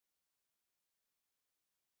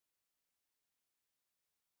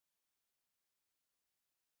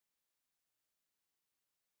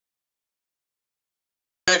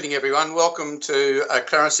evening, everyone. Welcome to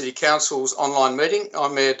Clarence City Council's online meeting.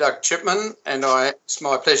 I'm Mayor Doug Chipman, and it's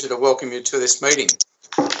my pleasure to welcome you to this meeting.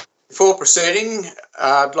 Before proceeding,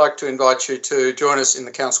 I'd like to invite you to join us in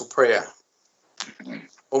the council prayer.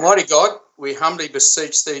 Almighty God, we humbly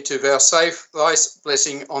beseech thee to vouchsafe thy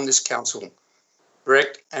blessing on this council,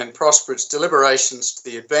 direct and prosper its deliberations to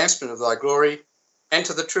the advancement of thy glory and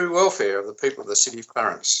to the true welfare of the people of the city of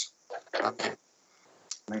Clarence. Amen.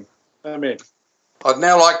 Amen. Amen. I'd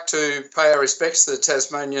now like to pay our respects to the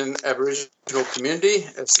Tasmanian Aboriginal community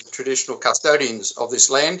as the traditional custodians of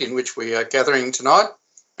this land in which we are gathering tonight,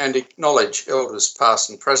 and acknowledge elders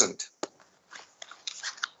past and present.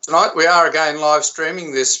 Tonight we are again live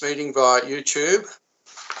streaming this meeting via YouTube.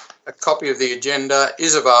 A copy of the agenda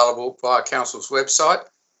is available via Council's website,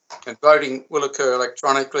 and voting will occur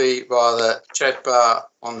electronically via the chat bar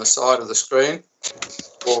on the side of the screen,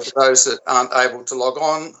 or for those that aren't able to log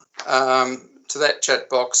on to that chat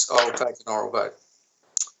box, I'll take an oral vote.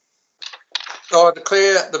 So I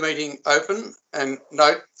declare the meeting open and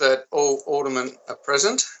note that all aldermen are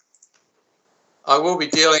present. I will be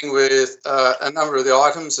dealing with a number of the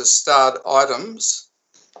items as starred items.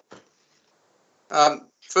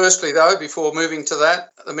 Firstly, though, before moving to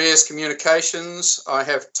that, the Mayor's communications, I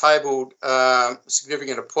have tabled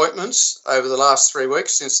significant appointments over the last 3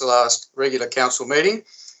 weeks since the last regular council meeting,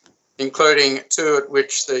 including 2 at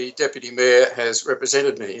which the Deputy Mayor has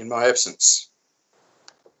represented me in my absence.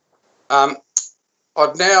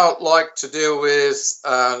 I'd now like to deal with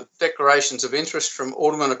declarations of interest from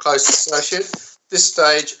Alderman, a close associate. At this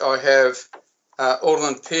stage, I have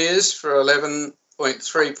Alderman Pears for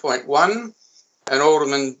 11.3.1 and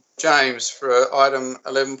Alderman James for item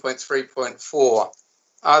 11.3.4.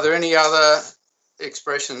 Are there any other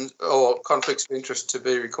expressions or conflicts of interest to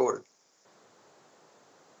be recorded?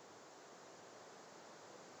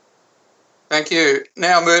 Thank you.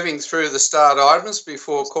 Now moving through the starred items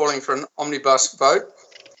before calling for an omnibus vote.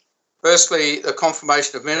 Firstly, the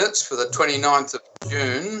confirmation of minutes for the 29th of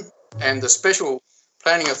June and the special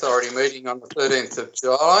Planning Authority meeting on the 13th of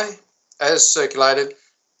July, as circulated,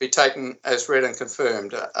 be taken as read and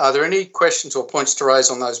confirmed. Are there any questions or points to raise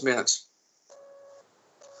on those minutes?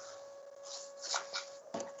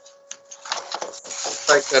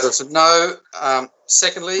 Take that as a no.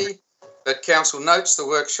 Secondly, that Council notes the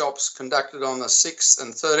workshops conducted on the 6th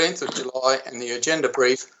and 13th of July and the agenda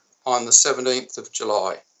brief on the 17th of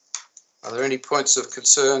July. Are there any points of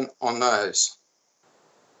concern on those?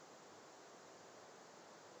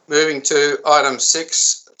 Moving to item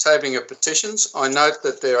 6, tabling of petitions. I note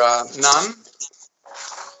that there are none.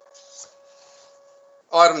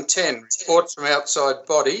 Item 10, reports from outside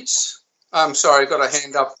bodies. I'm sorry, got a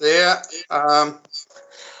hand up there. Was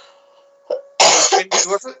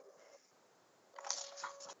it?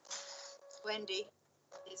 Wendy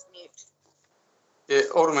is mute. Yeah,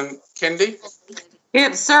 Alderman Kennedy.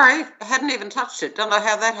 Yeah, sorry, I hadn't even touched it. Don't know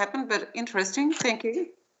how that happened, but interesting. Thank you.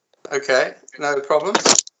 Okay, no problem.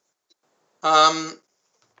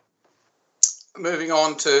 Moving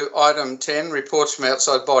on to item 10, reports from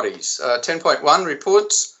outside bodies. 10.1,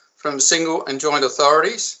 reports from single and joint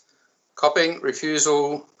authorities. Copying, refuse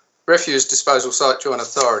disposal site joint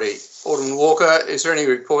authority. Alderman Walker, is there any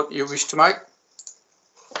report you wish to make?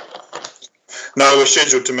 No, we're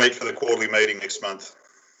scheduled to meet for the quarterly meeting next month.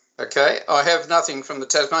 Okay, I have nothing from the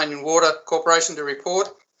Tasmanian Water Corporation to report,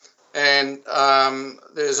 and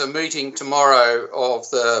there's a meeting tomorrow of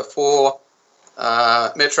the 4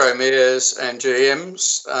 Metro Mayors and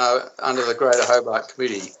GMs under the Greater Hobart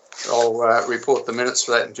Committee. I'll report the minutes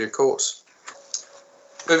for that in due course.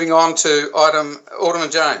 Moving on to Alderman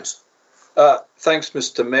James. Thanks,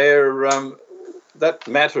 Mr. Mayor. That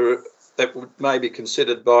matter that may be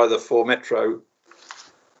considered by the 4 Metro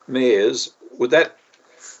Mayors, would that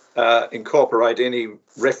incorporate any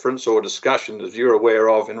reference or discussion that you're aware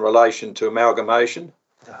of in relation to amalgamation?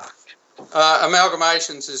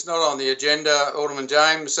 Amalgamations is not on the agenda, Alderman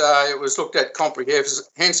James. It was looked at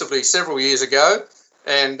comprehensively several years ago,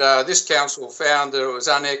 and this council found that it was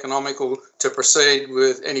uneconomical to proceed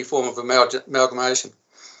with any form of amalgamation.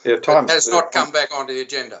 Yeah, it has not come back onto the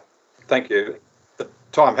agenda. Thank you. The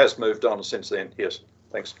time has moved on since then. Yes,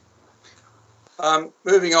 thanks.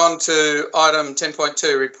 Moving on to item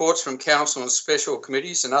 10.2, reports from council and special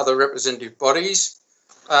committees and other representative bodies.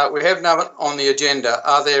 We have none on the agenda.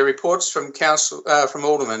 Are there reports from council, from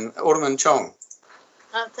Alderman Chong?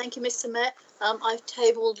 Thank you, Mr. Mayor. I've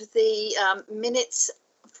tabled the minutes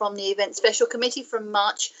from the event special committee from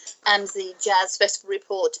March and the Jazz Festival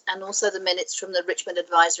report, and also the minutes from the Richmond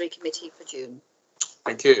Advisory Committee for June.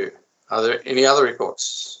 Thank you. Are there any other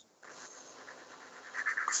reports?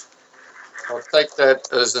 I'll take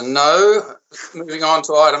that as a no. Moving on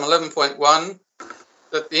to item 11.1,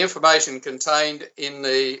 that the information contained in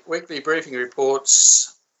the weekly briefing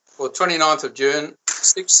reports for 29th of June,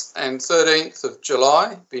 6th and 13th of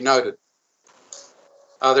July be noted.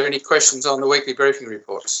 Are there any questions on the weekly briefing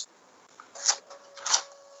reports?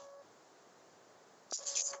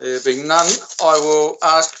 There being none, I will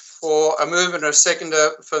ask for a mover and a seconder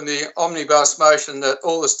from the omnibus motion that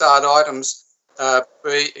all the starred items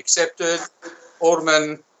be accepted.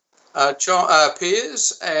 Alderman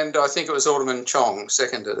Pears, and I think it was Alderman Chong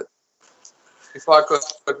seconded it. If I could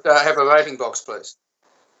have a voting box, please.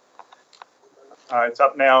 It's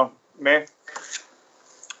up now, Mayor.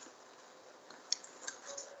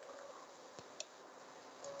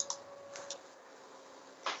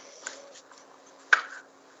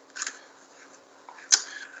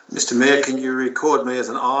 Mr. Mayor, can you record me as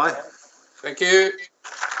an aye? Thank you.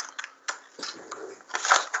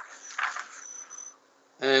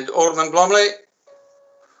 And Alderman Blomley.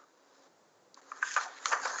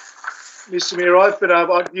 Mr. Mayor,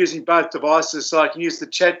 I'm using both devices, so I can use the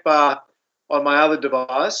chat bar on my other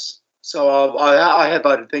device. So I have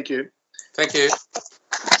voted. Thank you. Thank you.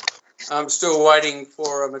 I'm still waiting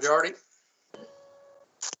for a majority.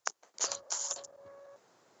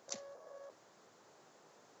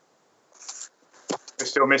 We're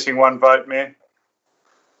still missing one vote, Mayor.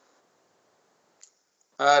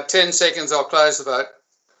 10 seconds, I'll close the vote.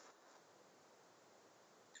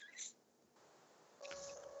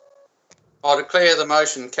 I declare the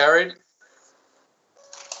motion carried.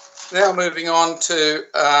 Now moving on to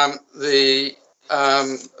the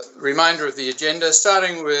remainder of the agenda,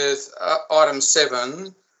 starting with item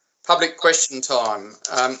 7, public question time.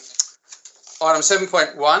 Item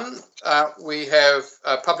 7.1, we have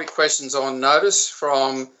public questions on notice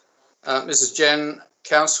from Mrs. Jen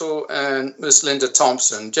Council and Ms. Linda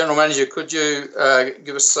Thompson. General Manager, could you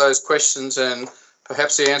give us those questions and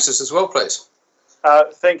perhaps the answers as well, please?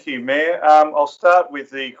 Thank you, Mayor. I'll start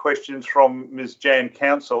with the questions from Ms. Jan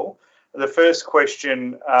Council. The first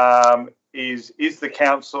question is the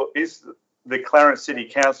Clarence City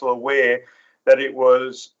Council aware that it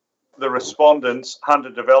was the respondents, Hunter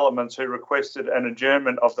Developments, who requested an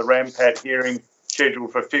adjournment of the Rampat hearing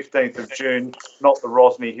scheduled for 15th of June, not the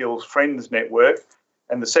Rosny Hills Friends Network?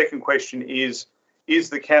 And the second question is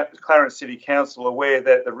the Clarence City Council aware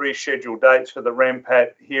that the rescheduled dates for the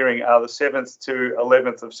Rampat hearing are the 7th to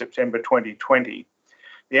 11th of September 2020?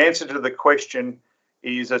 The answer to the question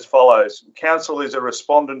is as follows. Council is a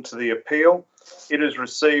respondent to the appeal. It has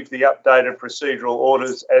received the updated procedural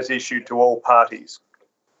orders as issued to all parties.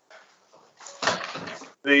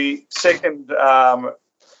 The second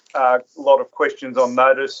lot of questions on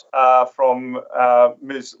notice are from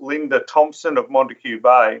Ms. Linda Thompson of Montague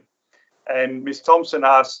Bay. And Ms. Thompson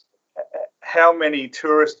asked how many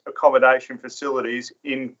tourist accommodation facilities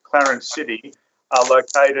in Clarence City are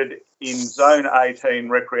located in Zone 18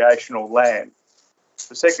 recreational land.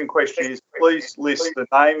 The second question is, please list the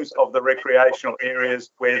names of the recreational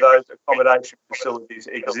areas where those accommodation facilities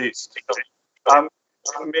exist.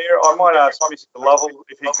 Mayor, I might ask Mr. Lovell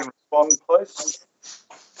if he can respond, please.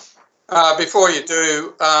 Before you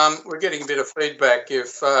do, we're getting a bit of feedback.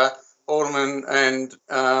 If Aldermen and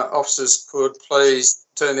officers could please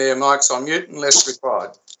turn their mics on mute unless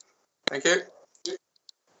required. Thank you.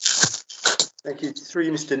 Thank you. Through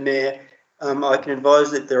you, Mr. Mayor, I can advise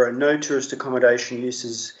that there are no tourist accommodation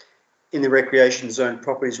uses in the recreation zone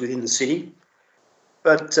properties within the city.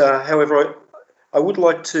 But, however, I would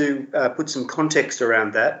like to put some context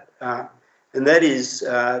around that, and that is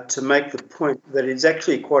to make the point that it's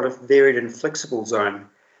actually quite a varied and flexible zone,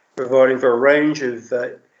 providing for a range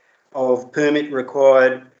of permit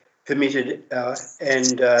required, permitted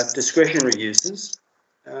and discretionary uses.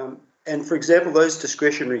 And for example, those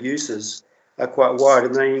discretionary uses are quite wide,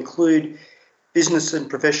 and they include business and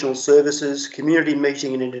professional services, community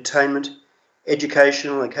meeting and entertainment,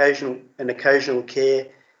 educational, occasional care,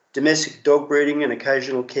 domestic dog breeding and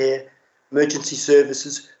occasional care, emergency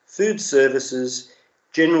services, food services,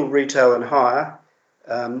 general retail and hire,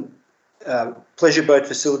 pleasure boat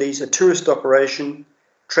facilities, a tourist operation,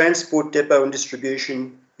 transport depot and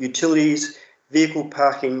distribution, utilities, vehicle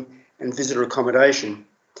parking and visitor accommodation.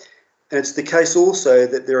 And it's the case also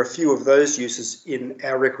that there are a few of those uses in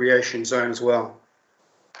our recreation zone as well.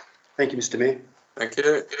 Thank you, Mr. Mayor. Thank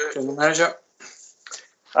you. General Manager.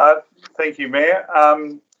 Thank you, Mayor.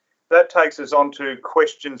 That takes us on to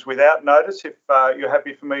questions without notice, if you're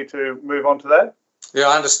happy for me to move on to that. Yeah,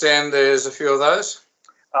 I understand there's a few of those.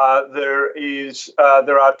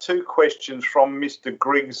 There are two questions from Mr.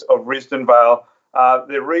 Griggs of Risdon Vale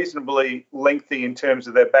They're reasonably lengthy in terms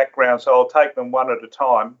of their background, so I'll take them one at a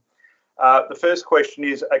time. The first question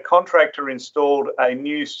is, a contractor installed a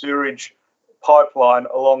new sewerage pipeline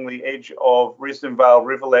along the edge of Risdon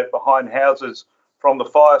Rivulet behind houses from the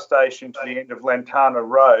fire station to the end of Lantana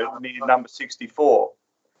Road near number 64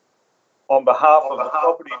 on behalf of the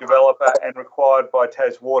property developer and required by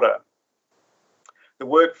Taswater. The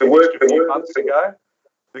work finished a few months ago.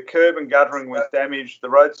 The curb and guttering was damaged, the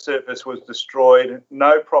road surface was destroyed,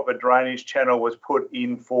 no proper drainage channel was put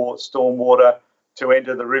in for stormwater to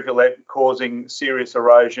enter the rivulet, causing serious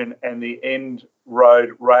erosion, and the end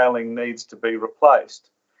road railing needs to be replaced.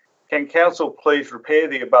 Can Council please repair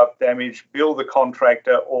the above damage, bill the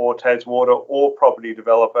contractor or Taswater or property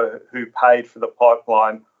developer who paid for the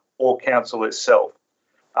pipeline or Council itself?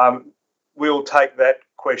 We'll take that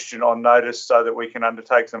question on notice so that we can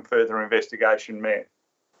undertake some further investigation, Mayor.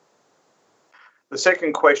 The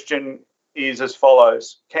second question is as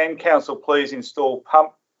follows. Can Council please install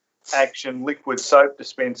pump action liquid soap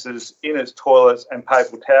dispensers in its toilets and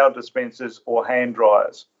paper towel dispensers or hand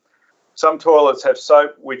dryers? Some toilets have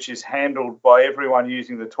soap which is handled by everyone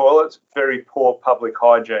using the toilets, very poor public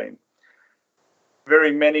hygiene.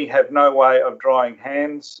 Very many have no way of drying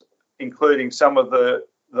hands, including some of the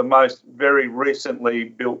most very recently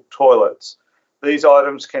built toilets. These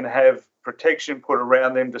items can have protection put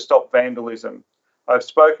around them to stop vandalism. I've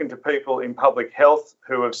spoken to people in public health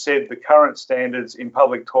who have said the current standards in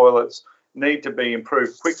public toilets need to be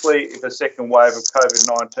improved quickly if a second wave of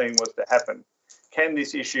COVID-19 was to happen. Can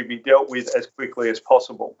this issue be dealt with as quickly as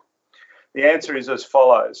possible? The answer is as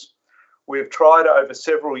follows. We've tried over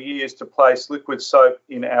several years to place liquid soap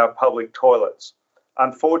in our public toilets.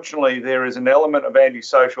 Unfortunately, there is an element of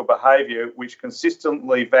antisocial behaviour which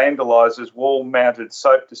consistently vandalises wall-mounted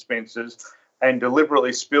soap dispensers and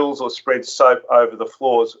deliberately spills or spreads soap over the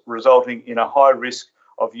floors, resulting in a high risk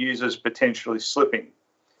of users potentially slipping.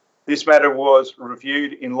 This matter was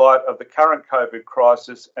reviewed in light of the current COVID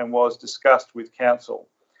crisis and was discussed with Council.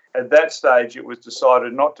 At that stage, it was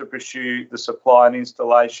decided not to pursue the supply and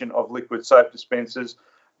installation of liquid soap dispensers,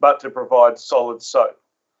 but to provide solid soap.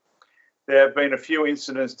 There have been a few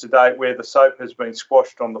incidents to date where the soap has been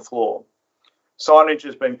squashed on the floor. Signage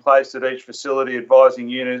has been placed at each facility advising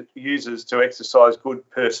users to exercise good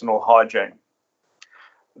personal hygiene.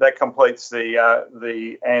 That completes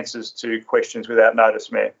the answers to questions without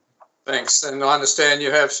notice, Mayor. Thanks. And I understand you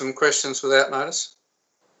have some questions without notice?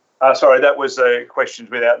 Sorry, that was questions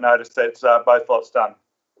without notice. That's both lots done.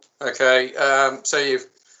 Okay. So you've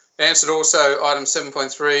answered also item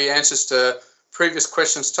 7.3, answers to previous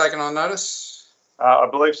questions taken on notice? I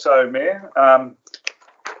believe so, Mayor.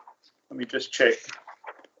 Let me just check.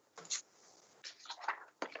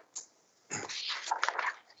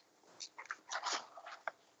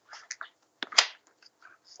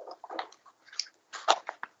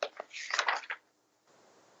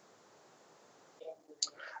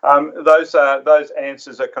 Those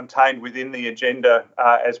answers are contained within the agenda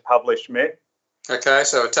as published, Mayor. Okay,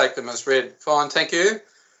 so I take them as read. Fine, thank you.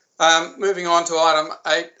 Moving on to item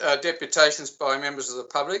 8, deputations by members of the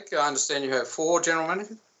public. I understand you have 4, General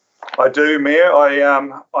Manager. I do, Mayor.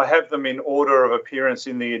 I have them in order of appearance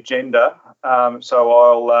in the agenda, so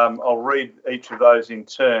I'll read each of those in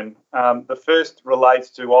turn. The first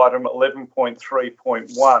relates to item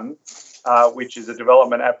 11.3.1, which is a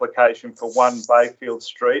development application for 1 Bayfield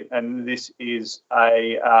Street, and this is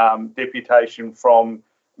a deputation from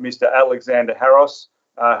Mr. Alexander Harros,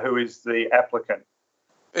 who is the applicant.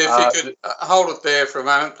 If you could hold it there for a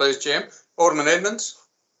moment, please, Jim. Alderman Edmonds.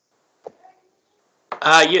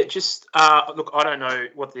 Look, I don't know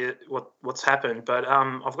what's happened, but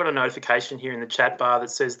I've got a notification here in the chat bar that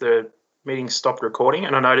says the meeting stopped recording,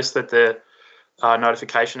 and I noticed that the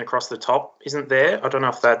notification across the top isn't there. I don't know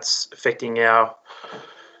if that's affecting our.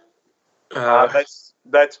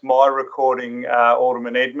 That's my recording,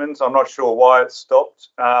 Alderman Edmonds. I'm not sure why it stopped,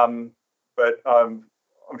 but I'm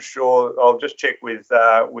sure I'll just check with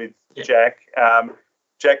Jack.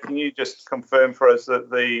 Jack, can you just confirm for us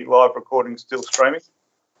that the live recording is still streaming?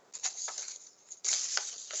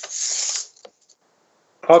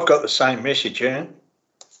 I've got the same message, Ian.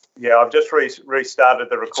 Yeah, I've just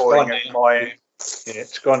restarted the recording at my end. Yeah,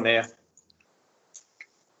 it's gone now.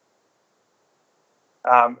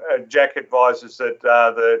 Jack advises that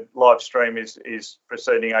the live stream is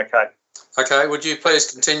proceeding okay. Okay, would you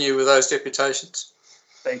please continue with those deputations?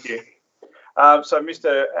 Thank you. So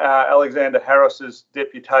Mr. Alexander Harris's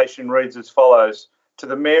deputation reads as follows. To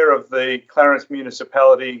the Mayor of the Clarence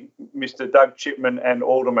Municipality, Mr. Doug Chipman and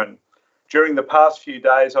Aldermen. During the past few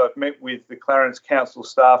days, I've met with the Clarence Council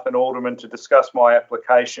staff and Aldermen to discuss my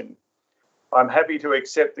application. I'm happy to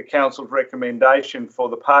accept the Council's recommendation for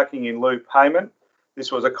the parking in lieu payment.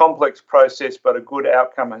 This was a complex process, but a good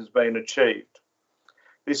outcome has been achieved.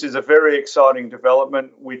 This is a very exciting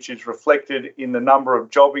development, which is reflected in the number of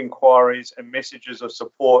job inquiries and messages of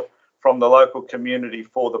support from the local community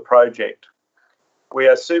for the project. We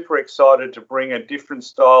are super excited to bring a different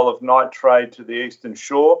style of night trade to the Eastern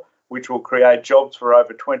Shore, which will create jobs for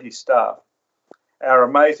over 20 staff. Our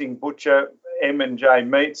amazing butcher, M&J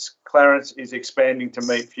Meats, Clarence, is expanding to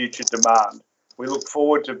meet future demand. We look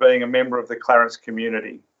forward to being a member of the Clarence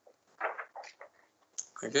community.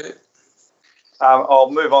 Thank you. I'll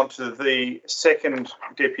move on to the second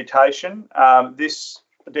deputation. This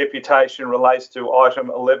deputation relates to item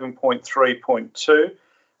 11.3.2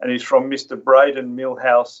 and is from Mr. Braden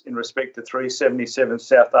Millhouse in respect to 377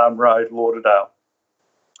 South Arm Road, Lauderdale.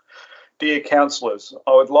 Dear councillors,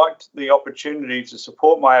 I would like the opportunity to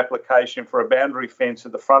support my application for a boundary fence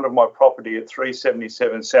at the front of my property at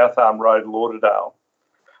 377 South Arm Road, Lauderdale.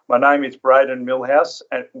 My name is Braden Millhouse,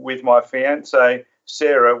 and with my fiancée,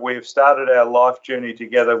 Sarah, we have started our life journey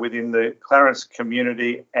together within the Clarence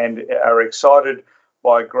community and are excited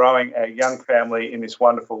by growing our young family in this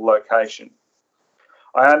wonderful location.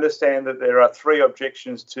 I understand that there are 3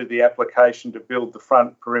 objections to the application to build the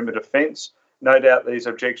front perimeter fence. No doubt these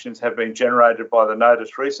objections have been generated by the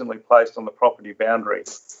notice recently placed on the property boundary.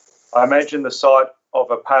 I imagine the sight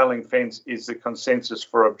of a paling fence is the consensus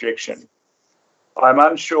for objection. I'm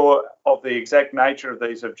unsure of the exact nature of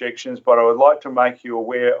these objections, but I would like to make you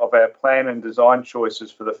aware of our plan and design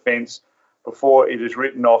choices for the fence before it is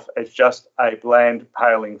written off as just a bland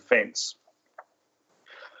paling fence.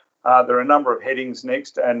 There are a number of headings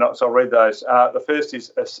next, and so I'll read those. The first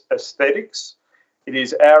is aesthetics. It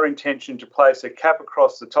is our intention to place a cap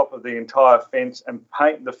across the top of the entire fence and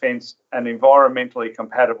paint the fence an environmentally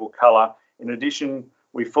compatible colour. In addition,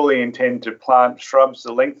 we fully intend to plant shrubs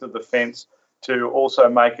the length of the fence to also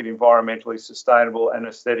make it environmentally sustainable and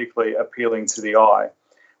aesthetically appealing to the eye.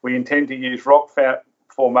 We intend to use rock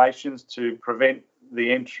formations to present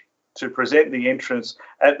the entrance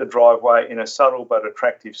at the driveway in a subtle but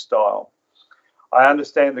attractive style. I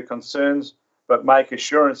understand the concerns, but make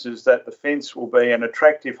assurances that the fence will be an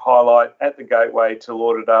attractive highlight at the gateway to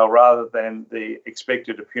Lauderdale rather than the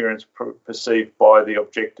expected appearance perceived by the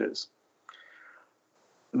objectors.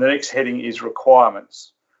 And the next heading is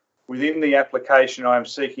requirements. Within the application, I am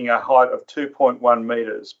seeking a height of 2.1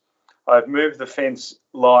 metres. I've moved the fence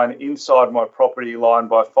line inside my property line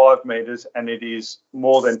by 5 metres, and it is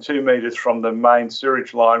more than 2 metres from the main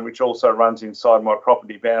sewage line, which also runs inside my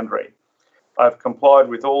property boundary. I've complied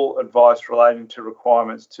with all advice relating to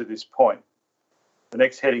requirements to this point. The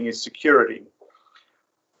next heading is security.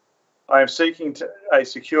 I am seeking a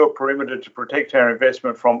secure perimeter to protect our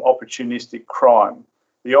investment from opportunistic crime.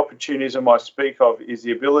 The opportunism I speak of is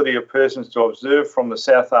the ability of persons to observe from the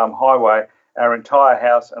South Arm Highway our entire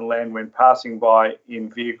house and land when passing by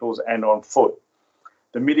in vehicles and on foot.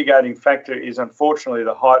 The mitigating factor is unfortunately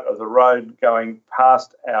the height of the road going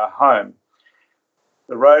past our home.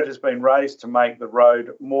 The road has been raised to make the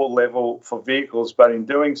road more level for vehicles, but in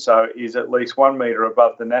doing so is at least 1 metre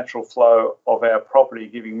above the natural flow of our property,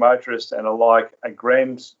 giving motorists and alike a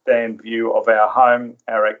grandstand view of our home,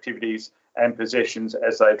 our activities and possessions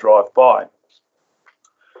as they drive by.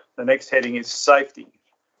 The next heading is safety.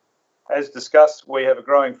 As discussed, we have a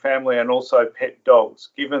growing family and also pet dogs.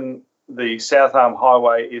 Given the South Arm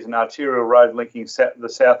Highway is an arterial road linking the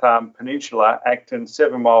South Arm Peninsula, Acton,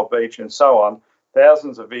 7 Mile Beach and so on,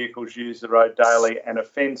 thousands of vehicles use the road daily, and a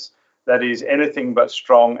fence that is anything but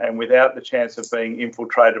strong and without the chance of being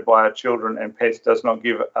infiltrated by our children and pets does not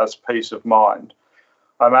give us peace of mind.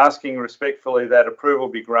 I'm asking respectfully that approval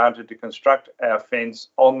be granted to construct our fence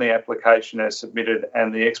on the application as submitted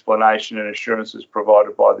and the explanation and assurances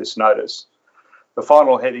provided by this notice. The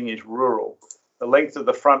final heading is rural. The length of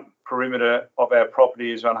the front perimeter of our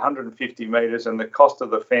property is 150 metres and the cost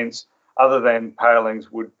of the fence, other than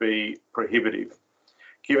palings, would be prohibitive.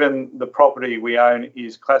 Given the property we own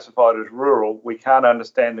is classified as rural, we can't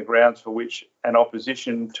understand the grounds for which an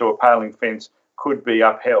opposition to a paling fence could be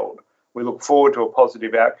upheld. We look forward to a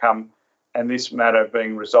positive outcome and this matter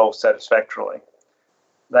being resolved satisfactorily.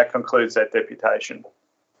 That concludes that deputation.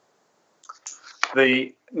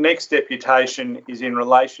 The next deputation is in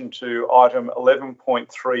relation to item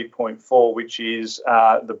 11.3.4, which is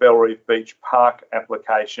the Bellreef Beach Park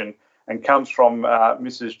application, and comes from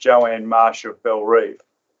Mrs. Joanne Marsh of Bellreef.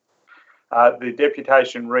 The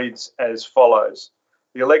deputation reads as follows.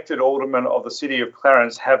 The elected aldermen of the City of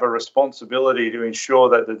Clarence have a responsibility to ensure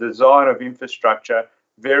that the design of infrastructure,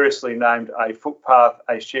 variously named a footpath,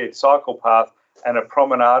 a shared cycle path and a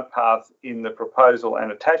promenade path in the proposal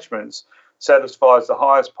and attachments satisfies the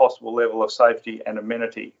highest possible level of safety and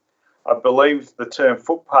amenity. I believe the term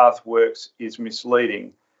footpath works is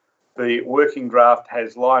misleading. The working draft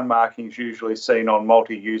has line markings usually seen on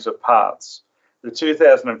multi-user paths. The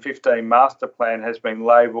 2015 master plan has been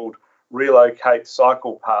labelled relocate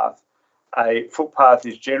cycle path. A footpath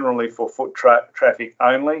is generally for foot traffic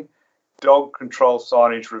only. Dog control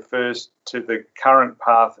signage refers to the current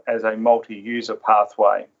path as a multi-user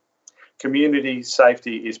pathway. Community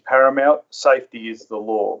safety is paramount. Safety is the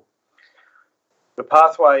law. The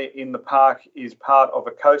pathway in the park is part of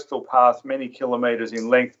a coastal path many kilometres in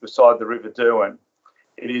length beside the River Derwent.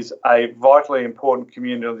 It is a vitally important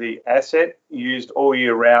community asset used all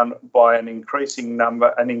year round by an increased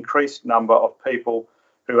number of people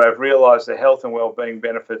who have realised the health and wellbeing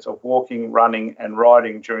benefits of walking, running and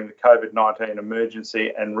riding during the COVID-19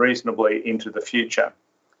 emergency and reasonably into the future.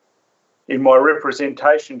 In my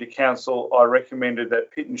representation to Council, I recommended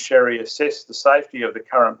that Pitt and Sherry assess the safety of the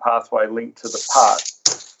current pathway linked to the park.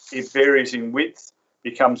 It varies in width,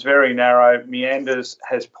 becomes very narrow, meanders,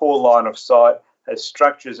 has poor line of sight, has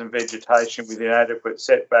structures and vegetation with inadequate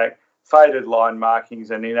setback, faded line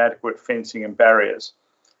markings and inadequate fencing and barriers.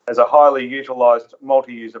 As a highly utilised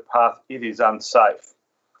multi-user path, it is unsafe.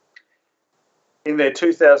 In their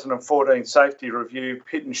 2014 safety review,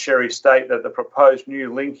 Pitt and Sherry state that the proposed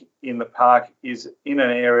new link in the park is in an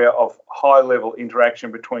area of high-level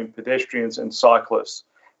interaction between pedestrians and cyclists.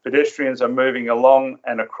 Pedestrians are moving along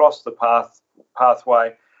and across the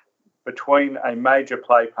pathway between a major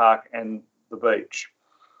play park and the beach.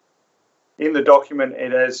 In the document,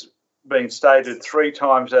 it has been stated 3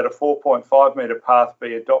 times that a 4.5 metre path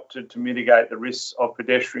be adopted to mitigate the risks of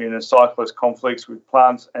pedestrian and cyclist conflicts with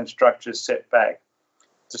plants and structures set back.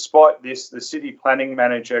 Despite this, the City Planning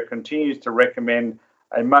Manager continues to recommend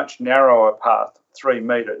a much narrower path, 3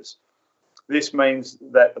 metres. This means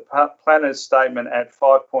that the planner's statement at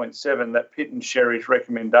 5.7 that Pitt and Sherry's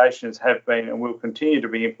recommendations have been and will continue to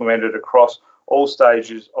be implemented across all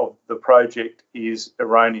stages of the project is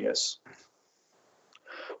erroneous.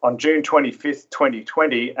 On June 25th,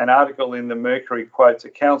 2020, an article in the Mercury quotes a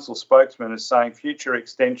council spokesman as saying future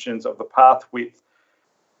extensions of the path width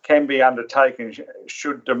can be undertaken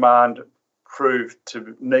should demand prove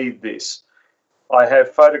to need this. I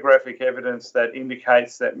have photographic evidence that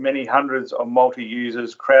indicates that many hundreds of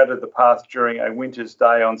multi-users crowded the path during a winter's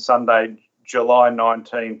day on Sunday, July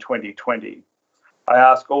 19, 2020. I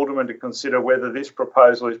ask Aldermen to consider whether this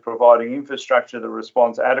proposal is providing infrastructure that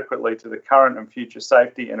responds adequately to the current and future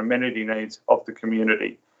safety and amenity needs of the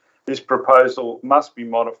community. This proposal must be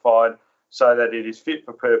modified so that it is fit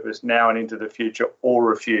for purpose now and into the future or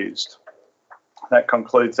refused. That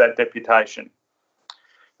concludes that deputation.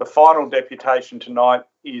 The final deputation tonight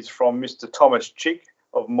is from Mr. Thomas Chick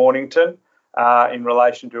of Mornington in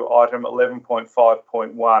relation to item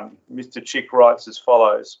 11.5.1. Mr. Chick writes as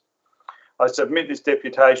follows. I submit this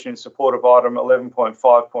deputation in support of item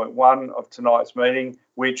 11.5.1 of tonight's meeting,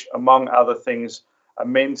 which, among other things,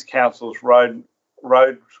 amends Council's road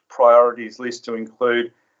priorities list to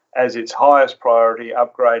include as its highest priority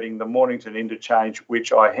upgrading the Mornington interchange,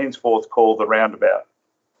 which I henceforth call the roundabout.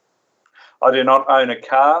 I do not own a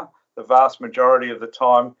car. The vast majority of the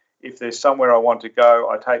time, if there's somewhere I want to go,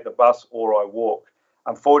 I take the bus or I walk.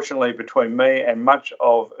 Unfortunately, between me and much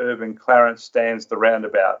of urban Clarence stands the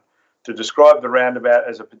roundabout. To describe the roundabout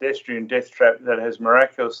as a pedestrian death trap that has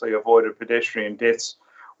miraculously avoided pedestrian deaths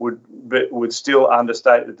would still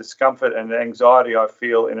understate the discomfort and anxiety I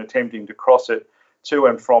feel in attempting to cross it to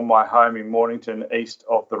and from my home in Mornington, east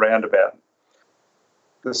of the roundabout.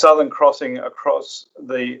 The southern crossing across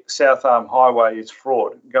the South Arm Highway is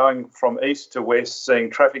fraught. Going from east to west, seeing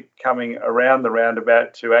traffic coming around the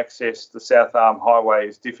roundabout to access the South Arm Highway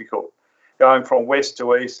is difficult. Going from west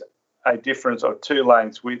to east, a difference of 2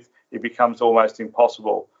 lanes width, it becomes almost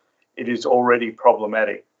impossible. It is already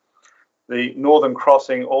problematic. The northern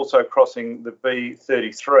crossing, also crossing the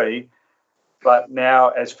B33, but now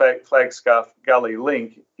as Flagstaff Gully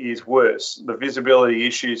Link, is worse. The visibility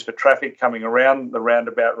issues for traffic coming around the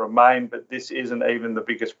roundabout remain, but this isn't even the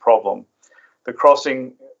biggest problem. The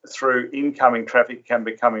crossing through incoming traffic can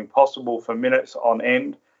become impossible for minutes on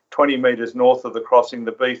end. 20 metres north of the crossing,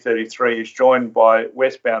 the B33 is joined by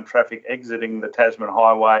westbound traffic exiting the Tasman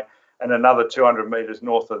Highway, and another 200 metres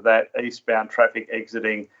north of that, eastbound traffic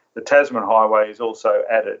exiting the Tasman Highway is also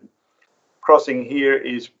added. Crossing here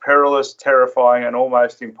is perilous, terrifying and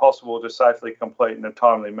almost impossible to safely complete in a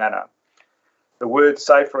timely manner. The word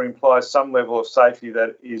safer implies some level of safety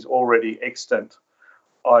that is already extant.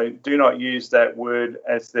 I do not use that word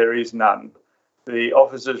as there is none. The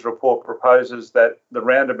officer's report proposes that the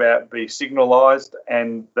roundabout be signalised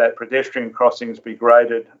and that pedestrian crossings be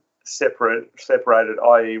graded separated,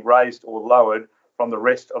 i.e. raised or lowered from the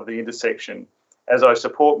rest of the intersection. As I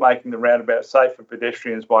support making the roundabout safe for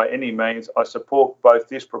pedestrians by any means, I support both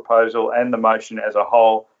this proposal and the motion as a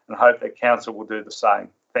whole and hope that Council will do the same.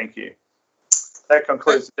 Thank you. That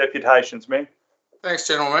concludes the deputations, Mayor. Thanks,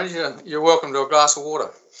 General Manager. You're welcome to a glass of water.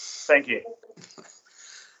 Thank you.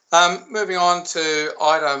 Moving on to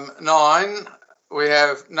item 9, we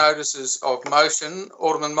have notices of motion.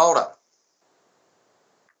 Alderman Mulder.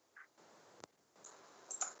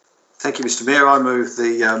 Thank you, Mr Mayor. I move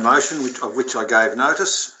the motion of which I gave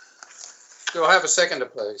notice. Do I have a seconder,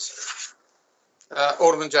 please?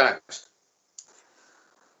 Alderman James.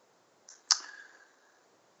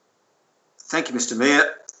 Thank you, Mr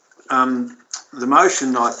Mayor. The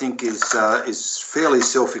motion, I think, is fairly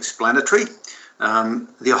self-explanatory.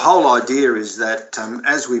 The whole idea is that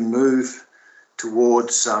as we move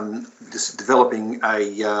towards developing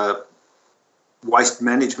a waste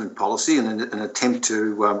management policy and an attempt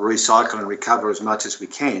to recycle and recover as much as we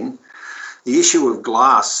can, the issue of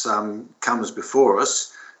glass comes before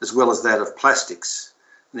us, as well as that of plastics.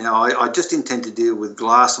 Now, I just intend to deal with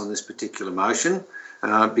glass on this particular motion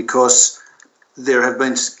because there have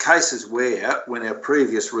been cases where, when our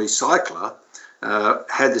previous recycler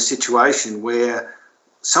had the situation where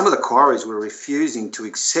some of the quarries were refusing to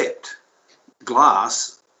accept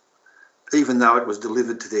glass, even though it was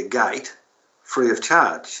delivered to their gate free of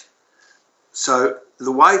charge. So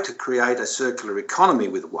the way to create a circular economy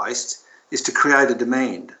with waste is to create a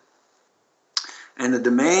demand. And the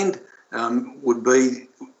demand would be,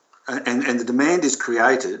 and the demand is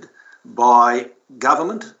created by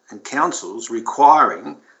government and councils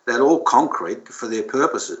requiring that all concrete for their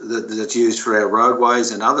purposes that's used for our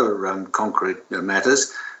roadways and other concrete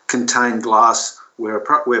matters contain glass where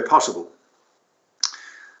possible.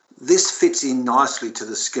 This fits in nicely to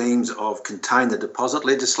the schemes of container deposit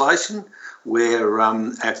legislation, where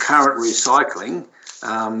our current recycling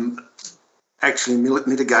actually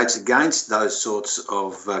mitigates against those sorts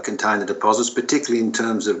of container deposits, particularly in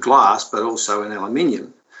terms of glass, but also in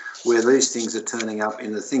aluminium, where these things are turning up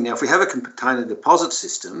in the thing. Now, if we have a container deposit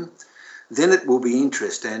system, then it will be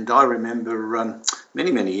interest. And I remember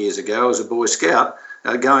many, many years ago as a Boy Scout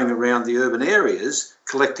going around the urban areas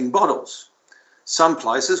collecting bottles. Some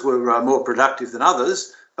places were more productive than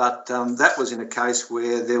others, but that was in a case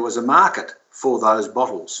where there was a market for those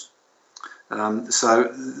bottles.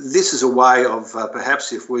 So this is a way of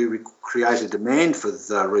perhaps if we create a demand for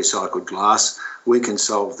the recycled glass, we can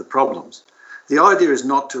solve the problems. The idea is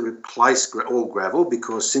not to replace all gravel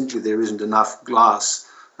because simply there isn't enough glass,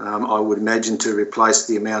 I would imagine, to replace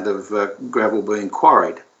the amount of gravel being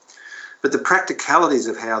quarried. But the practicalities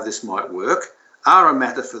of how this might work are a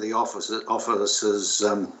matter for the officer's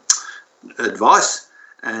advice,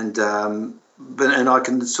 and I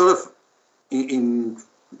can sort of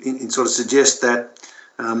suggest that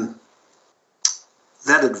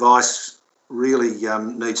that advice really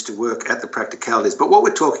needs to work at the practicalities. But what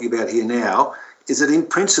we're talking about here now is that in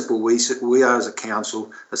principle we are as a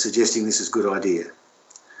council are suggesting this is a good idea.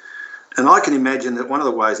 And I can imagine that one of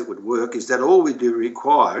the ways it would work is that all we do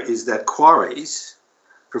require is that quarries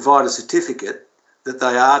provide a certificate that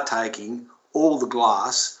they are taking all the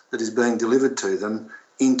glass that is being delivered to them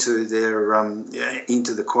into their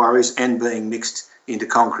into the quarries and being mixed into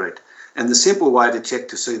concrete. And the simple way to check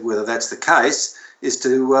to see whether that's the case is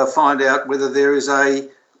to find out whether there is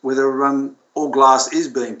all glass is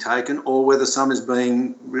being taken or whether some is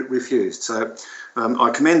being refused. So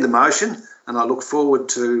I commend the motion, and I look forward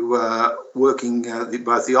to working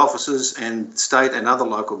both the officers and state and other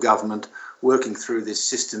local government working through this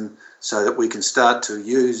system so that we can start to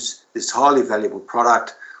use this highly valuable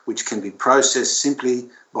product, which can be processed simply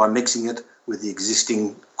by mixing it with the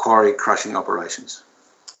existing quarry crushing operations.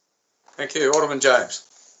 Thank you. Alderman James.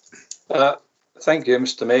 Thank you,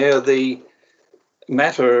 Mr Mayor. The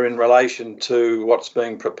matter in relation to what's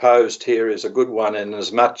being proposed here is a good one, in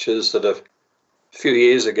as much as that a few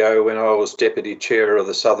years ago, when I was Deputy Chair of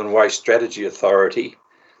the Southern Waste Strategy Authority,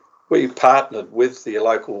 we partnered with the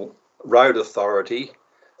local road authority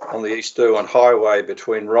on the East Irwin Highway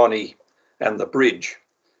between Ronnie and the bridge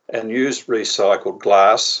and used recycled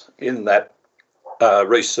glass in that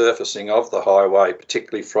resurfacing of the highway,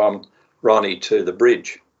 particularly from Ronnie to the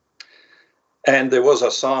bridge. And there was a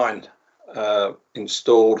sign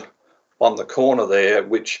installed on the corner there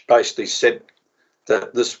which basically said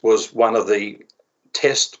that this was one of the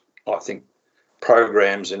test, I think,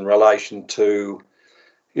 programs in relation to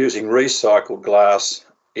using recycled glass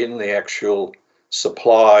in the actual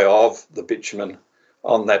supply of the bitumen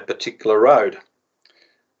on that particular road.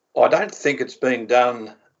 I don't think it's been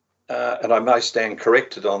done, and I may stand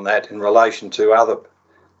corrected on that, in relation to other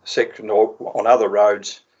sections or on other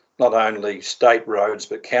roads, not only state roads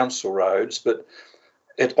but council roads, but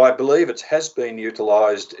I believe it has been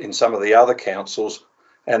utilised in some of the other councils,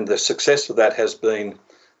 and the success of that has been,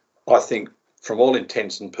 I think, from all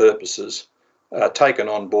intents and purposes, taken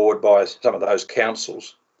on board by some of those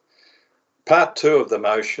councils. Part 2 of the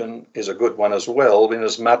motion is a good one as well, in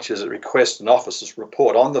as much as it requests an officer's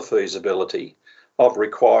report on the feasibility of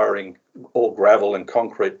requiring all gravel and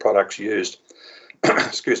concrete products used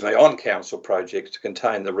excuse me, on council projects to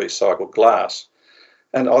contain the recycled glass.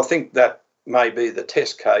 And I think that may be the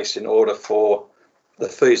test case in order for the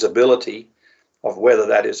feasibility of whether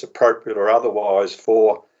that is appropriate or otherwise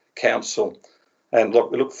for council. And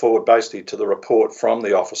look, we look forward basically to the report from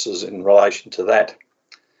the officers in relation to that.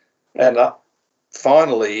 And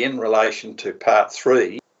finally, in relation to part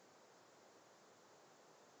 3.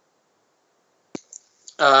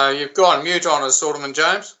 You've gone mute on us, Alderman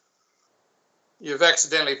James. You've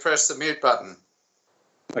accidentally pressed the mute button.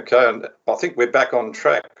 Okay, and I think we're back on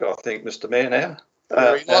track, I think, Mr. Mayor, now.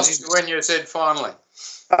 We lost you when you said finally.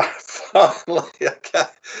 Finally, okay.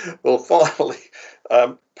 Well, finally,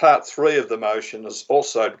 part 3 of the motion is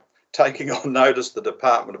also taking on notice the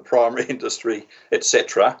Department of Primary Industry,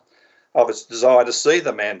 etc., of its desire to see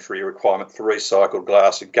the mandatory requirement for recycled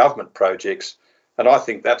glass in government projects. And I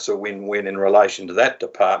think that's a win-win in relation to that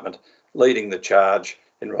department leading the charge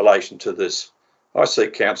in relation to this. I see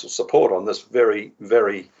council support on this very,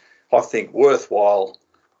 very, I think, worthwhile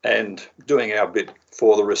and doing our bit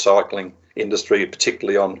for the recycling industry,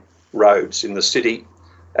 particularly on roads in the city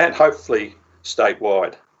and hopefully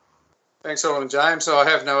statewide. Thanks, Alderman James. I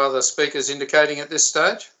have no other speakers indicating at this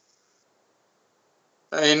stage.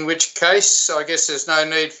 In which case, I guess there's no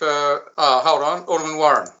need for... hold on, Alderman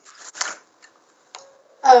Warren.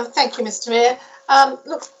 Thank you, Mr. Mayor.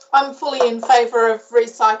 Look, I'm fully in favour of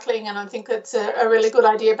recycling, and I think it's a really good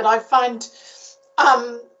idea. But I find this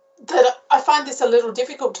a little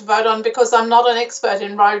difficult to vote on because I'm not an expert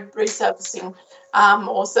in road resurfacing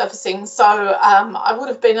or surfacing. So I would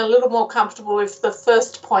have been a little more comfortable if the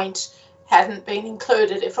first point hadn't been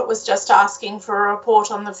included, if it was just asking for a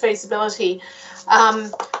report on the feasibility.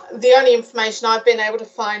 The only information I've been able to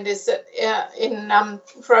find is that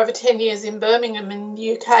for over 10 years in Birmingham in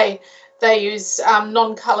the UK, they use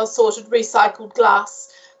non-colour sorted recycled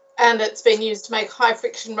glass, and it's been used to make high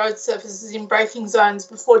friction road surfaces in braking zones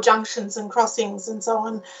before junctions and crossings and so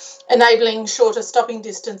on, enabling shorter stopping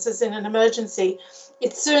distances in an emergency.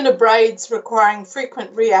 It soon abrades, requiring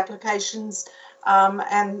frequent reapplications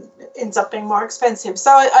and ends up being more expensive.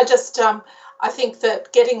 So I think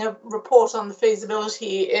that getting a report on the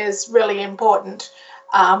feasibility is really important.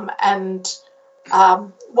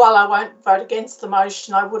 While I won't vote against the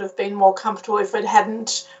motion, I would have been more comfortable if it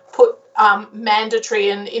hadn't put mandatory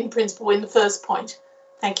in principle in the first point.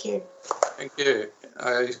 Thank you. Thank you.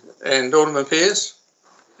 And Alderman Pearce?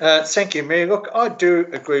 Thank you, Mayor. Look, I do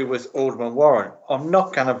agree with Alderman Warren. I'm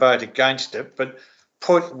not going to vote against it, but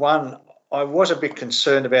point 1, I was a bit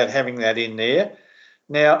concerned about having that in there.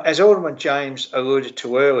 Now, as Alderman James alluded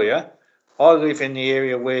to earlier, I live in the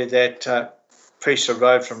area where that piece of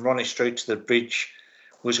road from Ronnie Street to the bridge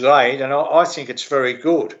was laid, and I think it's very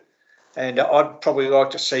good. And I'd probably like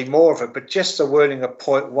to see more of it, but just the wording of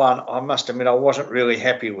point 1, I must admit I wasn't really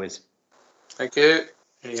happy with. Thank you.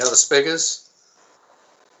 Any other speakers?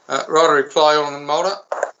 Right, a reply, Alderman Mulder.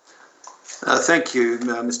 Thank you,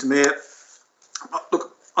 Mr. Mayor.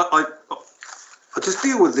 Look, I just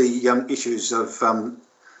deal with the issues of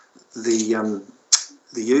the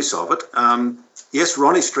use of it. Yes,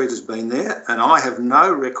 Ronnie Street has been there, and I have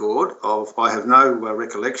no recollection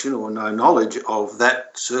or no knowledge of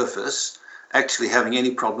that surface actually having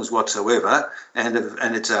any problems whatsoever, and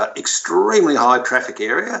it's an extremely high traffic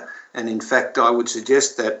area, and in fact I would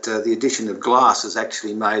suggest that the addition of glass has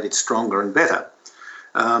actually made it stronger and better.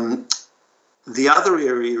 The other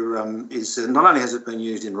area is not only has it been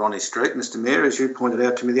used in Ronnie Street, Mr. Mayor, as you pointed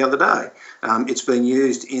out to me the other day, it's been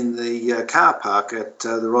used in the car park at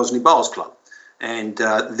the Rosny Bowls Club. And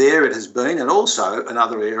there it has been, and also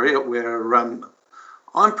another area where I'm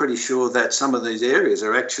pretty sure that some of these areas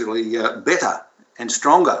are actually better and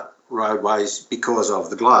stronger roadways because of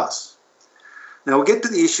the glass. Now we'll get to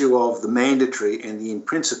the issue of the mandatory and the in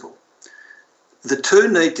principle. The two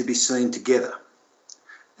need to be seen together.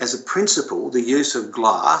 As a principle, the use of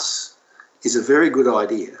glass is a very good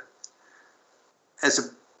idea.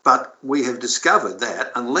 But we have discovered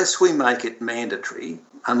that unless we make it mandatory,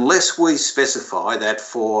 unless we specify that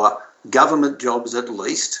for government jobs at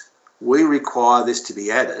least. We require this to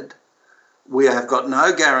be added. We have got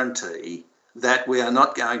no guarantee that we are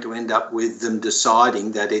not going to end up with them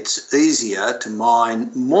deciding that it's easier to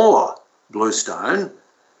mine more bluestone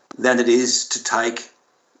than it is to take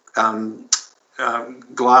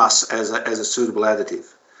glass as a suitable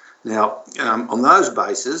additive. Now, on those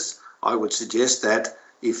bases, I would suggest that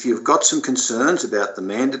if you've got some concerns about the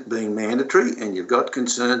being mandatory and you've got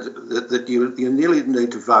concerns that you nearly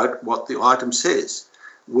need to vote what the item says.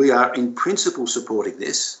 We are in principle supporting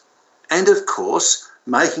this, and of course,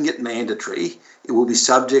 making it mandatory, it will be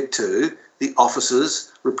subject to the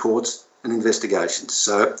officers' reports and investigations.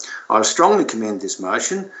 So I strongly commend this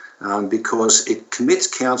motion because it commits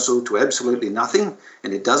council to absolutely nothing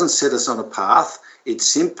and it doesn't set us on a path. It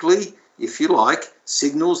simply, if you like,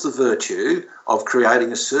 signals the virtue of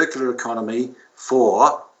creating a circular economy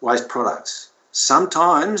for waste products.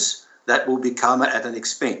 Sometimes that will become at an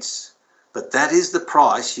expense, but that is the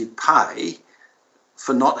price you pay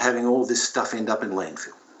for not having all this stuff end up in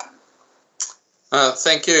landfill.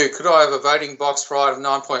 Thank you. Could I have a voting box for item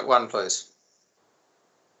 9.1, please?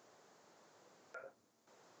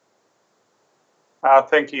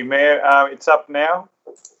 Thank you, Mayor. It's up now.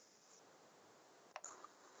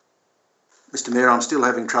 Mr. Mayor, I'm still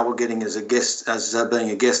having trouble getting being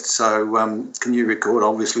a guest, so can you record,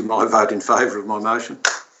 obviously, my vote in favour of my motion?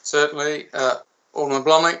 Certainly. Alderman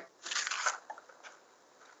Blomley?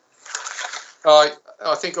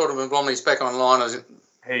 I think Alderman Blomley's back online. Is it?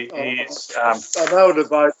 He is. I'm able to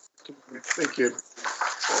vote. Thank you.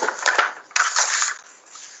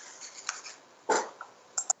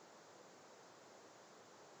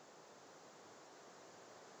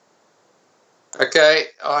 Okay,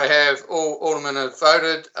 I have all aldermen have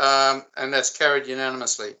voted and that's carried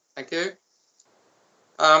unanimously. Thank you.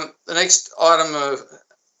 The next item of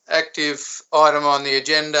active item on the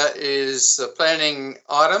agenda is the planning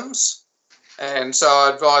items. And so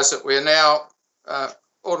I advise that we're now,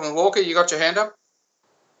 Alderman Walker, you got your hand up?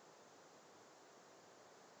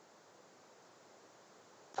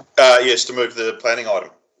 Yes, to move the planning item,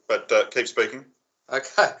 but keep speaking.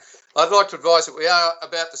 Okay. I'd like to advise that we are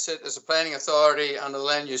about to sit as a planning authority under the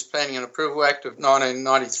Land Use Planning and Approval Act of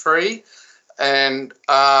 1993. And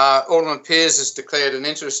Alderman Pearce has declared an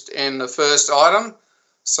interest in the first item.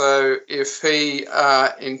 So if he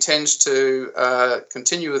intends to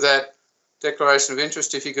continue with that declaration of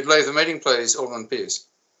interest, if you could leave the meeting, please, Alderman Pearce.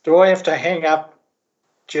 Do I have to hang up,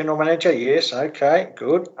 General Manager? Yes, okay,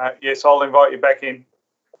 good. Yes, I'll invite you back in.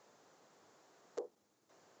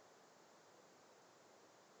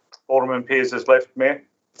 Alderman Pearce has left, Mayor.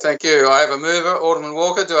 Thank you. I have a mover, Alderman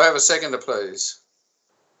Walker. Do I have a seconder, please?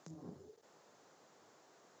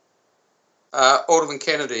 Alderman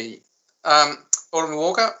Kennedy. Alderman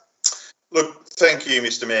Walker? Look, thank you,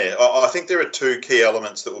 Mr. Mayor. I think there are two key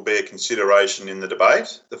elements that will be a consideration in the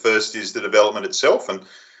debate. The first is the development itself, and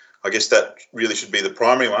I guess that really should be the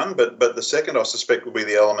primary one, but the second, I suspect, will be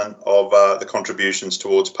the element of the contributions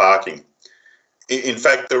towards parking. In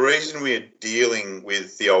fact, the reason we're dealing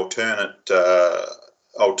with the alternate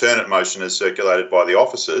motion as circulated by the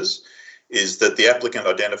officers is that the applicant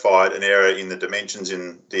identified an error in the dimensions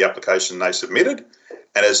in the application they submitted,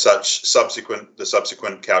 and as such, the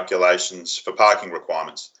subsequent calculations for parking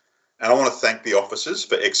requirements. And I want to thank the officers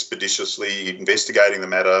for expeditiously investigating the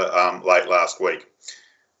matter late last week.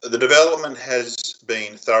 The development has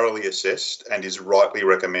been thoroughly assessed and is rightly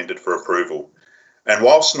recommended for approval. And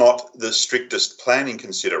whilst not the strictest planning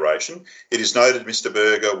consideration, it is noted Mr.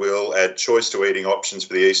 Berger will add choice to eating options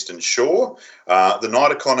for the Eastern Shore. The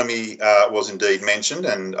night economy was indeed mentioned,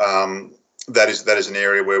 and that is an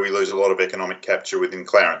area where we lose a lot of economic capture within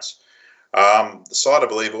Clarence. The site, I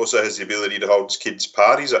believe, also has the ability to hold kids'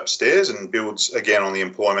 parties upstairs and builds, again, on the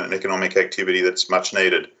employment and economic activity that's much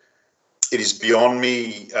needed. It is beyond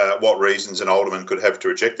me what reasons an alderman could have to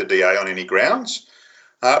reject the DA on any grounds.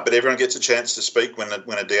 But everyone gets a chance to speak when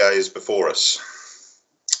a DA is before us.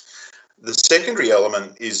 The secondary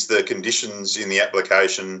element is the conditions in the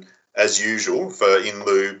application, as usual, for in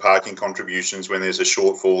lieu parking contributions when there's a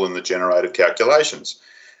shortfall in the generated calculations.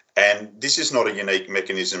 And this is not a unique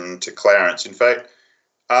mechanism to Clarence. In fact,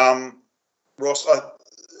 Ross,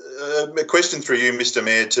 a question through you, Mr.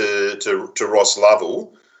 Mayor, to Ross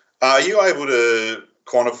Lovell. Are you able to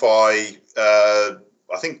quantify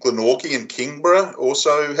I think Glenorchy and Kingborough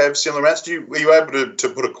also have similar amounts. Were you able to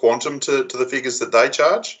put a quantum to the figures that they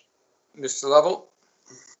charge? Mr. Lovell?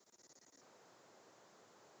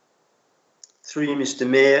 Through you, Mr.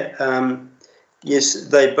 Mayor. Yes,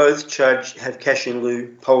 they both have cash in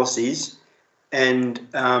lieu policies, and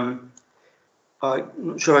I'm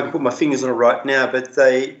not sure if I can put my fingers on it right now, but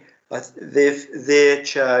they Their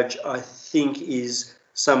charge, I think, is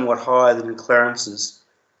somewhat higher than Clarence's,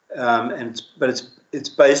 but it's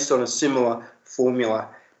based on a similar formula,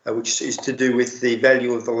 which is to do with the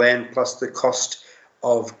value of the land plus the cost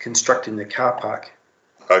of constructing the car park.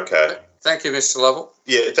 Okay. Thank you, Mr. Lovell.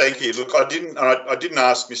 Yeah, thank you. Look, I didn't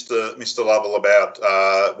ask Mr. Lovell about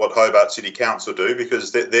what Hobart City Council do,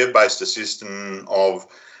 because they've based a system of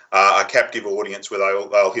a captive audience where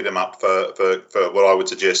they'll hit them up for what I would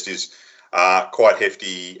suggest is quite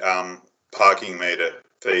hefty parking meter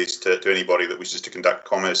fees to anybody that wishes to conduct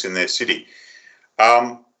commerce in their city.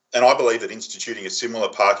 And I believe that instituting a similar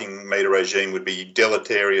parking meter regime would be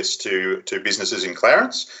deleterious to businesses in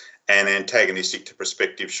Clarence and antagonistic to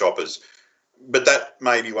prospective shoppers. But that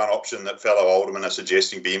may be one option that fellow aldermen are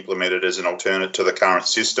suggesting be implemented as an alternate to the current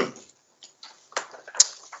system.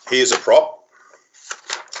 Here's a prop.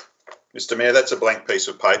 Mr. Mayor, that's a blank piece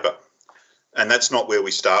of paper. And that's not where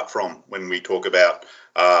we start from when we talk about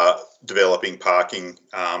developing parking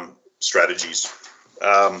strategies.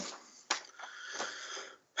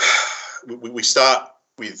 We start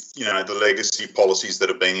with, the legacy policies that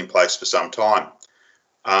have been in place for some time.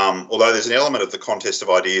 Although there's an element of the contest of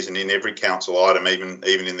ideas in every council item, even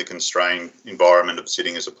in the constrained environment of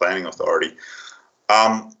sitting as a planning authority.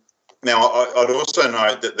 Now, I'd also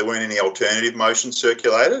note that there weren't any alternative motions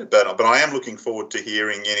circulated, but I am looking forward to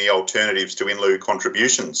hearing any alternatives to in lieu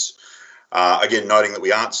contributions. Again, noting that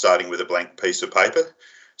we aren't starting with a blank piece of paper,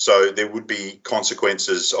 so there would be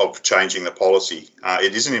consequences of changing the policy.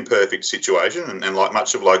 It is an imperfect situation, and like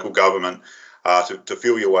much of local government, to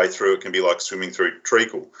feel your way through it can be like swimming through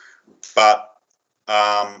treacle. But,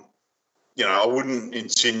 I wouldn't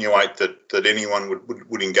insinuate that anyone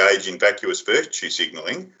would engage in vacuous virtue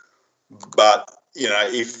signalling. But,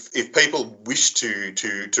 if people wish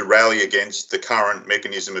to rally against the current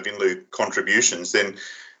mechanism of in lieu contributions, then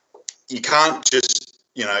you can't just,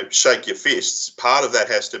 shake your fists. Part of that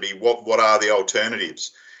has to be what are the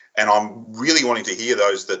alternatives? And I'm really wanting to hear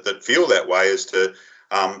those that feel that way as to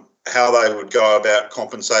how they would go about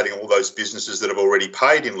compensating all those businesses that have already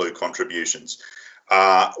paid in lieu contributions,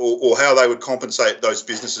 or how they would compensate those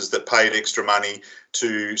businesses that paid extra money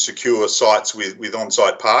to secure sites with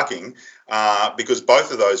on-site parking, because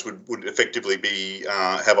both of those would effectively be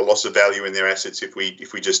have a loss of value in their assets if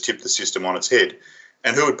we just tip the system on its head.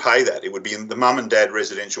 And who would pay that? It would be the mum and dad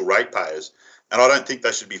residential ratepayers, and I don't think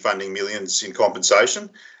they should be funding millions in compensation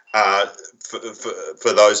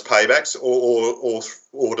for those paybacks, or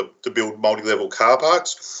to build multi-level car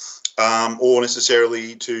parks, or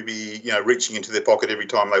necessarily to be reaching into their pocket every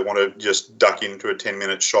time they want to just duck into a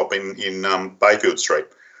 10-minute shop in Bayfield Street.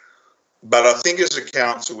 But I think as a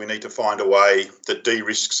council we need to find a way that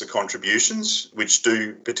de-risks the contributions, which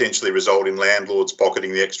do potentially result in landlords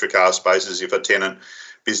pocketing the extra car spaces if a tenant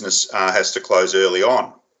business has to close early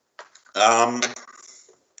on.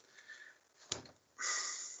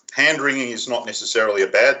 Hand-wringing is not necessarily a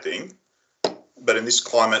bad thing, but in this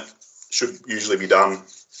climate should usually be done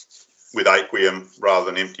with aquium rather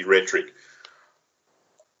than empty rhetoric.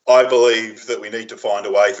 I believe that we need to find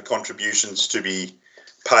a way for contributions to be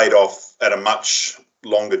paid off at a much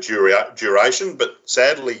longer duration, but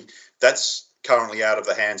sadly that's currently out of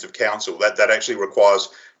the hands of council. That actually requires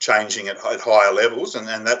changing at higher levels, and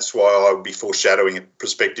that's why I would be foreshadowing a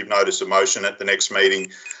prospective notice of motion at the next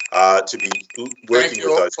meeting to be working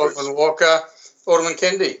with those groups. Alderman Walker. Alderman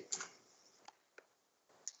Kennedy.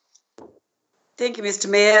 Thank you, Mr.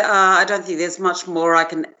 Mayor. I don't think there's much more I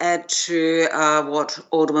can add to what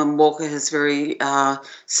Alderman Walker has very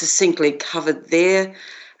succinctly covered there.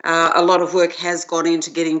 A lot of work has gone into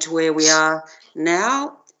getting to where we are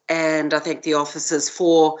now, and I thank the officers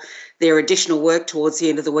for their additional work towards the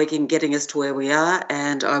end of the week in getting us to where we are,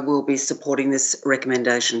 and I will be supporting this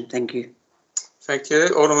recommendation. Thank you. Thank you.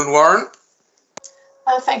 Alderman Warren.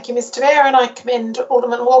 Thank you, Mr. Mayor, and I commend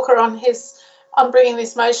Alderman Walker on bringing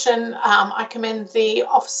this motion. I commend the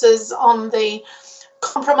officers on the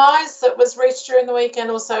compromise that was reached during the week, and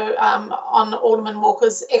also on Alderman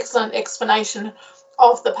Walker's excellent explanation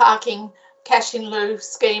of the parking cash in lieu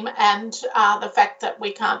scheme and the fact that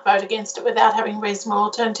we can't vote against it without having reasonable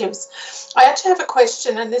alternatives. I actually have a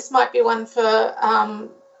question, and this might be one for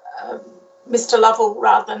Mr. Lovell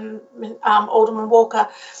rather than Alderman Walker.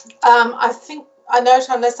 I note,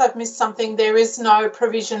 unless I've missed something, there is no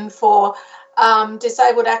provision for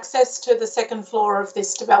disabled access to the second floor of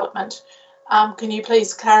this development. Can you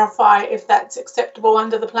please clarify if that's acceptable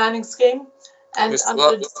under the planning scheme and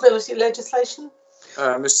under disability legislation?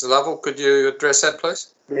 Mr. Lovell, could you address that,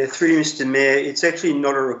 please? Yeah, through you, Mr. Mayor, it's actually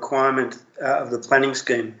not a requirement of the planning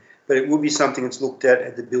scheme, but it will be something that's looked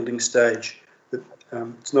at the building stage.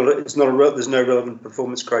 There's no relevant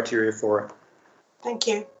performance criteria for it. Thank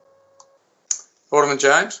you. Alderman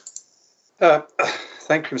James.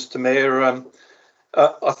 Thank you, Mr. Mayor.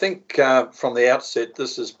 I think from the outset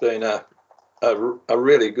this has been a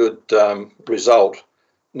really good result,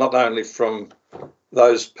 not only from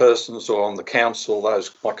those persons or on the council,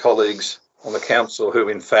 my colleagues on the council who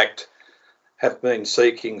in fact have been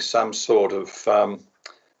seeking some sort of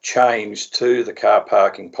change to the car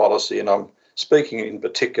parking policy, and I'm speaking in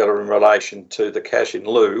particular in relation to the cash in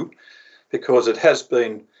lieu, because it has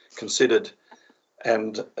been considered,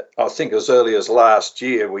 and I think as early as last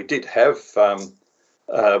year we did have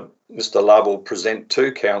Mr. Lovell present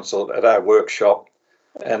to council at our workshop,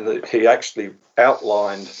 and he actually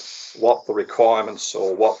outlined what the requirements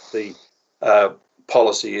or what the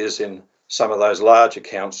policy is in some of those larger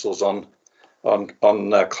councils on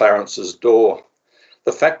Clarence's door.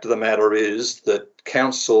 The fact of the matter is that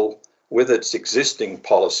council, with its existing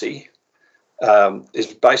policy, is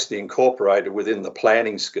basically incorporated within the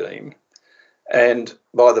planning scheme, and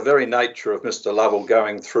by the very nature of Mr. Lovell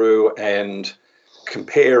going through and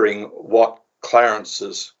comparing what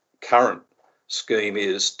Clarence's current scheme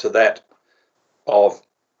is to that of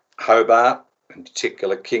Hobart, in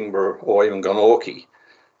particular Kingborough or even Glenorchy,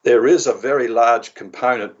 there is a very large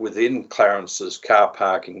component within Clarence's car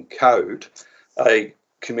parking code, a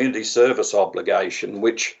community service obligation,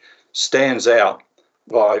 which stands out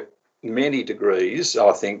by many degrees,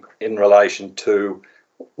 I think, in relation to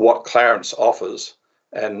what Clarence offers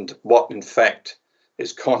and what in fact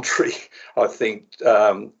is contrary, I think,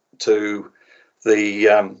 to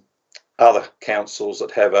the other councils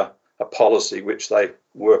that have a policy which they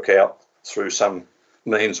work out through some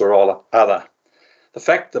means or other. The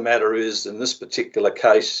fact of the matter is, in this particular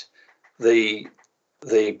case, the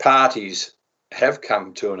parties have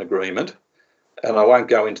come to an agreement, and I won't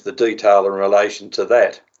go into the detail in relation to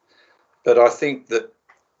that, but I think that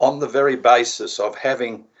on the very basis of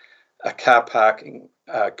having a car parking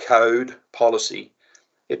code policy,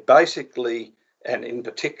 it basically, and in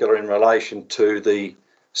particular in relation to the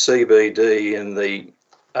CBD in the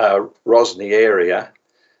Rosny area,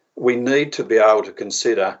 we need to be able to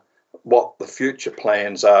consider what the future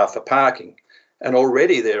plans are for parking. And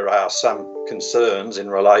already there are some concerns in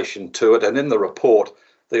relation to it, and in the report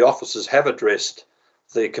the officers have addressed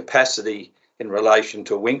the capacity in relation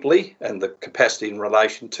to Winkley and the capacity in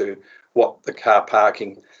relation to what the car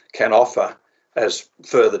parking can offer as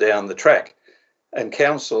further down the track. And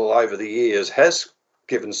council over the years has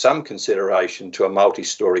given some consideration to a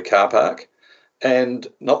multi-storey car park, and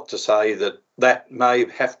not to say that that may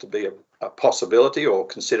have to be a possibility or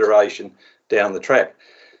consideration down the track.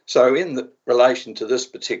 So in relation to this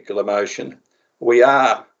particular motion, we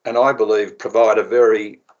are, and I believe, provide a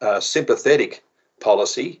very sympathetic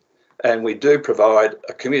policy, and we do provide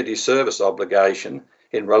a community service obligation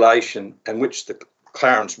in relation, and which the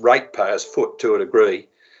Clarence ratepayers foot to a degree.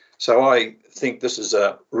 So I think this is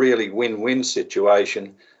a really win-win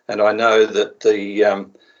situation, and I know that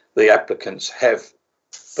the applicants have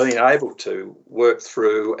been able to work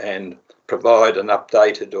through and provide an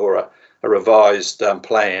updated or a revised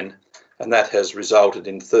plan, and that has resulted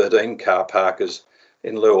in 13 car parkers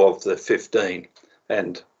in lieu of the 15.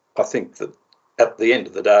 And I think that at the end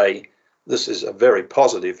of the day, this is a very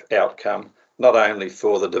positive outcome, not only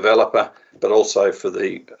for the developer, but also for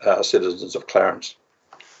the citizens of Clarence.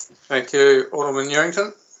 Thank you, Alderman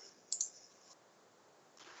Newington.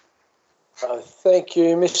 Thank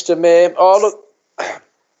you, Mr. Mayor. Oh, look,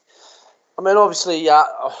 I mean, obviously,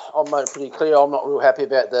 I've made it pretty clear I'm not real happy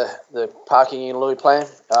about the parking in lieu plan.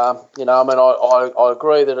 You know, I mean, I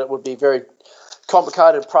agree that it would be a very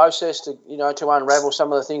complicated process to, you know, to unravel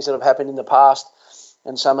some of the things that have happened in the past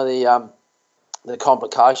and some of the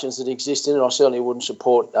complications that exist in it. I certainly wouldn't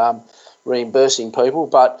support reimbursing people,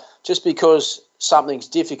 but just because something's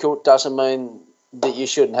difficult doesn't mean that you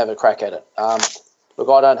shouldn't have a crack at it. Look,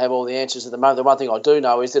 I don't have all the answers at the moment. The one thing I do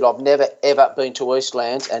know is that I've never, ever been to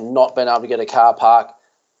Eastlands and not been able to get a car park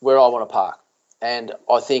where I want to park. And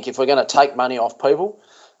I think if we're going to take money off people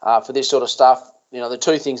for this sort of stuff, you know, the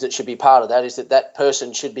two things that should be part of that is that that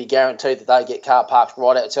person should be guaranteed that they get car parks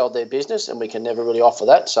right outside their business, and we can never really offer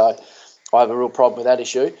that. So I have a real problem with that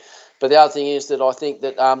issue. But the other thing is that I think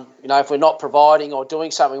that, you know, if we're not providing or doing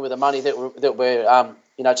something with the money that we're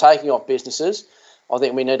you know, taking off businesses, I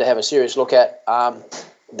think we need to have a serious look at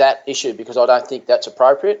that issue, because I don't think that's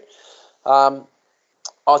appropriate. I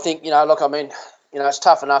think, you know, look, I mean, you know, it's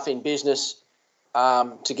tough enough in business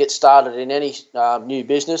to get started in any new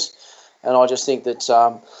business. And I just think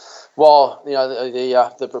that while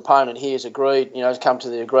the proponent here has agreed, has come to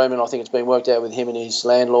the agreement, I think it's been worked out with him and his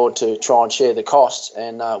landlord to try and share the costs,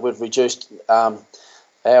 and we've reduced our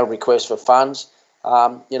request for funds.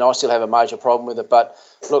 I still have a major problem with it, but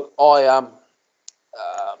look,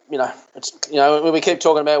 we keep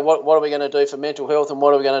talking about what are we going to do for mental health and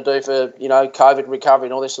what are we going to do for COVID recovery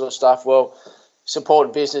and all this sort of stuff. Well,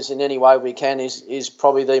 supporting business in any way we can is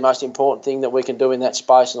probably the most important thing that we can do in that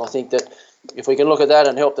space, and I think that if we can look at that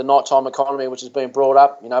and help the nighttime economy, which has been brought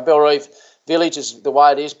up, Belrive Village is the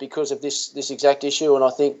way it is because of this exact issue, and I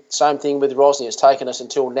think same thing with Rosny. It's taken us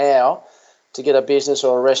until now to get a business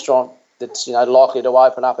or a restaurant that's likely to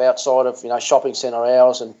open up outside of shopping centre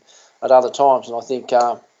hours and at other times, and I think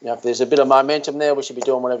if there's a bit of momentum there, we should be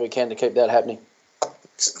doing whatever we can to keep that happening.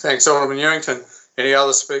 Thanks, Alderman Newington. Any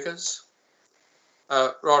other speakers?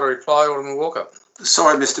 Right, a reply, Alderman Walker.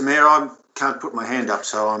 Sorry, Mr. Mayor, I can't put my hand up,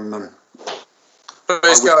 so I'm...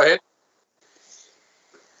 Please go ahead.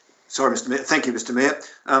 Sorry, Mr. Mayor. Thank you, Mr. Mayor.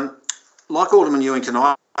 Like Alderman Newington,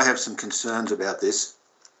 I have some concerns about this.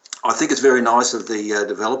 I think it's very nice of the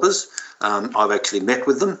developers. I've actually met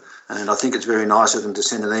with them, and I think it's very nice of them to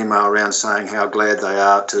send an email around saying how glad they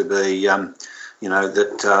are to be, that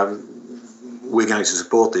we're going to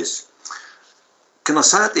support this. Can I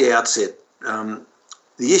say at the outset,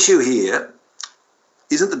 the issue here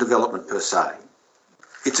isn't the development per se.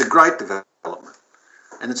 It's a great development,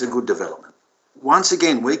 and it's a good development. Once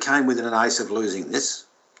again, we came within an ace of losing this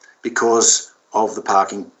because of the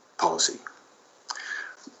parking policy.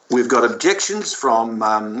 We've got objections from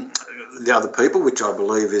the other people, which I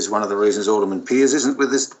believe is one of the reasons Alderman Peers isn't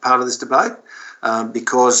with this part of this debate,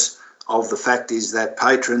 because of the fact is that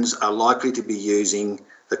patrons are likely to be using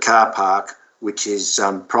the car park, which is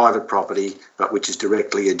private property, but which is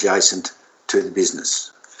directly adjacent to the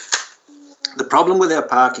business. The problem with our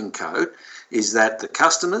parking code is that the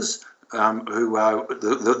customers who are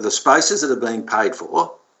the spaces that are being paid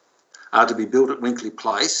for are to be built at Winkley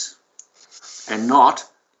Place and not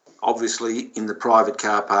obviously in the private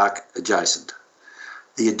car park adjacent.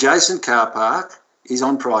 The adjacent car park is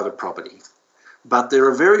on private property, but there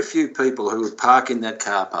are very few people who would park in that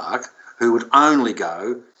car park who would only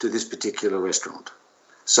go to this particular restaurant.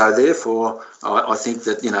 So therefore, I think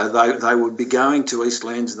that they would be going to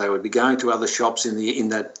Eastlands, they would be going to other shops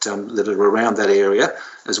that are around that area,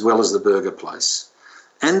 as well as the burger place.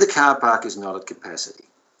 And the car park is not at capacity.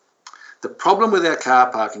 The problem with our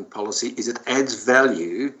car parking policy is it adds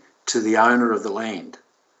value to the owner of the land,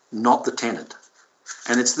 not the tenant.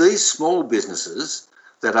 And it's these small businesses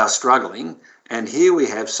that are struggling, and here we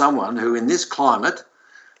have someone who in this climate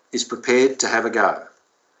is prepared to have a go.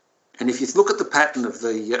 And if you look at the pattern of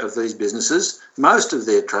these businesses, most of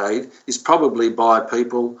their trade is probably by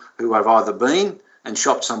people who have either been and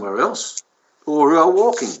shopped somewhere else or who are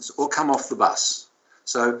walk-ins or come off the bus.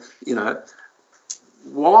 So,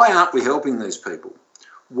 why aren't we helping these people?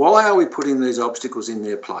 Why are we putting these obstacles in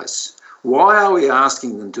their place? Why are we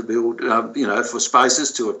asking them to build, for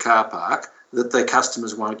spaces to a car park that their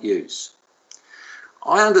customers won't use?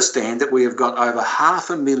 I understand that we have got over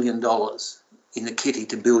 $500,000 in the kitty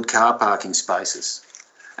to build car parking spaces.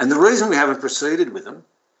 And the reason we haven't proceeded with them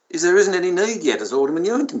is there isn't any need yet, as Alderman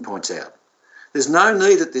Newington points out. There's no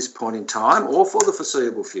need at this point in time or for the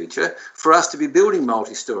foreseeable future for us to be building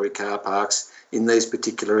multi-storey car parks in these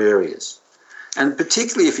particular areas. And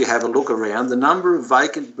particularly if you have a look around, the number of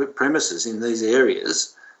vacant premises in these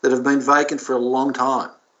areas that have been vacant for a long time.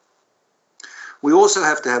 We also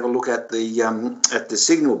have to have a look at the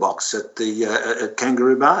signal box at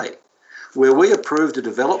Kangaroo Bay, where we approved a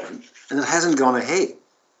development and it hasn't gone ahead.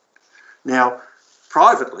 Now,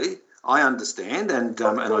 privately, I understand, and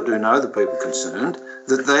I do know the people concerned,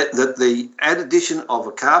 that the addition of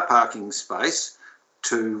a car parking space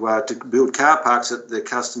to build car parks that the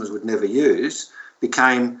customers would never use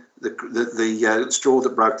became the straw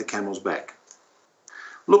that broke the camel's back.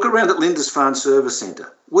 Look around at Lindisfarne Service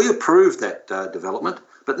Centre. We approved that development,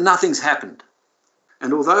 but nothing's happened.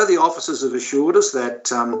 And although the officers have assured us that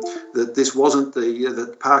that this wasn't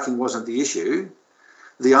that parking wasn't the issue,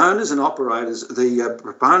 the owners and operators, the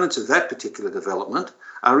proponents of that particular development,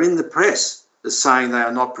 are in the press as saying they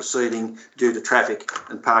are not proceeding due to traffic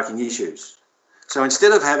and parking issues. So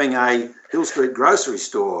instead of having a Hill Street grocery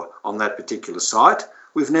store on that particular site,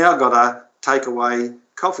 we've now got a takeaway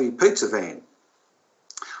coffee pizza van.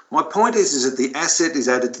 My point is that the asset is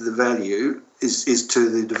added to the value is to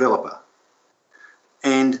the developer.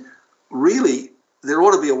 And really, there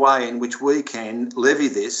ought to be a way in which we can levy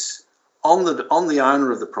this on the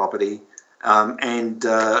owner of the property on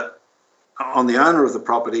the owner of the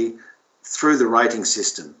property through the rating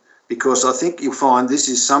system, because I think you'll find this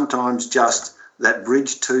is sometimes just that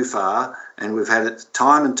bridge too far, and we've had it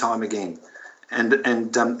time and time again. And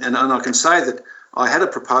I can say that I had a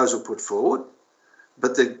proposal put forward,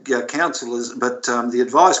 but the councillors, the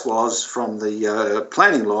advice was from the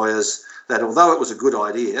planning lawyers that although it was a good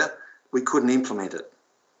idea, we couldn't implement it.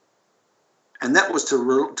 And that was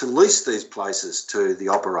to lease these places to the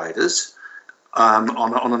operators on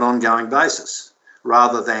an ongoing basis,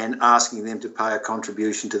 rather than asking them to pay a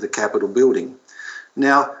contribution to the capital building.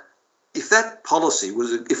 Now, if that policy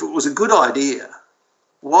if it was a good idea,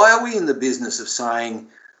 why are we in the business of saying,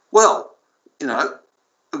 well, you know,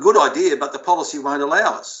 a good idea, but the policy won't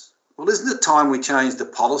allow us? Well, isn't it time we change the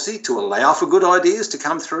policy to allow for good ideas to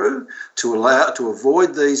come through, to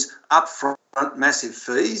avoid these upfront massive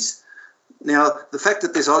fees? Now, the fact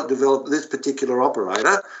that this particular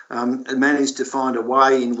operator managed to find a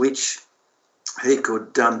way in which he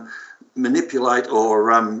could manipulate or,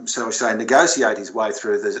 shall we say, negotiate his way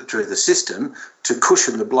through the system to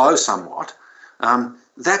cushion the blow somewhat,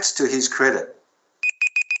 that's to his credit.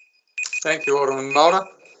 Thank you, Alderman Mulder.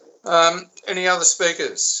 Any other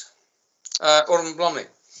speakers? Alderman Blomley.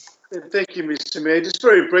 Thank you, Mr. Mayor. Just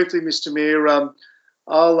very briefly, Mr. Mayor,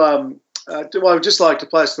 I would just like to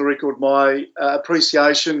place on the record my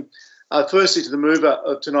appreciation, firstly to the mover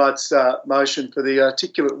of tonight's motion for the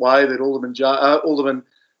articulate way that Alderman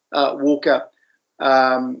Walker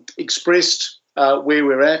expressed where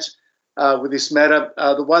we're at with this matter,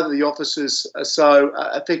 the way that the officers so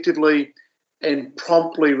effectively and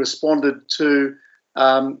promptly responded to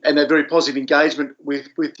and a very positive engagement with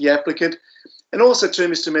the applicant. And also too,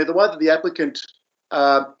 Mr. Mayor, the way that the applicant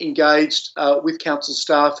engaged with council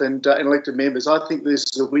staff and elected members. I think this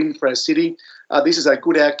is a win for our city. This is a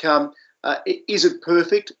good outcome. Is it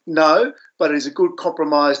perfect? No, but it is a good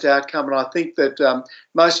compromised outcome. And I think that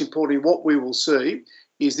most importantly, what we will see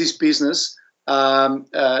is this business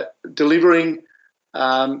delivering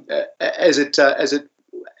as it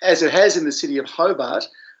has in the city of Hobart,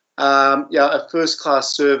 a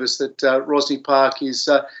first-class service that Rosny Park is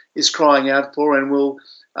crying out for, and will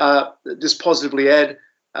just positively add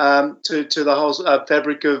to the whole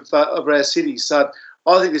fabric of our city. So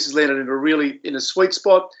I think this has landed in a sweet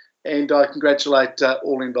spot, and I congratulate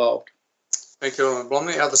all involved. Thank you, Alderman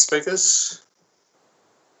Blomley. Other speakers?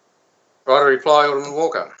 Right, a reply, Alderman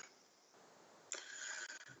Walker.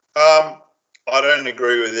 I don't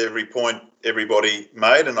agree with every point everybody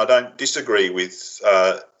made, and I don't disagree with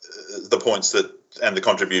the points and the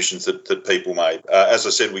contributions that people made. As I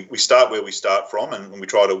said, we start where we start from, and we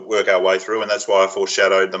try to work our way through, and that's why I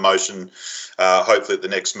foreshadowed the motion, hopefully at the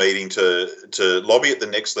next meeting, to lobby at the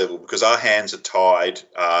next level, because our hands are tied.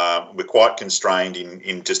 We're quite constrained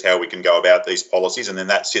in just how we can go about these policies, and then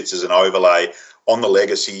that sits as an overlay on the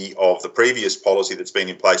legacy of the previous policy that's been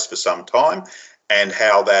in place for some time, and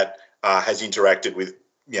how that has interacted with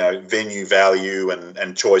venue value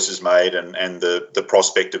and choices made and the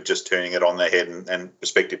prospect of just turning it on their head and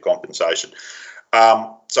prospective compensation.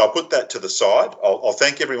 So I'll put that to the side. I'll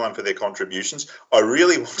thank everyone for their contributions. I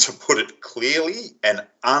really want to put it clearly and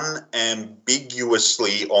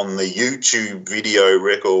unambiguously on the YouTube video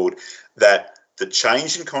record that the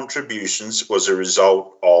change in contributions was a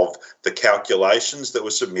result of the calculations that were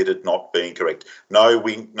submitted not being correct. No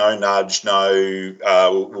wink, no nudge, no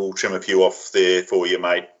we'll trim a few off there for you,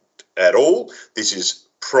 mate, at all. This is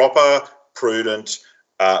proper, prudent,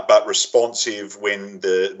 but responsive when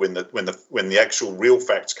the actual real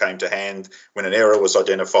facts came to hand. When an error was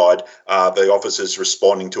identified, the officers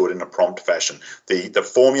responding to it in a prompt fashion. The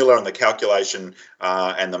formula and the calculation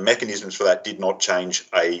and the mechanisms for that did not change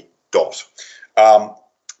a dot.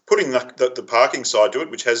 Putting the parking side to it,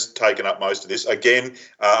 which has taken up most of this, again,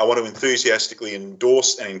 I want to enthusiastically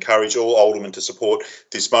endorse and encourage all aldermen to support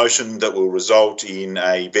this motion that will result in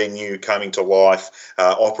a venue coming to life,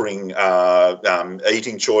 offering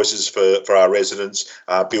eating choices for our residents,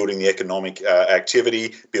 building the economic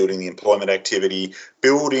activity, building the employment activity,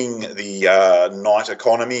 building the night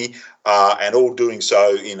economy, and all doing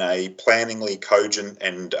so in a planningly cogent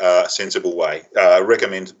and sensible way.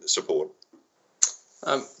 Recommend support.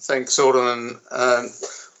 Thanks, Alderman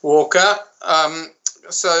Walker.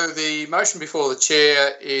 So the motion before the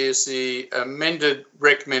chair is the amended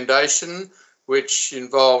recommendation, which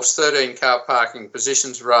involves 13 car parking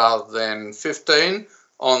positions rather than 15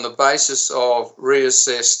 on the basis of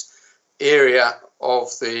reassessed area of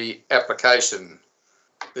the application.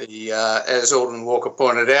 As Alderman Walker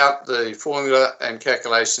pointed out, the formula and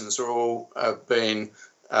calculations are all been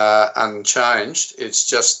unchanged. It's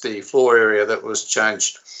just the floor area that was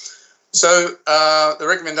changed. So the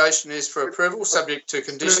recommendation is for approval, subject to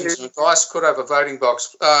conditions and advice. Could I have a voting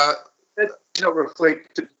box? That's not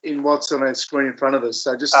reflected in what's on our screen in front of us.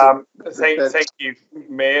 So just thank you,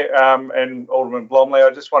 Mayor and Alderman Blomley.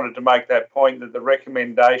 I just wanted to make that point that the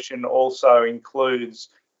recommendation also includes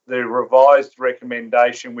the revised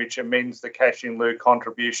recommendation, which amends the cash in lieu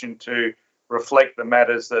contribution to reflect the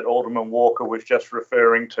matters that Alderman Walker was just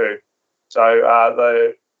referring to.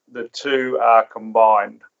 So the two are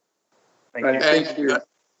combined. Thank you.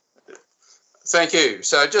 Thank you.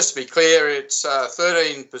 So just to be clear, it's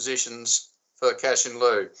 13 positions for cash in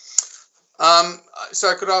lieu.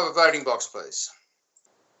 So could I have a voting box, please?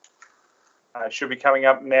 Should be coming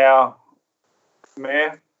up now,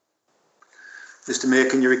 Mayor. Mr. Mayor,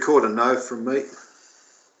 can you record a no from me?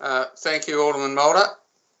 Thank you, Alderman Mulder.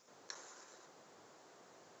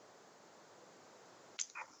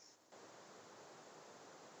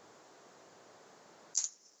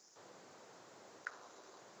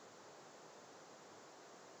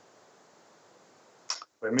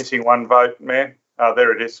 We're missing one vote, Mayor. Oh,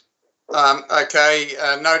 there it is. Okay,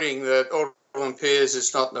 noting that Alderman Pearce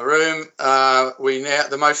is not in the room,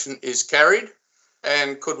 the motion is carried.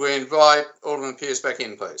 And could we invite Alderman Pearce back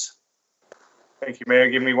in, please? Thank you,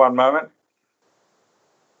 Mayor. Give me one moment.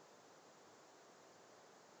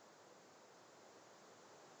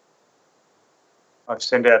 I've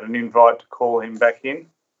sent out an invite to call him back in.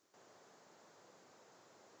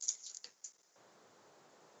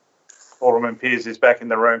 Alderman Pearce is back in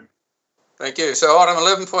the room. Thank you. So item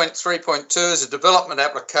 11.3.2 is a development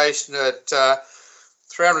application at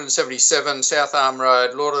 377 South Arm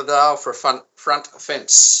Road, Lauderdale, for a front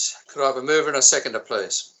fence. Could I have a mover and a seconder,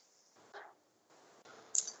 please?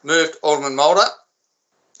 Moved, Alderman Mulder.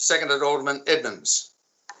 Seconded, Alderman Edmonds.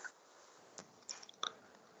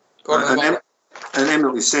 An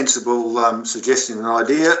eminently sensible suggestion and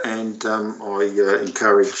idea, and I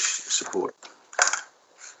encourage support.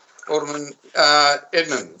 Alderman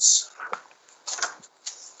Edmonds.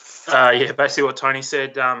 Yeah, basically what Tony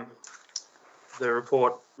said. The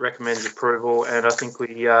report recommends approval, and I think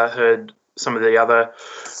we heard some of the other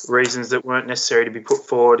reasons that weren't necessary to be put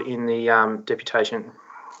forward in the deputation.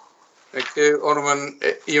 Thank you. Alderman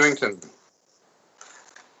Ewington.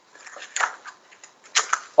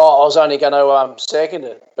 Oh, I was only going to second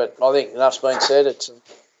it, but I think enough's been said. It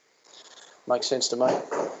makes sense to me.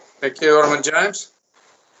 Thank you. Alderman James.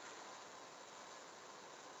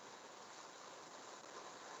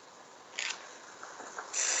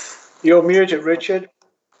 You're muted, Richard.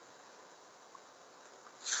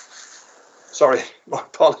 Sorry, my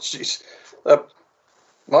apologies.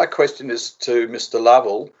 My question is to Mr.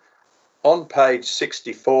 Lovell. On page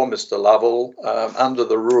 64, Mr. Lovell, under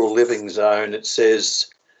the rural living zone, it says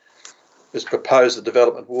it's proposed the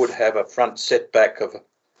development would have a front setback of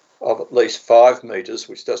at least 5 metres,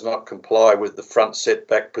 which does not comply with the front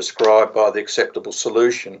setback prescribed by the acceptable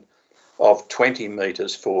solution of 20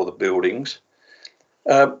 metres for the buildings.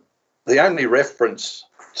 The only reference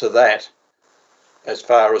to that, as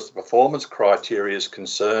far as the performance criteria is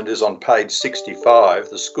concerned, is on page 65,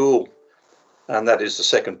 the school, and that is the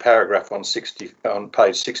second paragraph on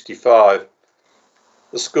page 65.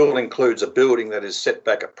 The school includes a building that is set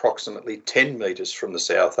back approximately 10 metres from the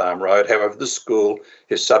South Arm Road. However, the school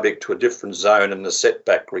is subject to a different zone and the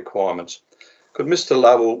setback requirements. Could Mr.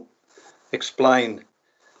 Lovell explain,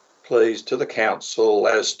 please, to the council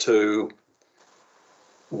as to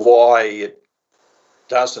why it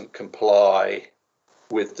doesn't comply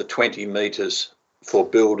with the 20 metres for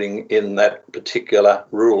building in that particular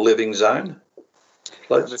rural living zone,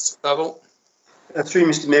 please? Mr. Lovell. Through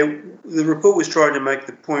Mr. Mayor, the report was trying to make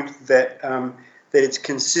the point that that it's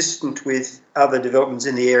consistent with other developments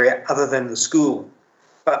in the area other than the school,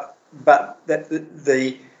 but that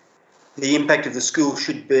the impact of the school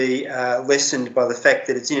should be lessened by the fact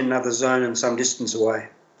that it's in another zone and some distance away.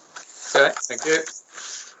 Okay, thank you.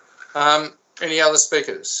 Any other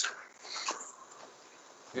speakers?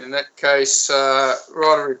 In that case,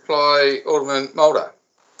 right of reply, Alderman Mulder.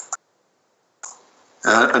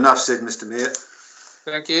 Enough said, Mr. Mayor.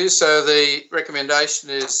 Thank you. So the recommendation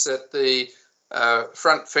is that the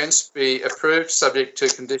front fence be approved, subject to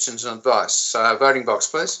conditions and advice. Voting box,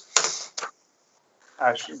 please.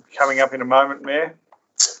 Coming up in a moment, Mayor.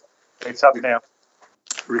 It's up now.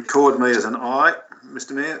 Record me as an aye,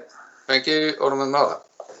 Mr. Mayor. Thank you, Alderman Mulder.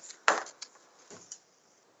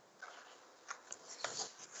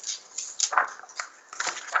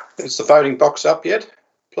 Is the voting box up yet,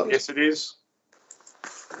 please? Yes, it is.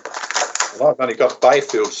 Well, I've only got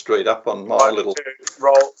Bayfield Street up on my little...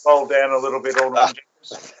 Roll down a little bit, Alderman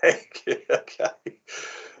James. Thank you. Okay.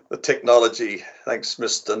 the technology. Thanks,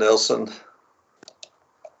 Mr. Nelson.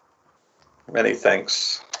 Many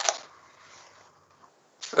thanks.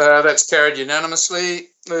 That's carried unanimously.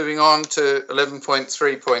 Moving on to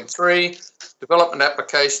 11.3.3, development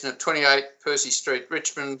application at 28 Percy Street,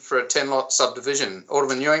 Richmond for a 10-lot subdivision.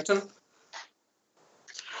 Alderman Newington.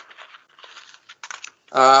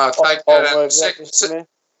 Take that.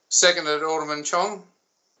 Seconded, Alderman Chong.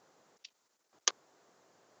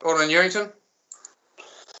 Alderman Newington.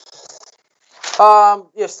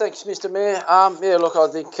 Yes, thanks, Mr. Mayor. Yeah, look, I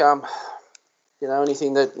think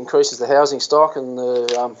anything that increases the housing stock and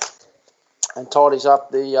tidies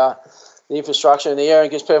up the infrastructure in the area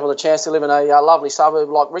and gives people a chance to live in a lovely suburb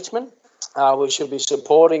like Richmond, we should be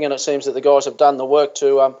supporting. And it seems that the guys have done the work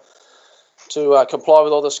to comply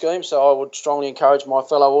with all the schemes. So I would strongly encourage my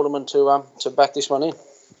fellow aldermen to back this one in.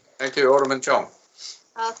 Thank you, Alderman Chong.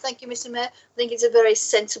 Thank you, Mr. Mayor. I think it's a very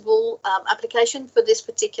sensible application for this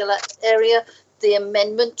particular area. The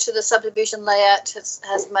amendment to the subdivision layout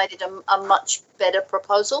has made it a much better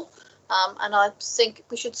proposal, and I think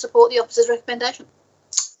we should support the officer's recommendation.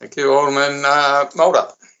 Thank you, Alderman Mulder.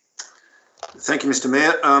 Thank you, Mr.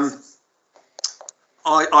 Mayor.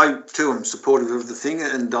 I too am supportive of the thing,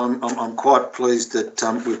 and I'm quite pleased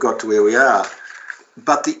that we've got to where we are.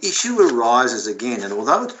 But the issue arises again, and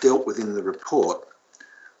although it's dealt with in the report,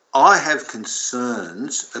 I have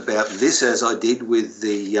concerns about this, as I did with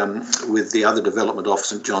the other development off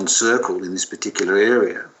St John's Circle in this particular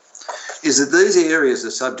area, is that these areas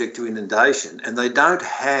are subject to inundation and they don't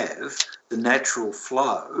have the natural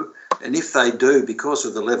flow. And if they do, because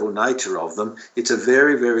of the level nature of them, it's a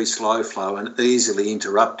very, very slow flow and easily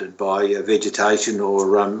interrupted by vegetation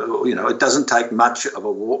or, it doesn't take much of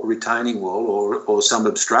a retaining wall or some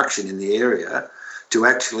obstruction in the area to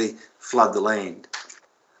actually flood the land.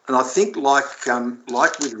 And I think, like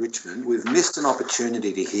with Richmond, we've missed an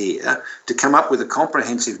opportunity to come up with a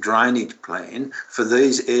comprehensive drainage plan for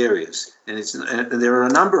these areas. And there are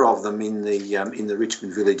a number of them in the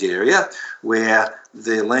Richmond Village area where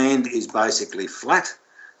the land is basically flat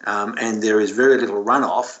and there is very little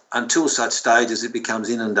runoff until such stage as it becomes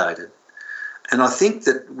inundated. And I think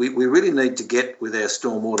that we really need to get with our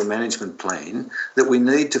stormwater management plan that we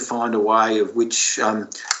need to find a way of which, and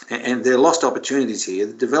there are lost opportunities here,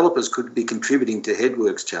 the developers could be contributing to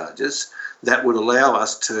headworks charges that would allow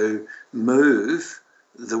us to move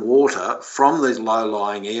the water from these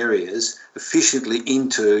low-lying areas efficiently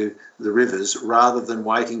into the rivers rather than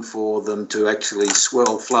waiting for them to actually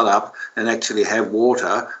swell, flood up and actually have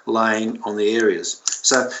water laying on the areas.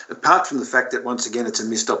 So apart from the fact that, once again, it's a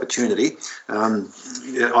missed opportunity,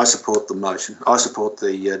 I support the motion. I support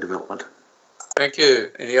the development. Thank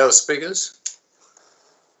you. Any other speakers?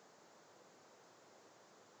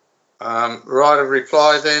 Right of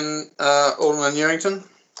reply then, Alderman Newington.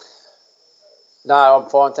 No, I'm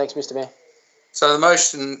fine. Thanks, Mr. Mayor. So the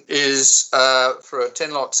motion is for a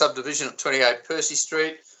 10-lot subdivision at 28 Percy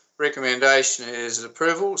Street. Recommendation is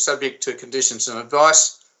approval, subject to conditions and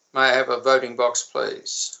advice. May I have a voting box,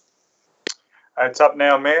 please? It's up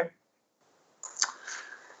now, Mayor.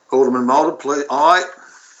 Alderman Mulder, please. Aye.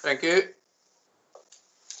 Thank you.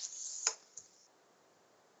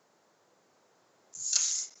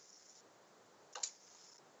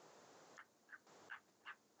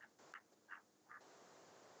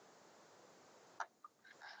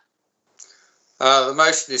 The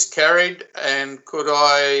motion is carried, and could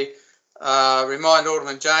I remind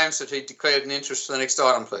Alderman James that he declared an interest for the next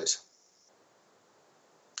item, please?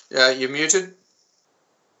 You're muted.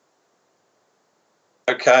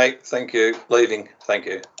 Okay, thank you. Leaving, thank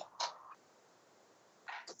you.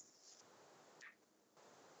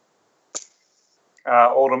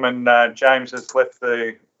 Alderman James has left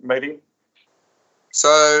the meeting.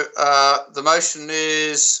 So the motion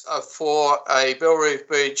is for a Belrive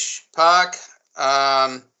Beach Park,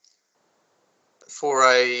 for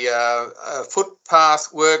a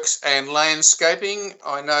footpath works and landscaping.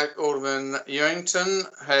 I note Alderman Ewington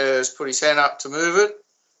has put his hand up to move it.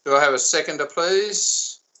 Do I have a seconder,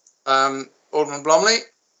 please? Alderman Blomley.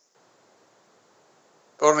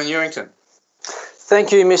 Alderman Ewington.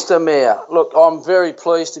 Thank you, Mr. Mayor. Look, I'm very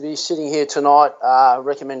pleased to be sitting here tonight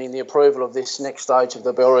recommending the approval of this next stage of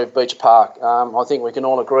the Belrive Beach Park. I think we can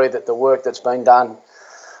all agree that the work that's been done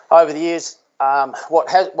over the years, what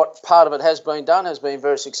part of it has been done has been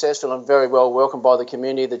very successful and very well welcomed by the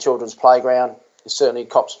community. The children's playground certainly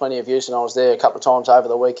cops plenty of use, and I was there a couple of times over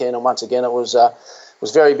the weekend, and once again it was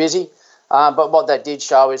very busy. But what that did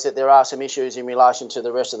show is that there are some issues in relation to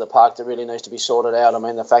the rest of the park that really needs to be sorted out. I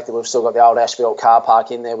mean, the fact that we've still got the old asphalt car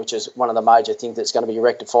park in there, which is one of the major things that's going to be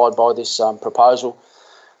rectified by this proposal.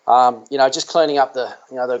 just cleaning up the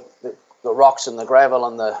rocks and the gravel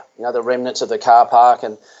and the remnants of the car park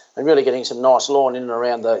and really getting some nice lawn in and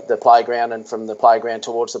around the playground and from the playground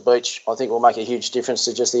towards the beach, I think will make a huge difference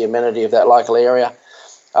to just the amenity of that local area.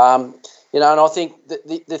 And I think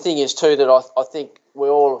the thing is too that I think we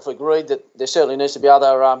all have agreed that there certainly needs to be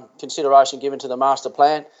other consideration given to the master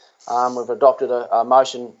plan. We've adopted a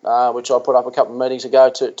motion which I put up a couple of meetings ago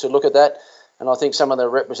to look at that, and I think some of the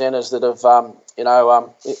representatives that have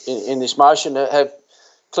in this motion have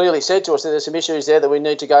clearly said to us that there's some issues there that we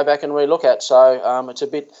need to go back and relook at. So it's a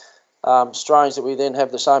bit strange that we then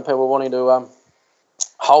have the same people wanting to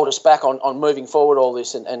hold us back on moving forward all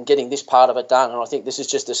this and getting this part of it done. And I think this is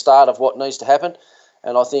just the start of what needs to happen.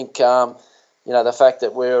 And I think, the fact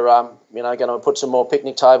that we're, going to put some more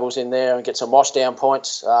picnic tables in there and get some wash down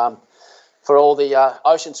points for all the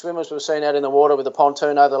ocean swimmers we've seen out in the water with the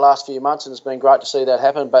pontoon over the last few months, and it's been great to see that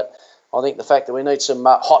happen. But I think the fact that we need some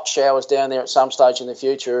hot showers down there at some stage in the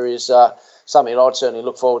future is something that I'd certainly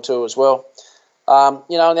look forward to as well. And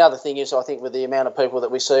the other thing is, I think with the amount of people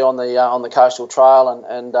that we see on the coastal trail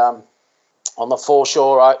and on the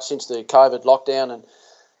foreshore since the COVID lockdown, and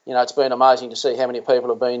it's been amazing to see how many people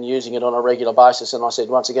have been using it on a regular basis. And I said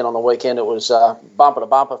once again on the weekend it was bumper to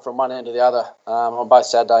bumper from one end to the other on both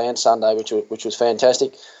Saturday and Sunday, which was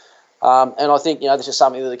fantastic. And I think this is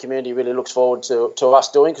something that the community really looks forward to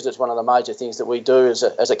us doing, because it's one of the major things that we do as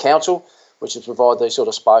a council, which is provide these sort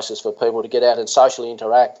of spaces for people to get out and socially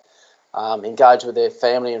interact, engage with their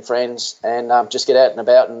family and friends, and just get out and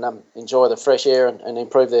about and enjoy the fresh air and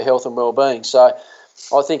improve their health and well-being. So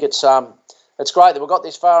I think it's great that we've got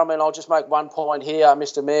this far. I mean, I'll just make one point here,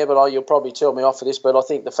 Mr. Mayor, but you'll probably tell me off for this, but I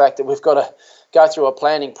think the fact that we've got to go through a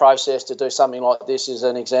planning process to do something like this is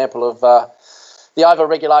an example of the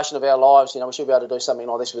over-regulation of our lives. We should be able to do something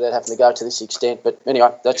like this without having to go to this extent. But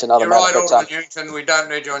anyway, that's another matter. You're right, Alderman Newton. We don't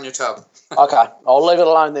need you on your tub. Okay, I'll leave it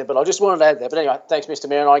alone there. But I just wanted to add that. But anyway, thanks, Mr.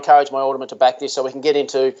 Mayor, and I encourage my alderman to back this so we can get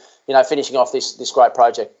into, finishing off this great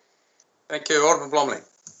project. Thank you, Alderman Blomley.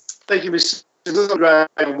 Thank you, Mr. There's not a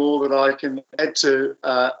great more that I can add to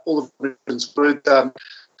all of the provisions, but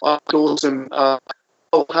I endorse them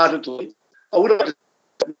wholeheartedly. I would like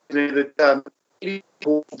to say that any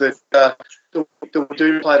people that we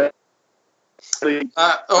do play.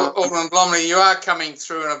 Alderman Blomley, you are coming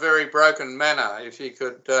through in a very broken manner. If you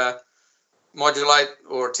could modulate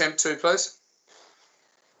or attempt to, please.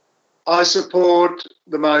 I support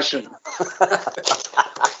the motion.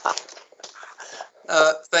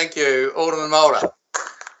 Thank you. Alderman Mulder.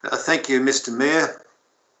 Thank you, Mr. Mayor.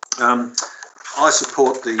 I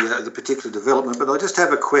support the particular development, but I just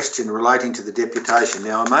have a question relating to the deputation.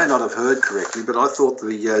 Now, I may not have heard correctly, but I thought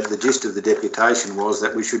the gist of the deputation was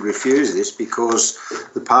that we should refuse this because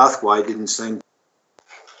the pathway didn't seem...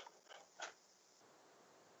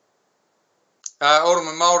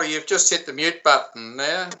 Alderman Mulder, you've just hit the mute button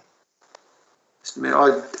there. Mr. Mayor,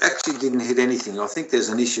 I actually didn't hit anything. I think there's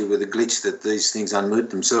an issue with a glitch that these things unmute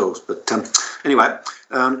themselves. But anyway,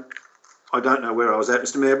 I don't know where I was at,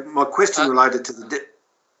 Mr. Mayor. My question related to the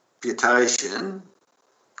deputation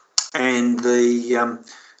and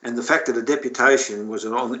the fact that a deputation was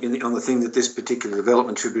on the thing that this particular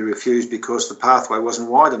development should be refused because the pathway wasn't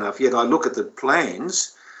wide enough. Yet I look at the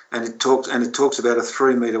plans and it talks about a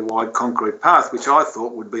 3 metre wide concrete path, which I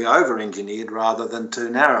thought would be over-engineered rather than too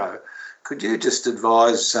narrow. Could you just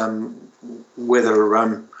advise whether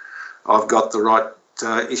I've got the right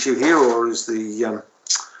issue here, or is the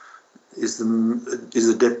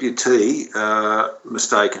deputy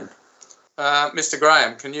mistaken? Mr.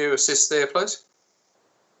 Graham, can you assist there, please?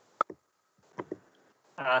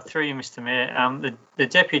 Through you, Mr. Mayor. The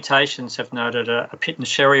deputations have noted a Pitt and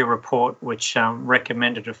Sherry report which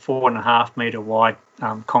recommended a 4.5 metre wide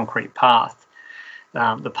concrete path.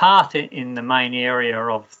 The path in the main area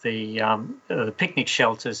of the picnic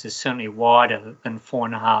shelters is certainly wider than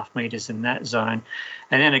 4.5 metres in that zone,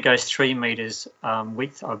 and then it goes 3 metres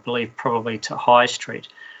width, I believe, probably to High Street,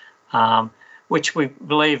 which we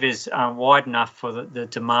believe is wide enough for the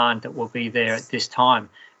demand that will be there at this time.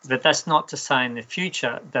 But that's not to say in the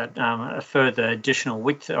future that a further additional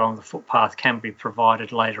width on the footpath can be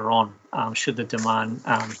provided later on, should the demand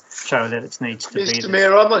show that it needs to be. Mr.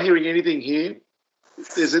 Mayor, I'm not hearing anything here.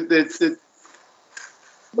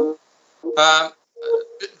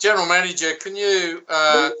 General Manager, can you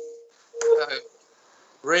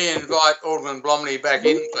re-invite Alderman Blomley back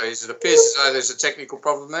in, please? It appears as though there's a technical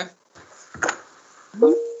problem there.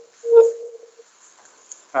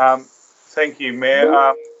 Thank you, Mayor.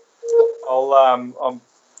 I'm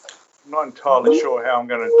not entirely sure how I'm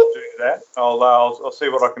going to do that. I'll see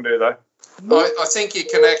what I can do though. I think you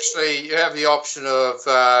can actually have the option of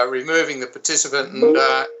removing the participant and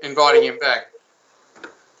inviting him back.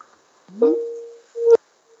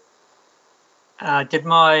 Did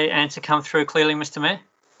my answer come through clearly, Mr. Mayor?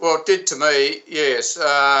 Well, it did to me, yes.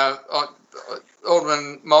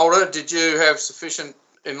 Alderman Mulder, did you have sufficient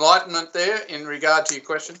enlightenment there in regard to your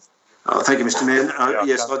question? Oh, thank you, Mr. Mayor.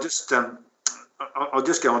 Yes, I'll just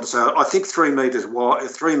go on to say I think 3 metres wide.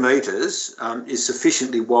 3 metres is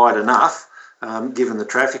sufficiently wide enough given the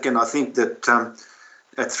traffic, and I think that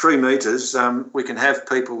at 3 metres we can have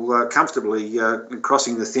people comfortably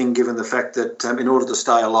crossing the thing. Given the fact that in order to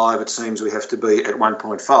stay alive, it seems we have to be at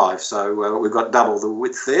 1.5. So we've got double the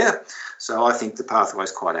width there. So I think the pathway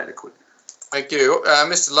is quite adequate. Thank you,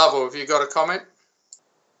 Mr. Lovell. Have you got a comment?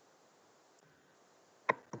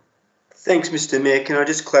 Thanks, Mr. Mayor. Can I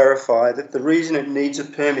just clarify that the reason it needs a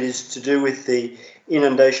permit is to do with the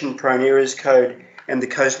Inundation Prone Areas Code and the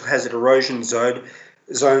Coastal Hazard Erosion Zone.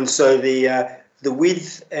 So the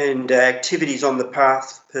width and activities on the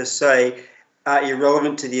path per se are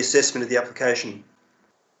irrelevant to the assessment of the application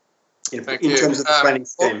in terms of the planning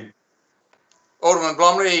scheme. Alderman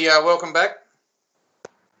Blomley, welcome back.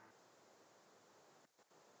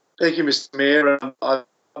 Thank you, Mr. Mayor. I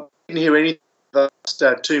didn't hear anything the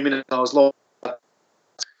last 2 minutes. I was lost.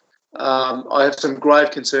 I have some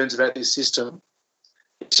grave concerns about this system.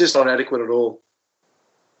 It's just not adequate at all.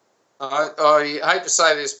 I hate to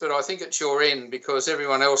say this, but I think it's your end because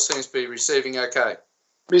everyone else seems to be receiving okay.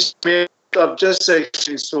 Mr. Mayor, I've just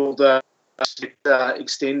actually installed a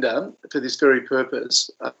extender for this very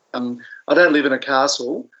purpose. I don't live in a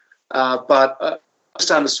castle, but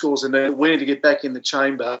just underscores the need. We need to get back in the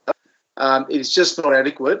chamber. It's just not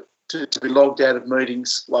adequate to be logged out of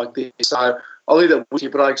meetings like this. So I'll leave that with you,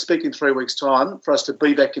 but I expect in 3 weeks' time for us to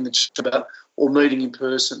be back in the chamber or meeting in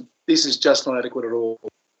person. This is just not adequate at all.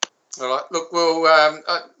 All right. Look, well,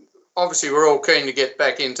 obviously we're all keen to get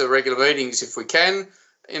back into regular meetings if we can.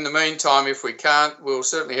 In the meantime, if we can't, we'll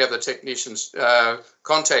certainly have the technicians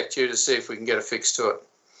contact you to see if we can get a fix to it.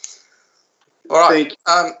 All right.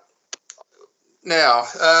 Now,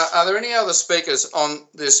 are there any other speakers on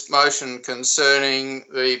this motion concerning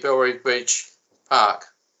the Belrive Beach Park?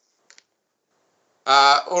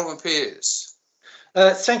 Alderman Pearce.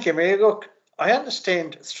 Thank you, Mayor. Look, I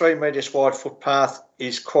understand 3 metres wide footpath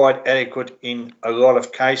is quite adequate in a lot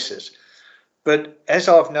of cases. But as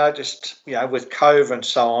I've noticed, with COVID and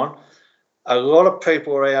so on, a lot of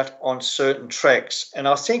people are out on certain tracks. And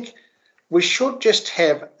I think we should just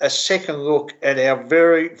have a second look at our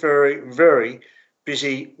very, very, very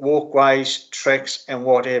busy walkways, tracks and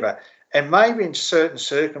whatever. And maybe in certain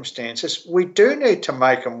circumstances, we do need to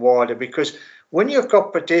make them wider because when you've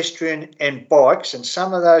got pedestrian and bikes, and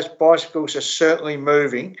some of those bicycles are certainly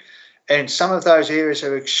moving, and some of those areas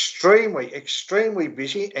are extremely, extremely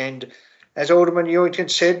busy. And as Alderman Ewington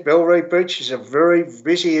said, Belrive Beach is a very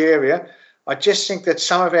busy area. I just think that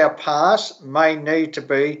some of our paths may need to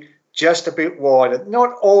be just a bit wider.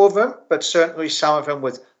 Not all of them, but certainly some of them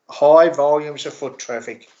with high volumes of foot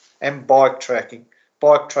traffic and bike tracing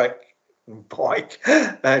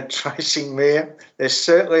there. There's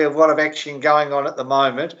certainly a lot of action going on at the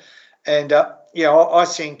moment. And, I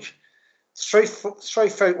think 3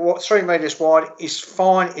 metres wide is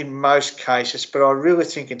fine in most cases, but I really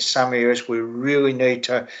think in some areas we really need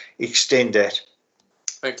to extend that.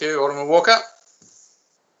 Thank you. Alderman Walker.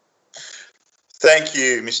 Thank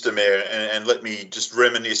you, Mr. Mayor, and let me just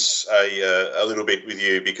reminisce a little bit with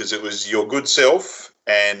you because it was your good self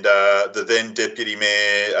and the then Deputy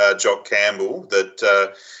Mayor, Jock Campbell,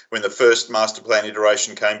 that when the first master plan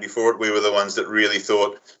iteration came before it, we were the ones that really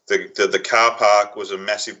thought the car park was a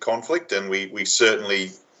massive conflict, and we certainly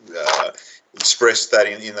expressed that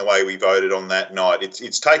in the way we voted on that night.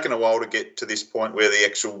 It's taken a while to get to this point where the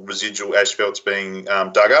actual residual asphalt's being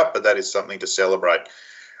dug up, but that is something to celebrate.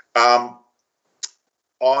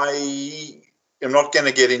 I am not going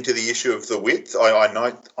to get into the issue of the width. I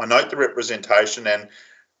note the representation and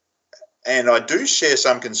I do share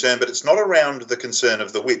some concern, but it's not around the concern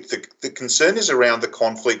of the width. The concern is around the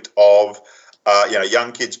conflict of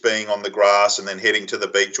young kids being on the grass and then heading to the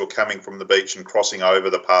beach or coming from the beach and crossing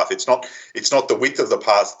over the path. It's not the width of the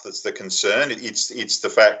path that's the concern. It's the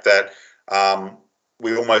fact that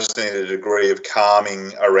we almost need a degree of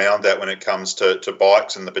calming around that when it comes to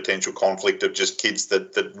bikes and the potential conflict of just kids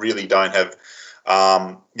that really don't have,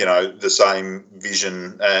 the same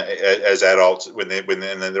vision as adults when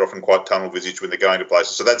they're often quite tunnel visage when they're going to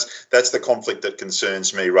places. So that's the conflict that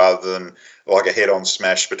concerns me, rather than like a head-on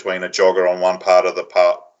smash between a jogger on one part of the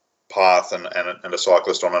path and a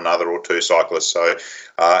cyclist on another, or two cyclists. So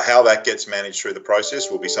how that gets managed through the process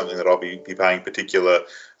will be something that I'll be paying particular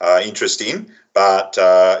interest in. But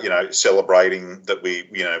celebrating that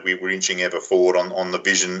we were inching ever forward on the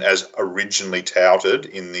vision as originally touted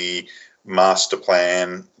in the master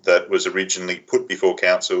plan that was originally put before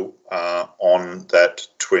council on that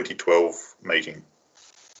 2012 meeting.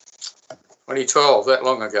 2012, that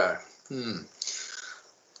long ago.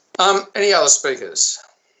 Any other speakers?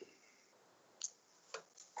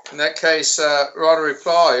 In that case, right a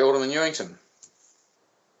reply, Alderman Newington.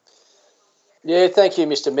 Yeah, thank you,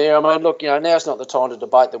 Mr. Mayor. I mean, look, now's not the time to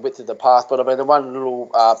debate the width of the path, but I mean, the one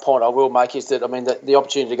little point I will make is that, I mean, the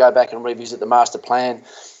opportunity to go back and revisit the master plan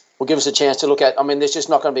will give us a chance to look at, I mean, there's just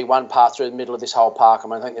not going to be one path through the middle of this whole park. I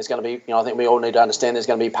mean, I think there's going to be, I think we all need to understand there's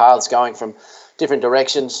going to be paths going from different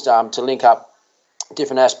directions to link up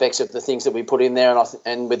different aspects of the things that we put in there,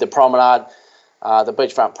 and with the promenade, the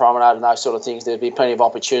beachfront promenade and those sort of things, there'd be plenty of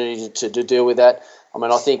opportunity to deal with that. I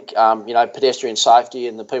mean, I think, pedestrian safety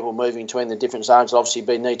and the people moving between the different zones obviously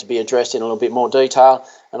need to be addressed in a little bit more detail.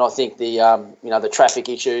 And I think the traffic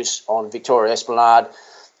issues on Victoria Esplanade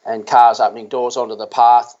and cars opening doors onto the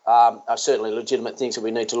path are certainly legitimate things that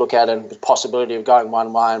we need to look at, and the possibility of going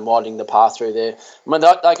one way and widening the path through there. I mean,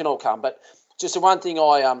 they can all come. But just the one thing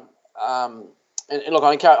and look,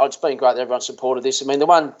 it's been great that everyone supported this. I mean, the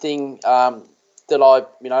one thing that I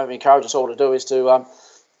encourage us all to do is to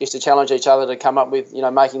challenge each other to come up with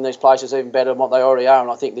making these places even better than what they already are.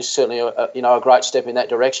 And I think this is certainly a great step in that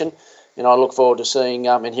direction. And I look forward to seeing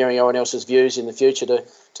and hearing everyone else's views in the future to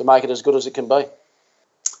make it as good as it can be.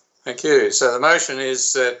 Thank you. So the motion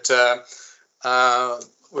is that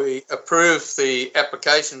we approve the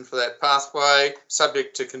application for that pathway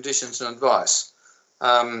subject to conditions and advice.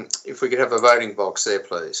 If we could have a voting box there,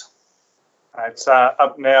 please. It's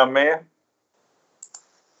up now, Mayor.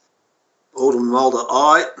 Alderman Mulder,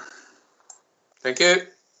 aye. Thank you.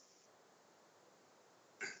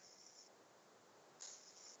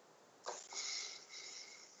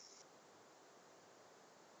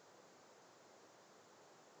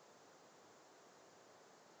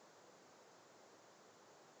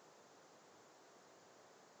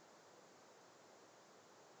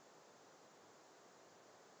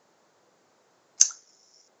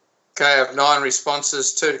 Okay, I have 9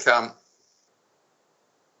 responses, 2 to come.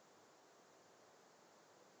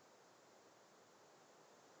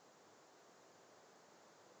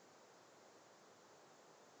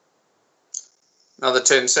 Another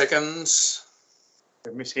 10 seconds.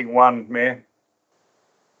 We're missing 1, Mayor.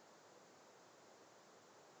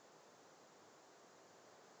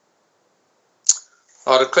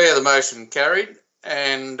 I declare the motion carried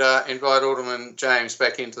and invite Alderman James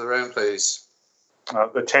back into the room, please.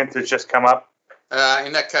 The 10th has just come up.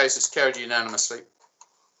 In that case, it's carried unanimously.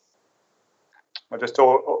 I just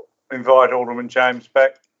invite Alderman James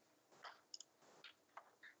back.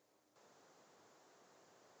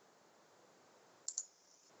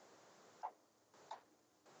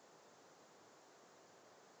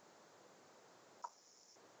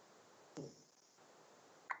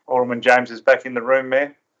 Alderman James is back in the room,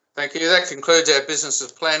 Mayor. Thank you. That concludes our business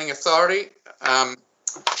as Planning Authority.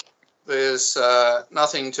 There's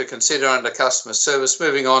nothing to consider under customer service.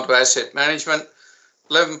 Moving on to asset management.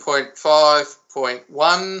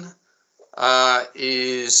 11.5.1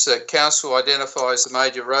 is Council identifies the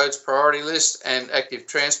major roads priority list and active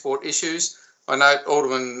transport issues. I note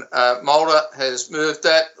Alderman Mulder has moved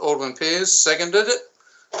that. Alderman Pearce seconded it.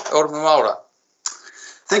 Alderman Mulder.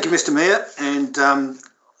 Thank you, Mr. Mayor. And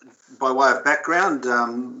by way of background,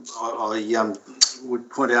 I would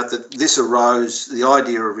point out that this arose, the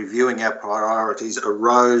idea of reviewing our priorities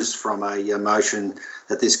arose from a motion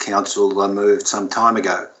that this council moved some time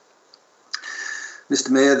ago. Mr.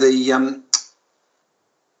 Mayor,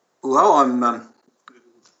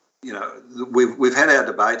 we've had our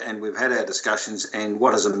debate and we've had our discussions, and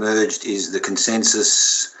what has emerged is the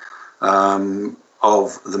consensus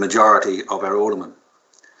of the majority of our aldermen.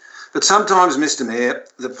 But sometimes, Mr. Mayor,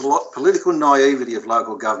 the political naivety of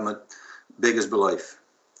local government beggars belief.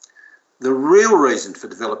 The real reason for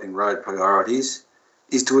developing road priorities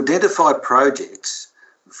is to identify projects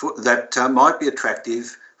that might be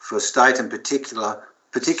attractive for state and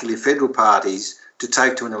particularly federal parties to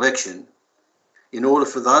take to an election, in order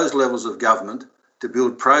for those levels of government to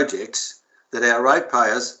build projects that our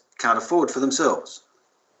ratepayers can't afford for themselves.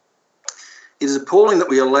 It is appalling that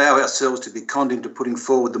we allow ourselves to be conned into putting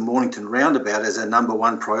forward the Mornington Roundabout as our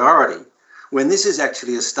 #1 priority, when this is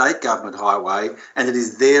actually a state government highway and it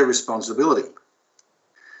is their responsibility.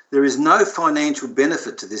 There is no financial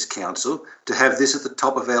benefit to this council to have this at the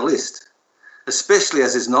top of our list. especially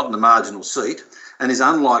as it's not in the marginal seat and is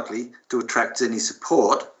unlikely to attract any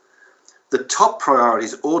support. The top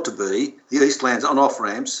priorities ought to be the Eastlands on-off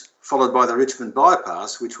ramps, followed by the Richmond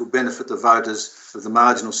bypass, which will benefit the voters of the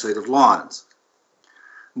marginal seat of Lyons.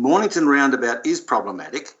 Mornington roundabout is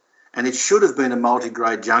problematic, and it should have been a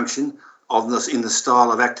multi-grade junction in the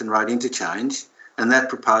style of Acton Road interchange, and that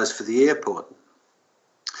proposed for the airport.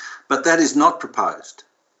 But that is not proposed.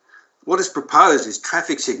 What is proposed is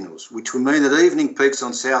traffic signals, which will mean that evening peaks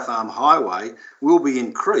on South Arm Highway will be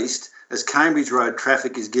increased as Cambridge Road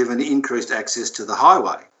traffic is given increased access to the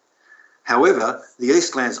highway. However, the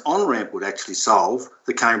Eastlands on-ramp would actually solve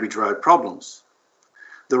the Cambridge Road problems.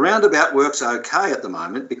 The roundabout works okay at the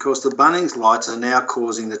moment because the Bunnings lights are now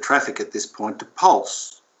causing the traffic at this point to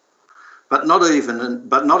pulse, but not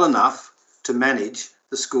enough to manage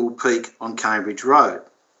the school peak on Cambridge Road.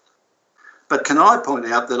 But can I point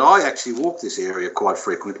out that I actually walk this area quite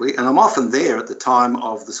frequently, and I'm often there at the time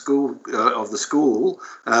of the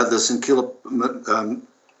St Kilda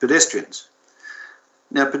pedestrians.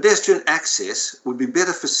 Now, pedestrian access would be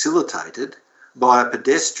better facilitated by a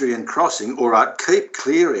pedestrian crossing or a keep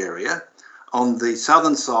clear area on the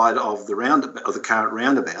southern side of the current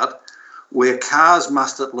roundabout, where cars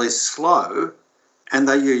must at least slow and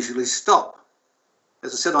they usually stop.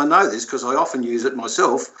 As I said, I know this because I often use it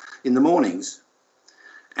myself in the mornings.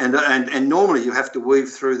 And normally you have to weave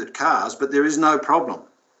through the cars, but there is no problem.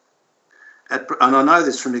 And I know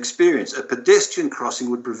this from experience. A pedestrian crossing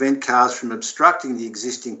would prevent cars from obstructing the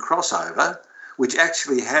existing crossover, which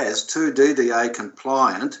actually has 2 DDA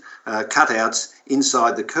compliant cutouts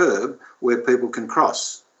inside the curb where people can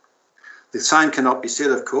cross. The same cannot be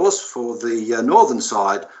said, of course, for the northern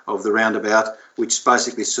side of the roundabout, which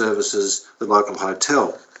basically services the local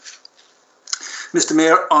hotel. Mr.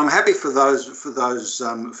 Mayor, I'm happy for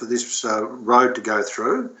this road to go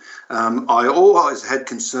through. I always had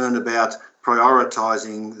concern about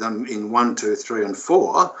prioritising them in 1, 2, 3 and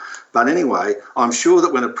 4. But anyway, I'm sure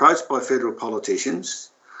that when approached by federal politicians,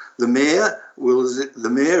 the mayor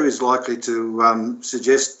is likely to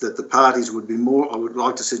suggest that the parties would be more, I would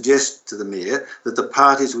like to suggest to the mayor that the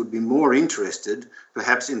parties would be more interested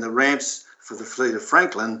perhaps in the ramps for the seat of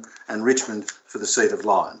Franklin and Richmond for the seat of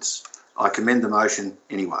Lyons. I commend the motion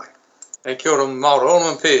anyway. Thank you,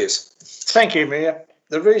 Alderman Pearce. Thank you, Mayor.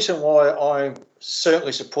 The reason why I'm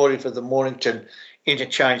certainly supportive of the Mornington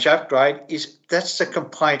interchange upgrade is that's the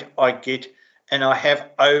complaint I get and I have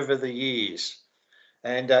over the years.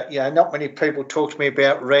 And, not many people talk to me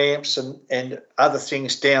about ramps and other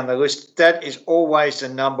things down the list. That is always the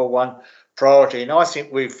number one priority. And I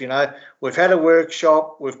think we've had a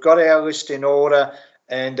workshop, we've got our list in order,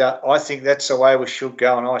 and I think that's the way we should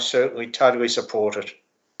go, and I certainly totally support it.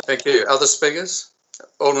 Thank you. Other speakers?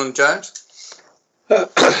 Alderman Jones?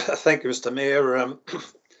 Thank you, Mr. Mayor.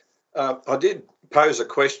 I did pose a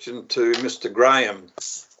question to Mr. Graham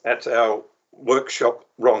at our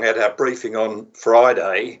at our briefing on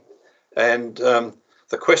Friday, and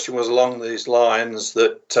the question was along these lines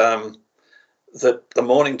that the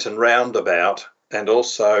Mornington roundabout and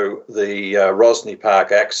also the Rosny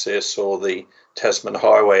Park access or the Tasman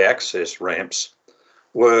Highway access ramps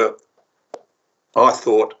were, I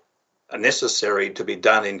thought, necessary to be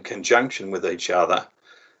done in conjunction with each other.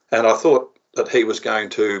 And I thought that he was going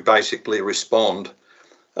to basically respond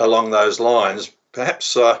along those lines.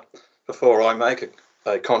 Perhaps before I make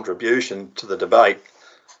a contribution to the debate,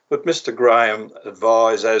 would Mr. Graham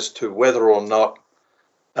advise as to whether or not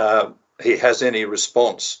he has any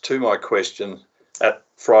response to my question at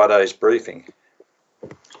Friday's briefing?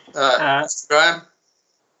 Mr. Graham?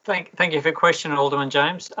 Thank you for your question, Alderman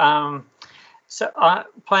James. So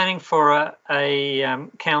planning for a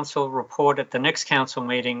council report at the next council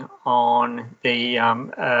meeting on the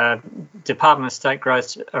Department of State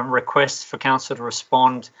Growth's request for council to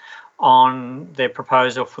respond on their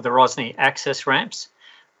proposal for the Rosny access ramps.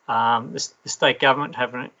 The state government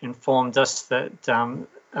have informed us that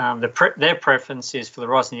their preference is for the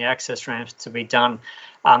Rosny access ramps to be done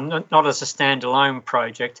not as a standalone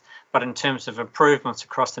project, but in terms of improvements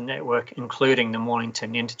across the network, including the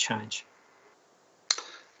Mornington interchange.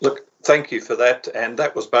 Look, thank you for that. And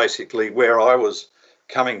that was basically where I was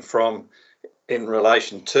coming from in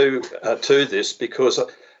relation to this, because,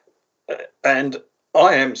 and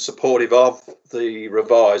I am supportive of the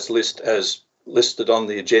revised list as listed on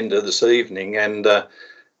the agenda this evening. And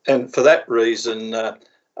for that reason,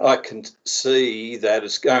 I can see that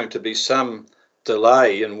it's going to be some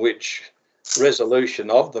delay in which resolution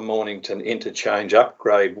of the Mornington interchange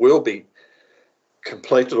upgrade will be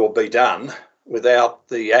completed or be done without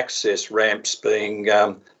the access ramps being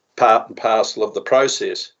part and parcel of the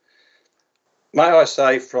process. may I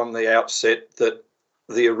say from the outset that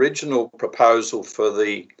the original proposal for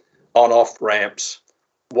the on-off ramps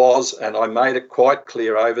was, and I made it quite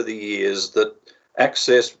clear over the years, that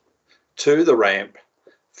access to the ramp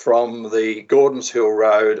from the Gordons Hill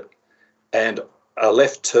Road and a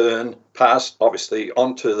left turn past, obviously,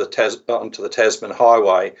 onto the Tasman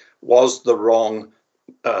Highway was the wrong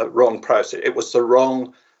process. It was the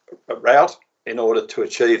wrong route in order to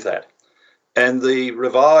achieve that. And the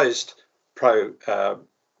revised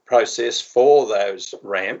process for those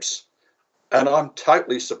ramps, and I'm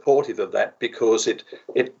totally supportive of that, because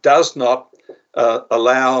it does not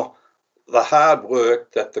allow the hard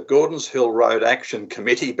work that the Gordons Hill Road Action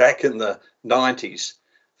Committee back in the 90s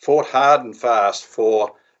fought hard and fast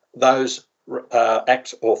for those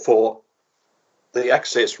for the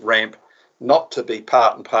access ramp not to be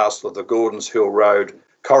part and parcel of the Gordons Hill Road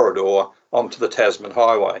corridor onto the Tasman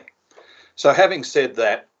Highway. So having said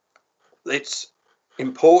that, it's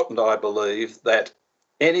important, I believe, that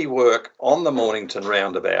any work on the Mornington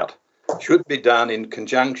roundabout should be done in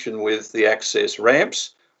conjunction with the access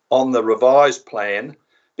ramps on the revised plan,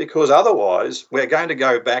 because otherwise we're going to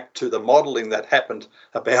go back to the modelling that happened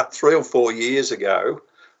about 3 or 4 years ago,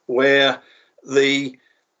 where the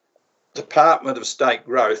Department of State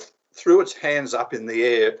Growth threw its hands up in the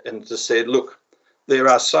air and just said, look, there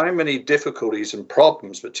are so many difficulties and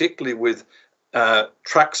problems, particularly with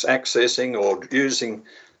trucks accessing or using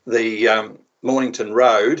the Mornington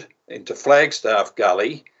Road into Flagstaff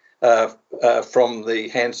Gully from the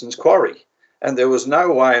Hanson's Quarry. And there was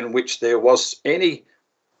no way in which there was any,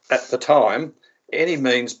 at the time, any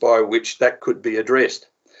means by which that could be addressed.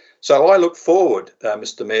 So I look forward,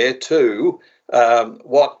 Mr Mayor, to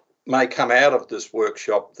what may come out of this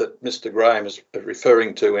workshop that Mr Graham is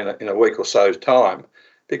referring to in a week or so's time,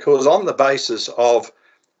 because on the basis of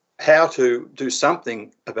how to do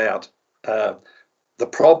something about the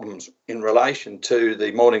problems in relation to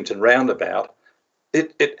the Mornington roundabout,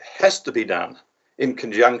 it has to be done in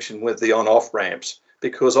conjunction with the on-off ramps,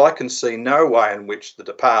 because I can see no way in which the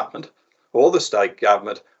department or the state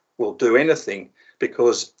government will do anything,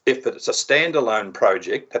 because if it's a standalone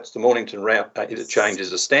project, that's the Mornington round interchange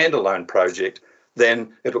is a standalone project,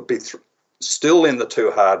 then it'll be still in the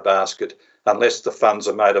too hard basket unless the funds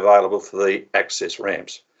are made available for the access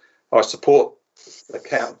ramps. I support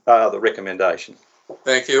the recommendation.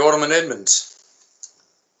 Thank you. Alderman Edmonds.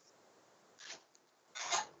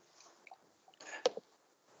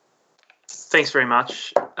 Thanks very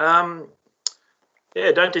much. Yeah,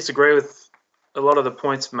 don't disagree with a lot of the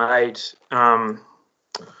points made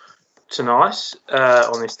tonight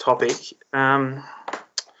on this topic. I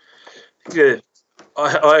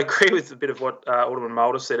agree with a bit of what Alderman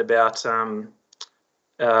Mulder said about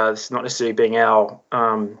this not necessarily being our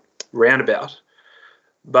roundabout,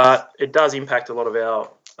 but it does impact a lot of our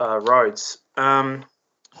roads.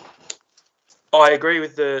 I agree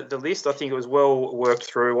with the list. I think it was well worked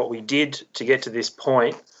through what we did to get to this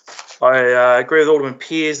point. I agree with Alderman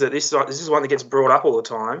Peers that this is one that gets brought up all the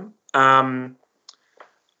time.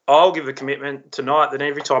 I'll give a commitment tonight that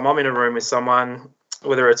every time I'm in a room with someone,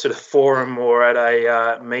 whether it's at a forum or at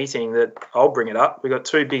a meeting, that I'll bring it up. We've got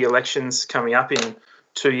 2 big elections coming up in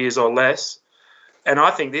 2 years or less, and I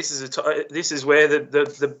think this is where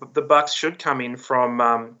the bucks should come in from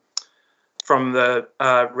the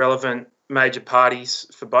relevant major parties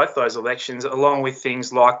for both those elections, along with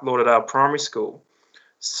things like Lauderdale Primary School.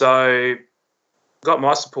 So got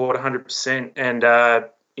my support 100%, and I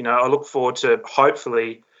look forward to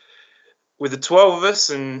hopefully with the 12 of us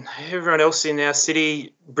and everyone else in our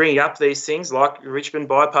city bringing up these things like Richmond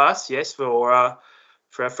bypass, yes, for our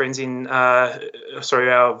friends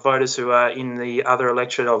our voters who are in the other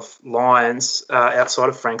electorate of Lyons outside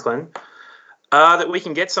of Franklin, that we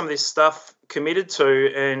can get some of this stuff committed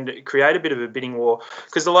to and create a bit of a bidding war.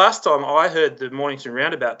 Because the last time I heard the Mornington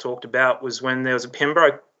roundabout talked about was when there was a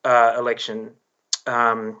Pembroke election,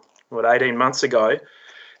 18 months ago,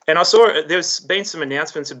 and I saw there's been some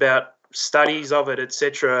announcements about studies of it,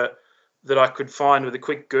 etc., that I could find with a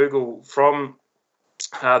quick Google from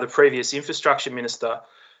the previous infrastructure minister,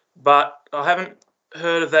 but I haven't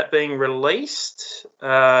heard of that being released.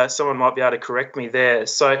 Someone might be able to correct me there.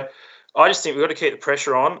 So I just think we've got to keep the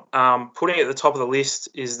pressure on. Putting it at the top of the list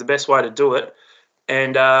is the best way to do it.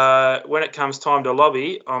 And when it comes time to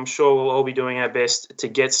lobby, I'm sure we'll all be doing our best to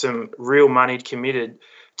get some real money committed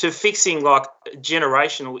to fixing like a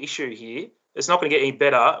generational issue here. It's not going to get any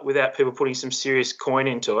better without people putting some serious coin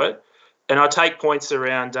into it. And I take points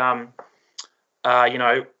around,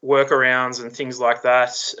 workarounds and things like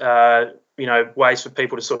that, ways for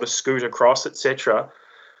people to sort of scoot across, etc.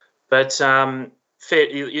 But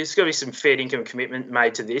there's got to be some fair income commitment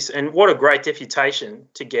made to this. And what a great deputation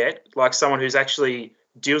to get, like someone who's actually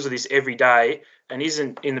deals with this every day and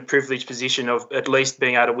isn't in the privileged position of at least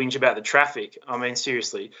being able to whinge about the traffic. I mean,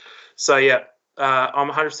 seriously. So, yeah, I'm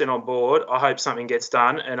 100% on board. I hope something gets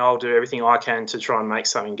done, and I'll do everything I can to try and make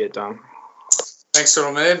something get done. Thanks,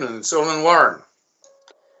 Alderman Edmonds. Alderman Warren.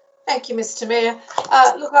 Thank you, Mr. Mayor.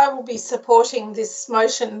 Look, I will be supporting this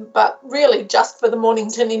motion, but really just for the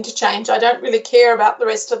Mornington interchange. I don't really care about the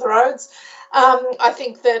rest of the roads. I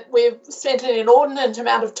think that we've spent an inordinate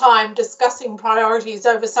amount of time discussing priorities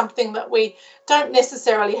over something that we don't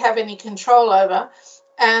necessarily have any control over.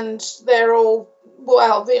 And they're all,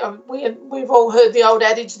 well, we've all heard the old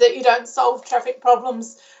adage that you don't solve traffic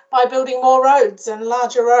problems by building more roads and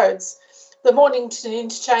larger roads. The Mornington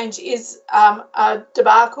interchange is a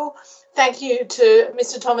debacle. Thank you to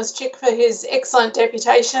Mr. Thomas Chick for his excellent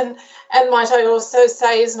deputation. And might I also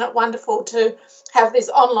say, isn't it wonderful to have this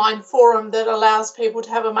online forum that allows people to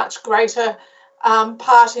have a much greater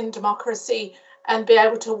part in democracy and be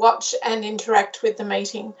able to watch and interact with the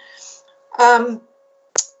meeting. I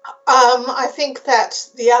think that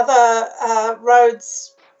the other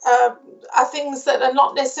roads are things that are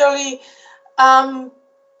not necessarily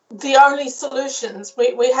the only solutions.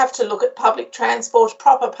 We have to look at public transport,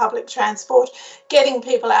 proper public transport, getting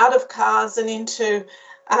people out of cars and into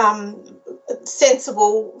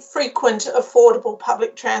sensible, frequent, affordable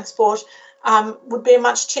public transport would be a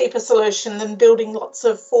much cheaper solution than building lots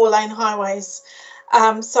of 4-lane highways.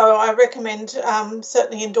 So I recommend,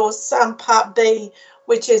 certainly endorse Part B,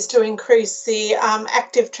 which is to increase the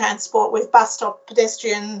active transport with bus stop,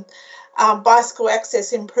 pedestrian, bicycle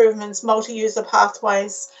access improvements, multi-user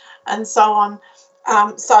pathways, and so on.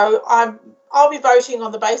 So I'll be voting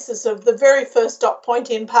on the basis of the very first dot point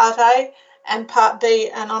in Part A and Part B,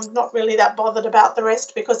 and I'm not really that bothered about the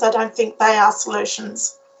rest because I don't think they are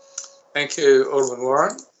solutions. Thank you, Alderman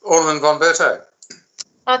Warren. Alderman von Berto.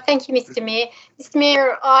 Thank you, Mr. Mayor. Mr.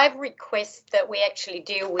 Mayor, I request that we actually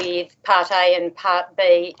deal with Part A and Part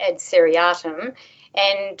B ad seriatim,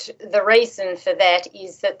 and the reason for that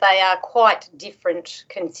is that they are quite different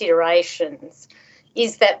considerations.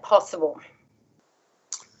 Is that possible?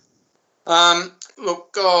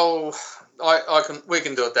 Look, we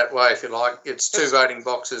can do it that way if you like. It's two voting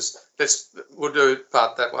boxes. We'll do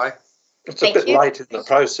part that way. It's a bit late in the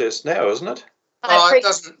process now, isn't it?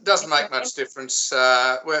 It doesn't make much difference.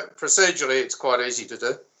 Procedurally, it's quite easy to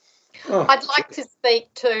do. I'd like to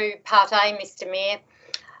speak to Part A, Mr. Mayor.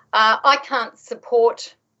 I can't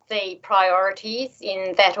support the priorities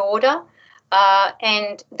in that order,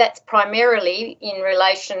 and that's primarily in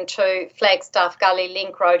relation to Flagstaff Gully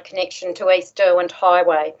Link Road connection to East Derwent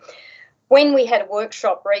Highway. When we had a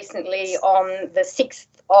workshop recently on the 6th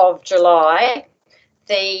of July,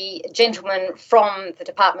 the gentleman from the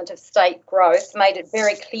Department of State Growth made it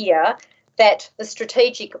very clear that the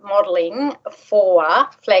strategic modelling for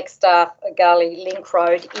Flagstaff Gully Link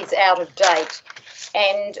Road is out of date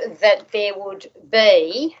and that there would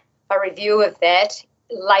be a review of that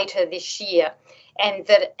later this year, and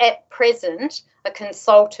that at present a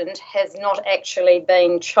consultant has not actually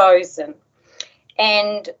been chosen.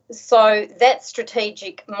 And so that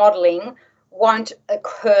strategic modelling won't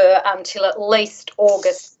occur until at least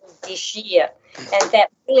August this year, and that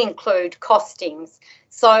will include costings.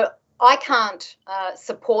 So I can't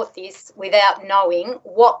support this without knowing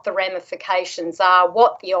what the ramifications are,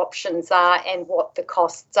 what the options are, and what the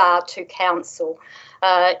costs are to council,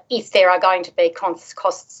 if there are going to be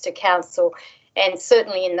costs to council. And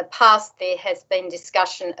certainly in the past there has been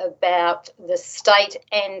discussion about the state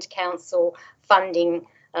and council funding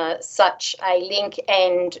such a link,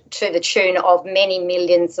 and to the tune of many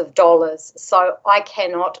millions of dollars. So I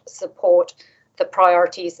cannot support the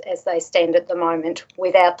priorities as they stand at the moment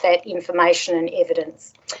without that information and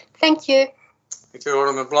evidence. Thank you. Thank you,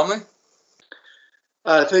 Alderman Blomley.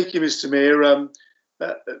 Thank you, Mr. Mayor.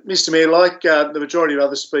 Mr. Mayor, like the majority of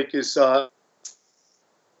other speakers, the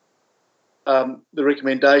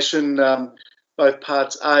recommendation, both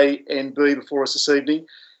parts A and B before us this evening,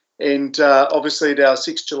 and obviously at our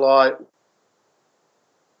 6th July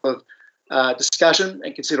discussion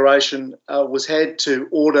and consideration was had to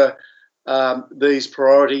order these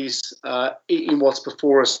priorities in what's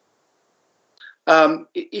before us.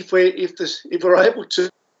 If we're able to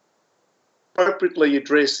appropriately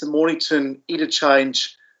address the Mornington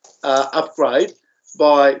interchange upgrade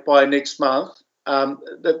by next month,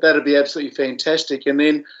 that'd be absolutely fantastic. And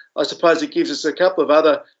then I suppose it gives us a couple of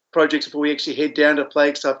other projects before we actually head down to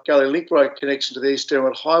Flagstaff Gully Link Road connection to the East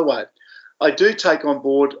Derwent Highway. I do take on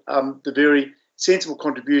board the very sensible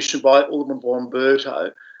contribution by Alderman von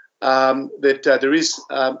Berto that there is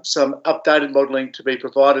some updated modelling to be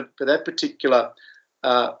provided for that particular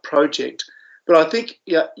project. But I think,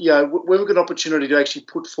 when we've got an opportunity to actually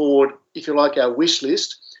put forward, if you like, our wish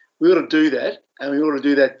list, we ought to do that, and we ought to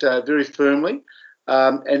do that very firmly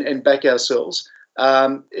and back ourselves.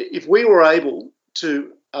 If we were able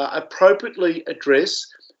to appropriately address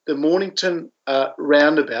the Mornington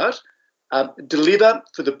roundabout, deliver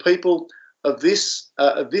for the people of this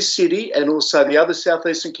city and also the other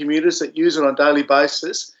southeastern commuters that use it on a daily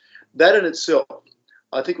basis, that in itself,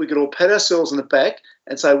 I think we could all pat ourselves on the back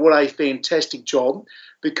and say what a fantastic job,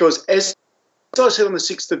 because as I said on the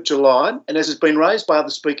 6th of July, and as has been raised by other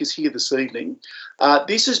speakers here this evening,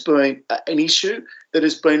 this has been an issue that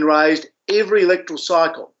has been raised every electoral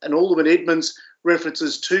cycle, and Alderman Edmonds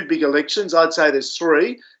references 2 big elections. I'd say there's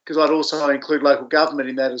 3, because I'd also include local government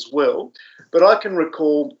in that as well. But I can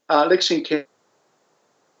recall election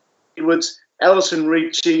Edwards, Alison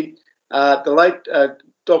Ritchie, the late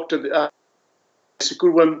Dr.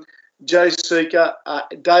 Goodwin, Joe Seeker,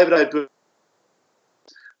 David O'Byrne.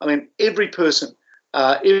 I mean, every person,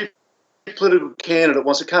 every political candidate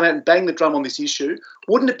wants to come out and bang the drum on this issue.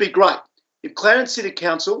 Wouldn't it be great if Clarence City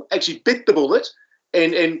Council actually bit the bullet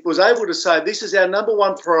and was able to say this is our number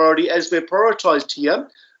one priority as we're prioritised here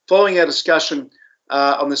following our discussion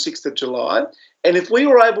on the 6th of July. And if we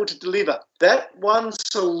were able to deliver that one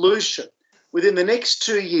solution within the next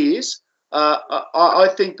 2 years, I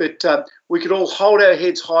think that we could all hold our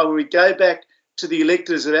heads high when we go back to the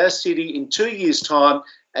electors of our city in 2 years' time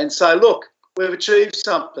and say, look, we've achieved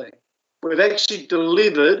something. We've actually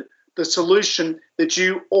delivered the solution that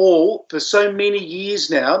you all, for so many years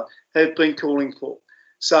now, have been calling for.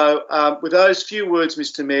 So with those few words,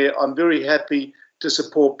 Mr Mayor, I'm very happy to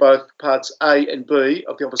support both parts A and B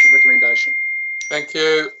of the officer's recommendation. Thank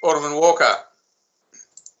you. Alderman Walker.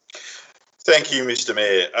 Thank you, Mr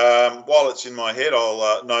Mayor. While it's in my head,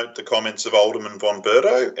 I'll note the comments of Alderman von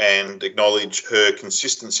Berto and acknowledge her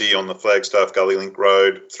consistency on the Flagstaff Gully Link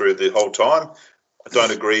Road through the whole time. I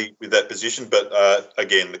don't agree with that position, but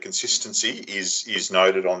again, the consistency is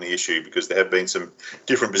noted on the issue because there have been some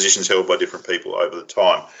different positions held by different people over the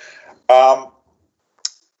time.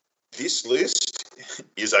 This list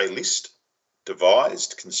is a list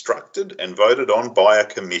devised, constructed and voted on by a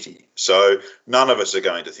committee. So none of us are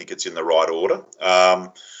going to think it's in the right order.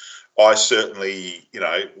 I certainly,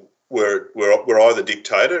 we're either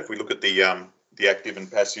dictator. If we look at the active and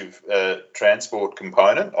passive transport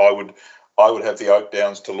component, I would have the Oak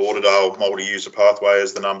Downs to Lauderdale multi-user pathway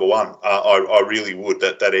as the number one. I really would.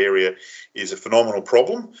 That area is a phenomenal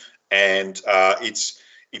problem, and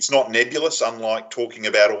it's not nebulous, unlike talking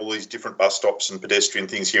about all these different bus stops and pedestrian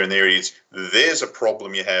things here and there. There's a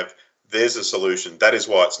problem you have, there's a solution. That is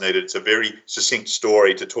why it's needed. It's a very succinct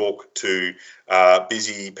story to talk to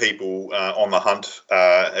busy people on the hunt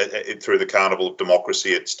through the carnival of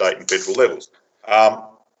democracy at state and federal levels.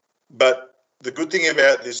 But the good thing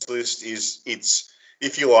about this list is it's,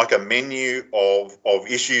 if you like, a menu of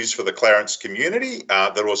issues for the Clarence community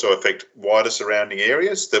that also affect wider surrounding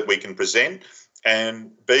areas that we can present. And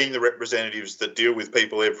being the representatives that deal with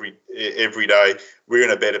people every day, we're in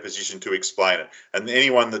a better position to explain it. And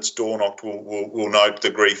anyone that's door knocked will note the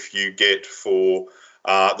grief you get for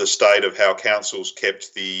the state of how council's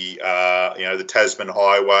kept the Tasman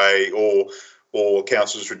Highway or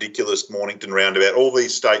council's ridiculous Mornington roundabout. All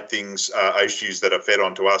these state things are issues that are fed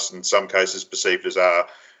onto us, in some cases perceived as our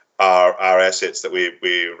assets that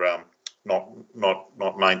we're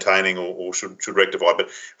not maintaining or should rectify. But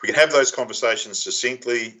if we can have those conversations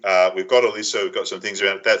succinctly, we've got Alyssa, we've got some things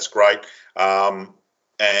around it, that's great. And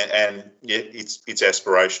yeah, it's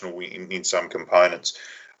aspirational in some components.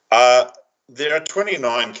 There are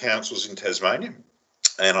 29 councils in Tasmania,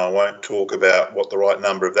 and I won't talk about what the right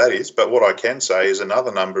number of that is, but what I can say is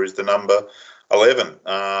another number is the number 11.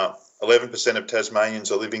 11% of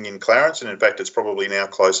Tasmanians are living in Clarence, and in fact, it's probably now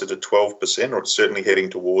closer to 12%, or it's certainly heading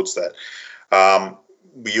towards that.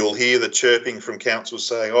 You'll hear the chirping from councils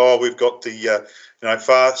saying, "Oh, we've got the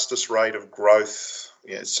fastest rate of growth."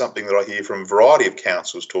 It's something that I hear from a variety of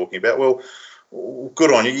councils talking about. Well,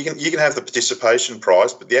 good on you. You can have the participation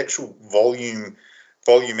prize, but the actual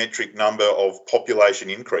volumetric number of population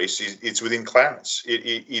increase it's within Clarence.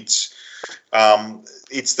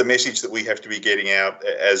 It's the message that we have to be getting out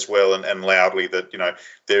as well and loudly that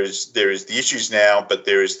there is the issues now, but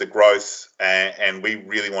there is the growth, and we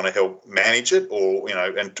really want to help manage it, or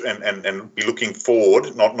and be looking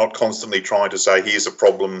forward, not constantly trying to say here's a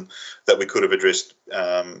problem that we could have addressed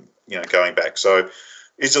going back. So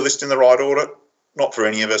is the list in the right order? Not for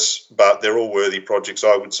any of us, but they're all worthy projects,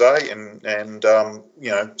 I would say, and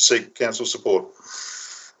seek council support.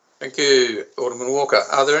 Thank you, Alderman Walker.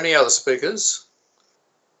 Are there any other speakers?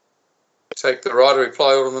 Take the right to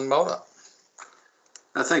reply, Alderman Mulder.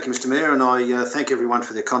 Thank you, Mr Mayor, and I thank everyone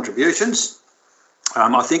for their contributions.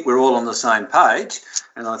 I think we're all on the same page,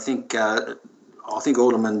 and I think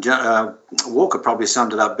Alderman Walker probably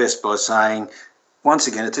summed it up best by saying, once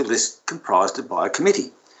again, it's a list comprised by a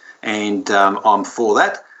committee, and I'm for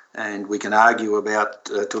that. And we can argue about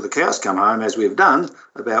till the cows come home, as we've done,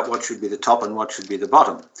 about what should be the top and what should be the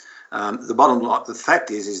bottom. The bottom line, the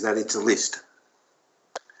fact is that it's a list.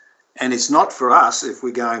 And it's not for us, if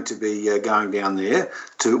we're going to be going down there,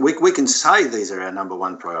 we can say these are our number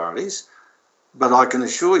one priorities, but I can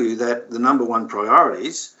assure you that the number one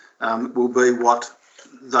priorities will be what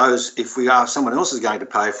those, if someone else is going to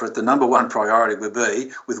pay for it, the number one priority will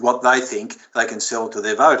be with what they think they can sell to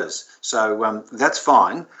their voters. So that's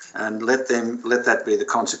fine, and let that be the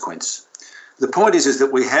consequence. The point is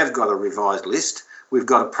that we have got a revised list. We've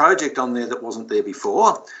got a project on there that wasn't there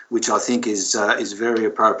before, which I think is very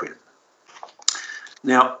appropriate.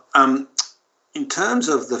 Now, in terms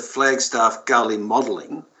of the Flagstaff Gully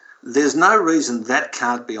modelling, there's no reason that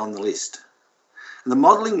can't be on the list. And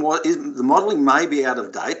the modelling may be out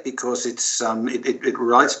of date because it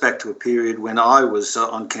relates back to a period when I was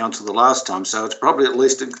on council the last time, so it's probably at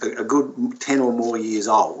least a good 10 or more years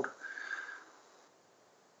old.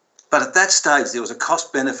 But at that stage, there was a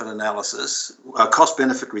cost-benefit analysis, a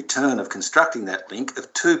cost-benefit return of constructing that link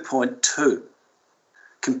of 2.2.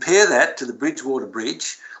 Compare that to the Bridgewater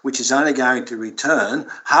Bridge, which is only going to return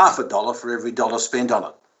 $0.50 for every dollar spent on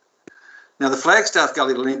it. Now, the Flagstaff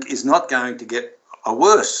Gully link is not going to get a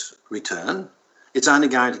worse return, it's only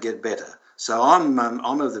going to get better. So I'm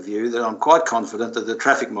of the view that I'm quite confident that the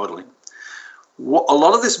traffic modelling, a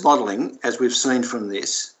lot of this modelling, as we've seen from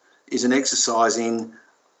this, is an exercise in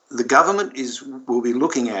the government will be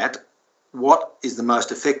looking at what is the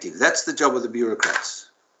most effective. That's the job of the bureaucrats.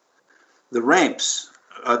 The ramps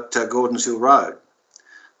at Gordons Hill Road,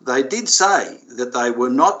 they did say that they were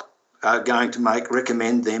not going to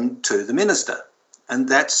recommend them to the minister, and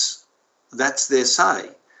that's their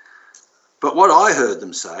say. But what I heard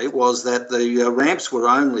them say was that the ramps were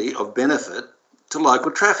only of benefit to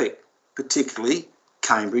local traffic, particularly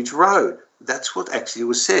Cambridge Road. That's what actually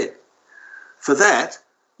was said. For that,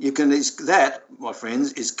 that, my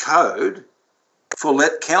friends, is code for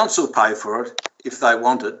let council pay for it if they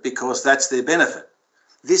want it, because that's their benefit.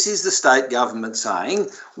 This is the state government saying,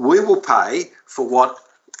 we will pay for what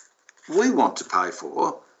we want to pay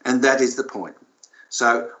for, and that is the point.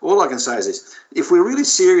 So all I can say is this: if we're really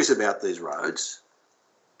serious about these roads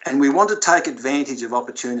and we want to take advantage of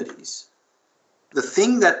opportunities, the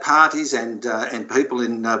thing that parties and people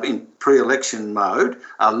in pre-election mode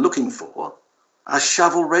are looking for are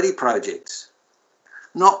shovel-ready projects.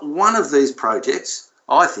 Not one of these projects,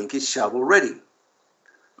 I think, is shovel-ready.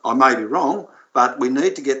 I may be wrong, but we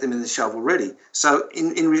need to get them in the shovel-ready. So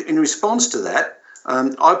in response to that,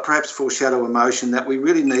 I perhaps foreshadow a motion that we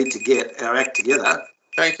really need to get our act together.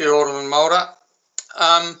 Thank you, Alderman Mulder.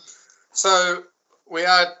 So we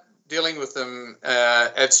are dealing with them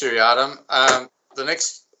ad seriatim. The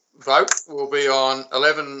next vote will be on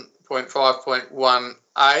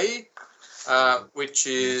 11.5.1A, which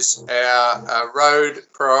is our road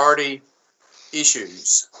priority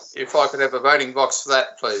issues. If I could have a voting box for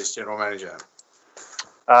that, please, General Manager.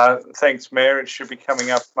 Thanks, Mayor. It should be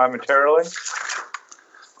coming up momentarily.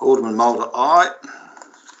 Alderman Mulder, aye.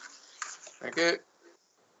 Thank you.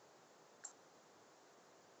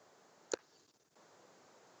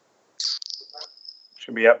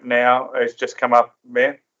 Should be up now. It's just come up,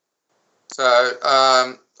 Mayor. So,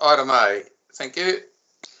 item A. Thank you.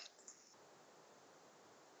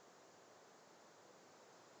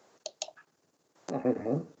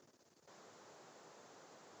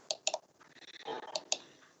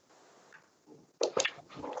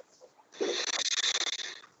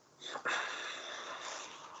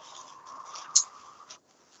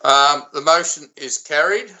 The motion is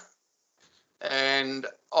carried, and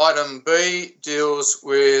item B deals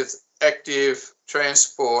with active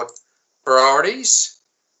transport priorities,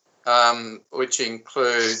 which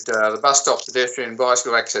include the bus stop, pedestrian,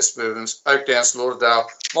 bicycle access movements, Oakdown to Lauderdale,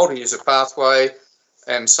 multi-user pathway,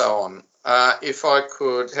 and so on. If I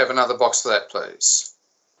could have another box for that, please.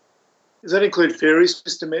 Does that include ferries,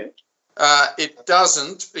 Mr Mayor? It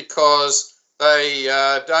doesn't, because they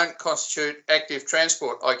don't constitute active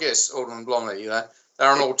transport, I guess, Alderman Blomley.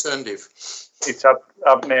 They're an alternative. It's up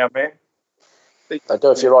now, Mayor. They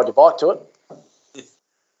do if you ride your bike to it.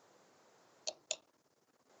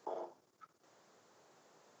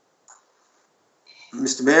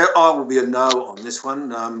 Mr Mayor, I will be a no on this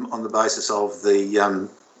one on the basis of the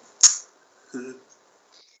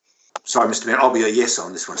Sorry, Mr. Mayor, I'll be a yes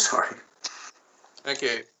on this one, sorry. Thank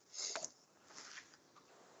you.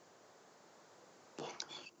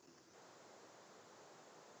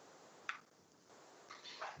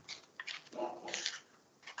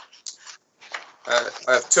 I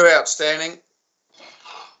have two outstanding.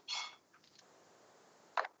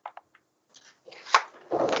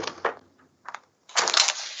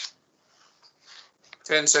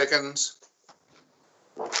 Ten seconds.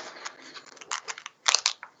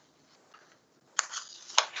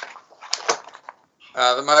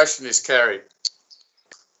 The motion is carried.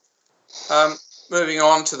 Moving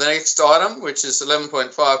on to the next item, which is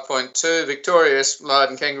 11.5.2, Victoria Esplanade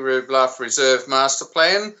and Kangaroo Bluff Reserve Master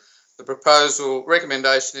Plan. The proposal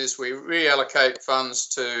recommendation is we reallocate funds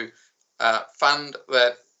to fund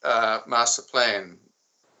that master plan.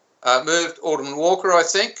 Moved Alderman Walker, I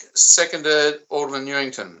think. Seconded Alderman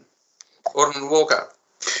Newington. Alderman Walker.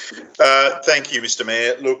 Thank you, Mr.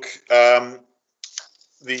 Mayor. Look,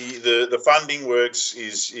 the funding works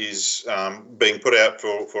is being put out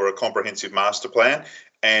for a comprehensive master plan,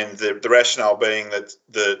 and the rationale being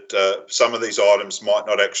that some of these items might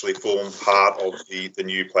not actually form part of the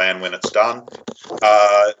new plan when it's done.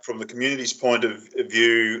 From the community's point of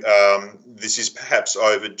view, this is perhaps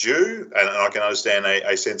overdue, and I can understand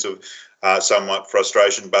a sense of somewhat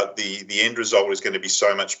frustration, but the end result is going to be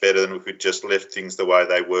so much better than if we'd just left things the way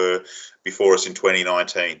they were before us in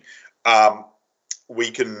 2019. We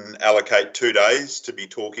can allocate 2 days to be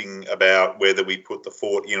talking about whether we put the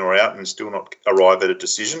fort in or out and still not arrive at a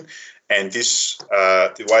decision. And this,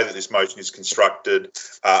 the way that this motion is constructed,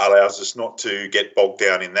 allows us not to get bogged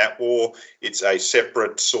down in that war. It's a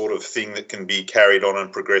separate sort of thing that can be carried on and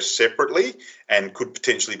progress separately and could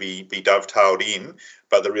potentially be dovetailed in.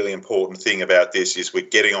 But the really important thing about this is we're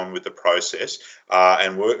getting on with the process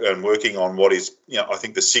and working on what is, I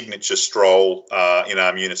think, the signature stroll in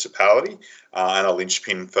our municipality and a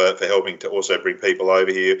linchpin for helping to also bring people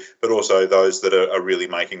over here, but also those that are really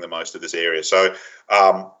making the most of this area. So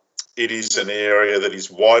it is an area that is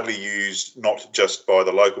widely used, not just by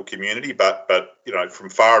the local community, but from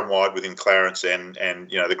far and wide within Clarence and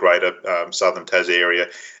the greater southern Tas area,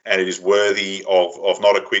 and it is worthy of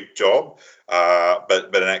not a quick job,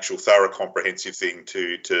 but an actual thorough, comprehensive thing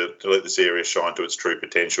to let this area shine to its true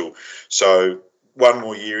potential. So one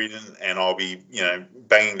more year in, and I'll be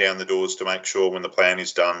banging down the doors to make sure when the plan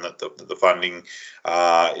is done that the funding,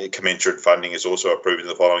 commensurate funding, is also approved in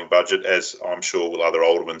the following budget, as I'm sure will other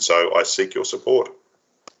aldermen. So I seek your support.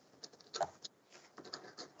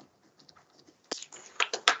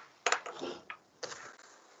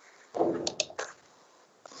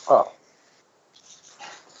 Oh.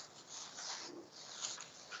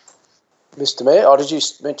 Mr. Mayor, did you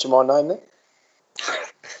mention my name there?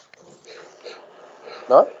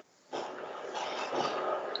 No?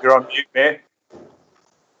 You're on mute, Mayor.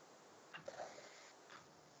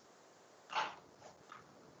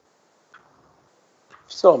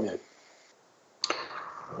 Still on mute.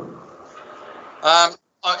 I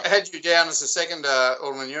had you down as a second,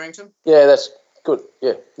 Alderman Newington. Yeah, that's good.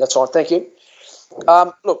 Yeah, that's fine. Thank you.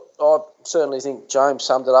 Look, I certainly think James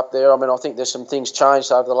summed it up there. I mean, I think there's some things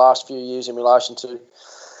changed over the last few years in relation to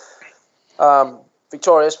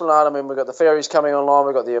Victoria Esplanade. I mean, we've got the ferries coming online.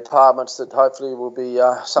 We've got the apartments that hopefully will be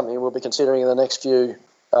something we'll be considering in the next few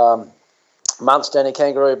months down in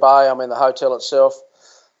Kangaroo Bay. I mean, the hotel itself,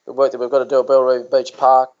 the work that we've got to do at Belrive Beach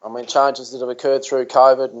Park. I mean, changes that have occurred through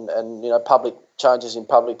COVID and public changes in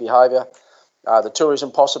public behaviour. The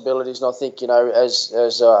tourism possibilities, and I think as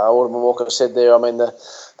Alderman Walker said there, I mean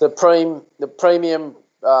the premium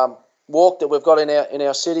walk that we've got in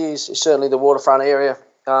our city is certainly the waterfront area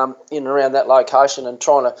in and around that location, and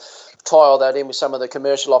trying to tie all that in with some of the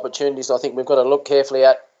commercial opportunities I think we've got to look carefully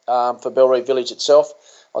at for Belrive Village itself.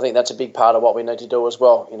 I think that's a big part of what we need to do as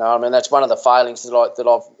well. I mean, that's one of the failings that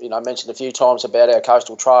I've mentioned a few times about our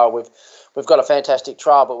coastal trail. We've got a fantastic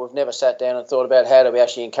trail, but we've never sat down and thought about how do we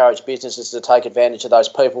actually encourage businesses to take advantage of those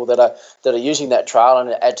people that are using that trail and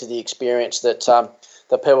add to the experience that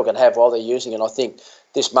people can have while they're using it. And I think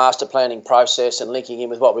this master planning process and linking in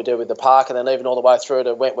with what we do with the park, and then even all the way through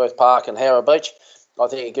to Wentworth Park and Howrah Beach, I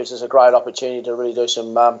think it gives us a great opportunity to really do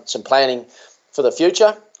some planning for the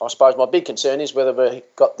future. I suppose my big concern is whether we've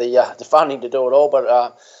got the funding to do it all,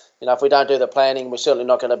 but if we don't do the planning, we're certainly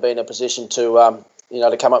not going to be in a position to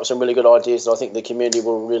to come up with some really good ideas that I think the community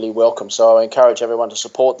will really welcome. So I encourage everyone to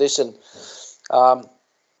support this and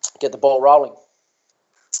get the ball rolling.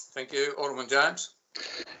 Thank you. Alderman James.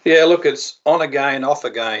 Yeah, look, it's on again, off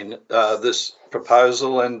again, this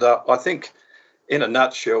proposal. And I think in a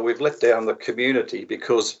nutshell, we've let down the community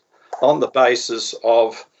because on the basis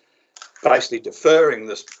of basically deferring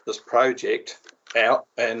this project out,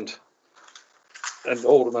 and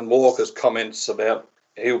Alderman Walker's comments about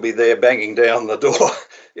he'll be there banging down the door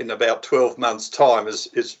in about 12 months' time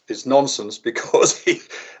is nonsense, because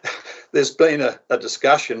there's been a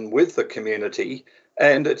discussion with the community,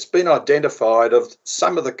 and it's been identified of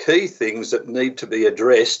some of the key things that need to be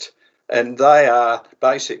addressed, and they are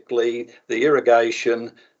basically the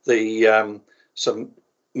irrigation, the some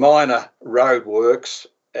minor roadworks,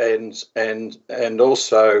 and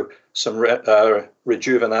also some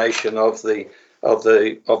rejuvenation of the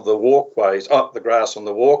walkways, the grass on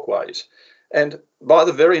the walkways. And by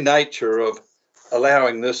the very nature of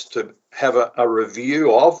allowing this to have a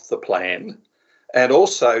review of the plan, and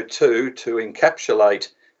also to encapsulate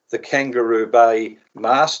the Kangaroo Bay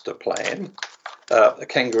master plan, the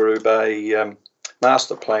Kangaroo Bay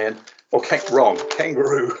master plan, or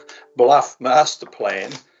Kangaroo Bluff master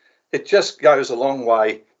plan, it just goes a long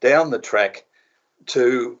way down the track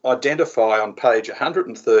to identify on page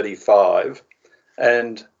 135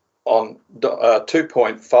 and on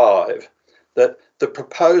 2.5 that the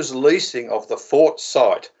proposed leasing of the fort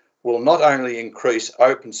site will not only increase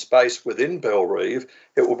open space within Bellerive,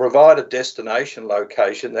 it will provide a destination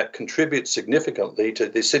location that contributes significantly to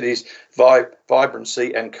the city's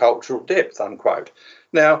vibrancy and cultural depth, unquote.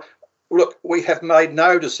 Now, look, we have made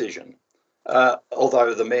no decision,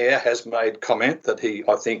 although the Mayor has made comment that he,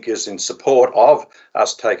 I think, is in support of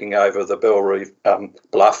us taking over the Bellerive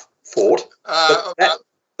Bluff fort. Point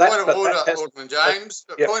of order, Alderman James.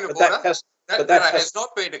 Point of order. That has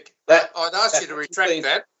not been. I'd ask you to retract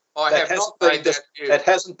that. I have not made that view. That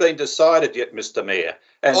hasn't been decided yet, Mr. Mayor.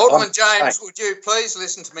 Alderman James, would you please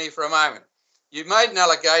listen to me for a moment? You made an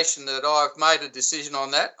allegation that I've made a decision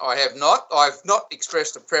on that. I have not. I've not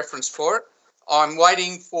expressed a preference for it. I'm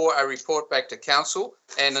waiting for a report back to council,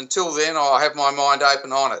 and until then, I'll have my mind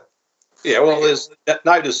open on it. Yeah, well, there's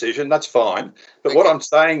no decision. That's fine. But what I'm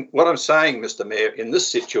saying, Mr. Mayor, in this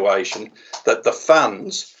situation, that the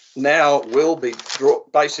funds now will be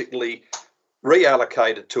basically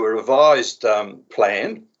reallocated to a revised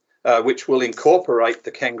plan, which will incorporate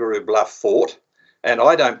the Kangaroo Bluff Fort, and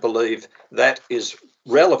I don't believe that is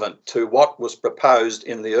relevant to what was proposed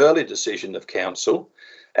in the early decision of council.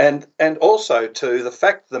 And also, to the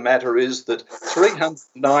fact of the matter is that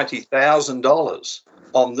 $390,000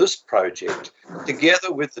 on this project,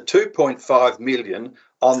 together with the $2.5 million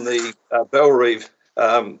on the Bellerive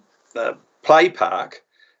play park,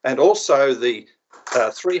 and also the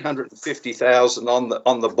 $350,000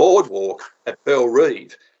 on the boardwalk at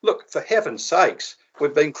Bellerive. Look, for heaven's sakes,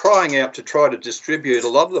 we've been crying out to try to distribute a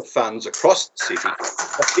lot of the funds across the city,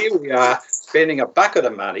 but here we are spending a bucket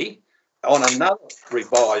of money on another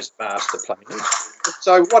revised master plan.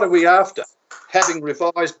 So what are we after? Having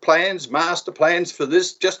revised plans, master plans for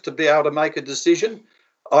this, just to be able to make a decision?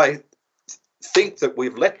 I think that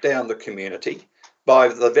we've let down the community by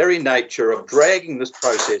the very nature of dragging this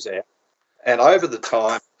process out, and over the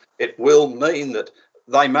time it will mean that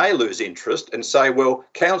they may lose interest and say, well,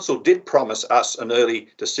 council did promise us an early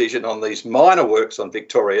decision on these minor works on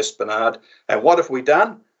Victoria Esplanade, and what have we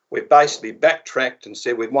done? We've basically backtracked and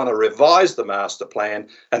said we want to revise the master plan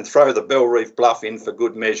and throw the Bellerive Bluff in for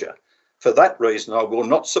good measure. For that reason, I will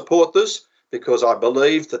not support this, because I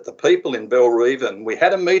believe that the people in Bellerive, and we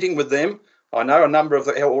had a meeting with them. I know a number of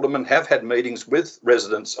the aldermen have had meetings with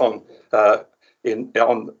residents at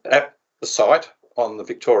the site on the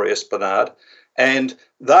Victoria Esplanade, and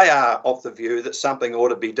they are of the view that something ought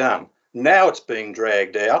to be done. Now it's being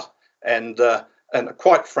dragged out, and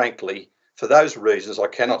quite frankly, for those reasons, I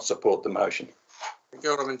cannot support the motion. Thank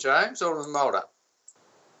you, Alderman James. Alderman Mulder.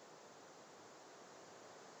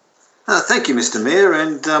 Thank you, Mr. Mayor,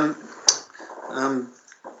 and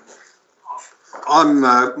I'm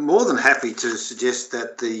more than happy to suggest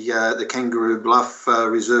that the Kangaroo Bluff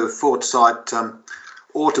Reserve Fort site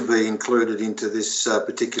ought to be included into this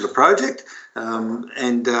particular project,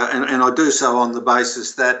 and I do so on the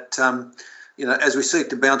basis that as we seek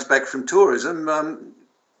to bounce back from tourism.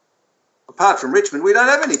 Apart from Richmond, we don't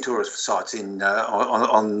have any tourist sites in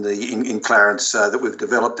Clarence that we've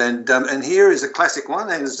developed, and here is a classic one,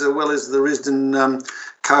 as well as the Risdon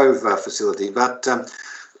Cove facility. But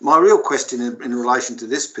my real question in relation to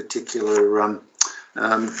this particular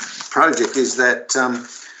project is that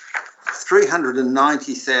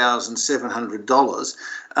 $390,700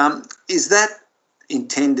 is that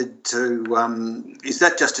intended to? Is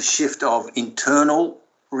that just a shift of internal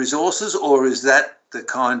resources, or is that the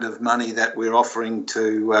kind of money that we're offering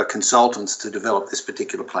to consultants to develop this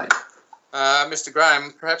particular plan? Mr.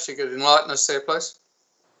 Graham, perhaps you could enlighten us there, please.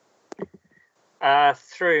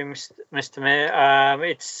 Through Mr. Mayor,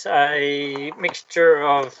 it's a mixture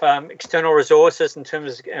of external resources in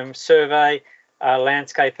terms of survey,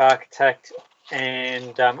 landscape architect,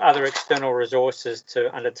 and other external resources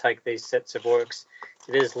to undertake these sets of works.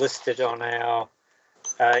 It is listed on our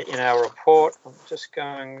in our report. I'm just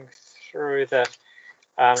going through that.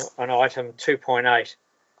 On item 2.8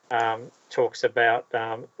 talks about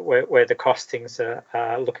where the costings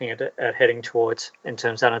are looking at heading towards in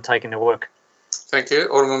terms of undertaking the work. Thank you.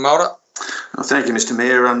 Alderman Mulder. Well, thank you, Mr.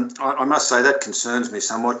 Mayor. I must say that concerns me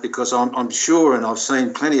somewhat because I'm sure, and I've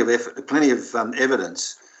seen plenty of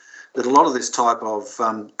evidence that a lot of this type of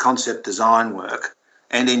concept design work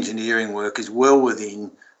and engineering work is well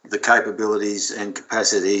within the capabilities and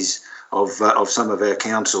capacities of some of our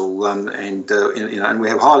council, and we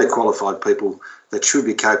have highly qualified people that should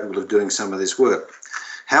be capable of doing some of this work.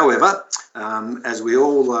 However, as we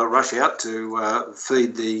all rush out to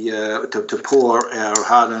feed to pour our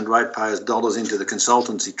hard-earned ratepayers' dollars into the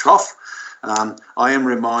consultancy trough, I am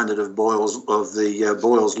reminded of Boyle's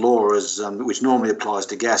law, which normally applies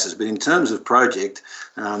to gases. But in terms of project,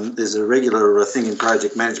 there's a regular thing in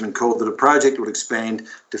project management called that a project will expand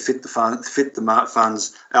to fit the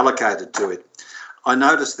funds allocated to it. I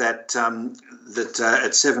noticed that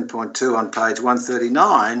at 7.2 on page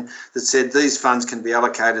 139 that said these funds can be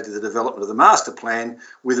allocated to the development of the master plan,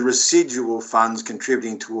 with residual funds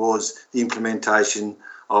contributing towards the implementation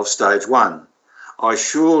of stage 1. I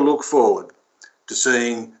sure look forward to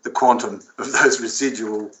seeing the quantum of those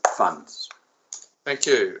residual funds. Thank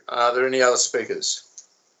you. Are there any other speakers?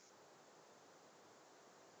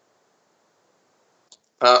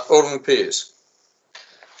 Alderman Pearce.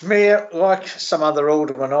 Mayor, like some other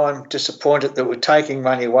aldermen, I'm disappointed that we're taking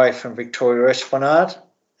money away from Victoria Esplanade.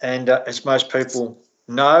 And as most people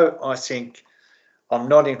know, I think I'm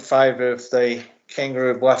not in favour of the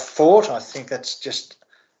Kangaroo Bluff Fort. I think that's just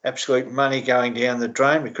absolute money going down the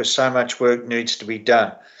drain because so much work needs to be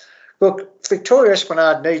done. Look, Victoria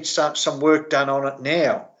Esplanade needs some work done on it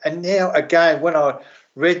now. And now, again, when I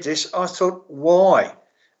read this, I thought, why?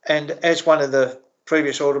 And as one of the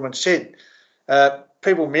previous aldermen said,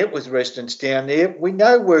 people met with residents down there. We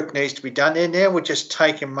know work needs to be done there. Now we're just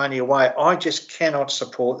taking money away. I just cannot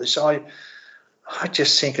support this. I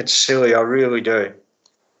just think it's silly. I really do.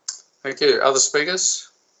 Thank you. Other speakers?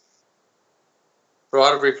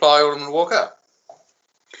 Right of reply, Alderman Walker.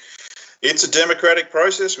 It's a democratic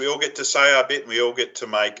process. We all get to say our bit and we all get to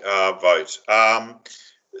make our vote.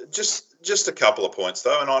 Just a couple of points,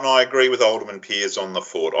 though, and I agree with Alderman Pearce on the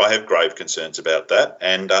fort. I have grave concerns about that,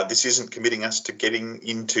 and this isn't committing us to getting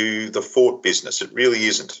into the fort business. It really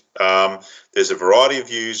isn't. There's a variety of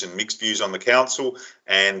views and mixed views on the council,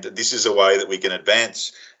 and this is a way that we can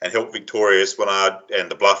advance and help Victoria Esplanade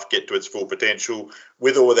and the Bluff get to its full potential,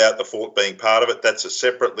 with or without the fort being part of it. That's a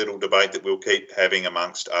separate little debate that we'll keep having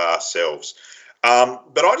amongst ourselves.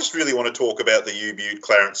 But I just really want to talk about the U-Butte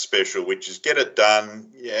Clarence special, which is get it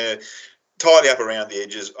done, tidy up around the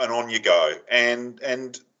edges and on you go.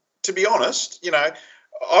 And to be honest,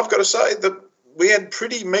 I've got to say that we had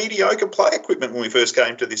pretty mediocre play equipment when we first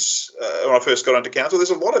came to this, when I first got onto council. There's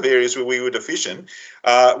a lot of areas where we were deficient.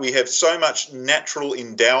 We have so much natural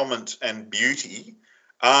endowment and beauty,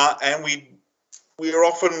 and we are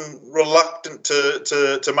often reluctant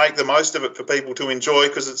to make the most of it for people to enjoy,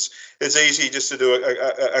 because it's easy just to do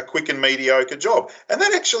a quick and mediocre job. And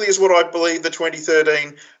that actually is what I believe the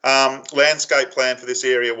 2013 landscape plan for this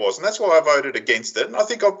area was, and that's why I voted against it. And I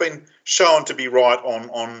think I've been shown to be right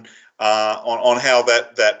on how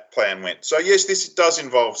that plan went. So yes, this does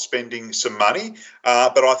involve spending some money,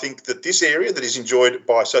 but I think that this area that is enjoyed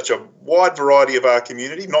by such a wide variety of our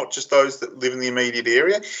community, not just those that live in the immediate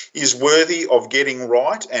area, is worthy of getting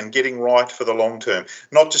right, and getting right for the long term,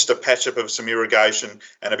 not just a patch up of some irrigation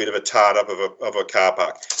and a bit of a tart up of a car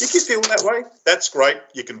park. If you feel that way, that's great.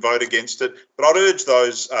 You can vote against it, but I'd urge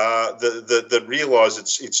those that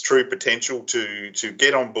realise its true potential to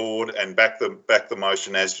get on board and back the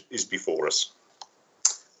motion as is before us.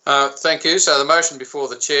 Thank you. So the motion before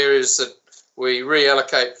the chair is that we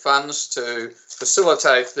reallocate funds to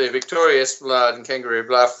facilitate the Victoria Esplanade and Kangaroo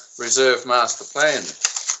Bluff Reserve Master Plan.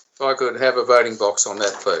 If I could have a voting box on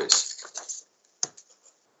that, please.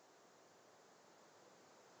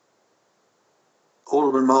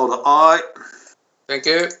 Alderman Mulder, aye. Thank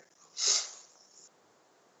you.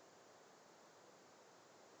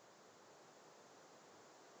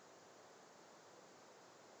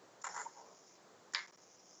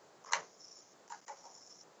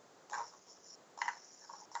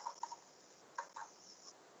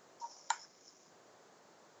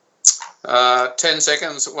 Uh, 10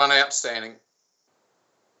 seconds, one outstanding.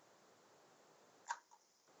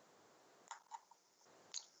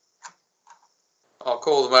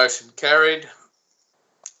 call the motion carried.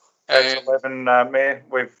 That's 11, Mayor.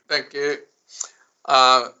 Thank you.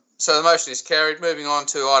 So the motion is carried. Moving on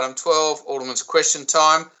to item 12, Alderman's question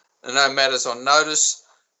time. There are no matters on notice.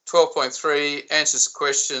 12.3, answers to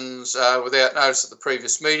questions without notice at the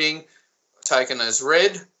previous meeting, taken as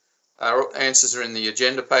read. Answers are in the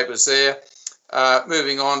agenda papers there.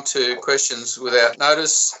 Moving on to questions without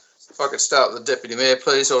notice. If I could start with the Deputy Mayor,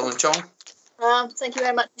 please, Alderman Chong. Thank you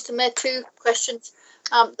very much, Mr. Mayor. 2 questions.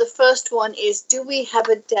 The first one is, do we have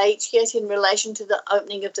a date yet in relation to the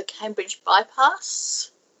opening of the Cambridge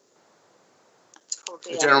bypass? That's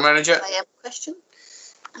probably the General Manager. a question.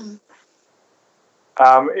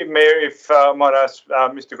 Mayor, if I might ask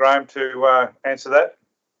Mr. Graham to answer that.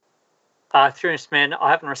 Through Mr. Mayor,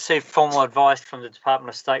 I haven't received formal advice from the Department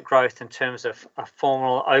of State Growth in terms of a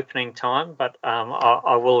formal opening time, but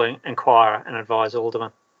I will inquire and advise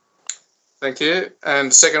Alderman. Thank you.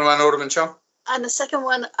 And the second one, Alderman Chong. And the second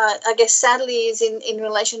one, I guess, sadly, is in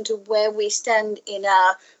relation to where we stand in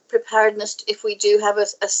our preparedness if we do have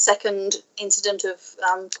a second incident of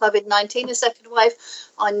COVID-19, a second wave.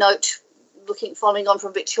 I note, following on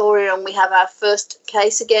from Victoria, and we have our first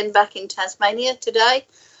case again back in Tasmania today.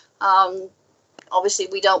 Obviously,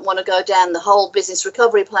 we don't want to go down the whole business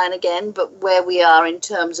recovery plan again, but where we are in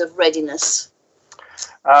terms of readiness.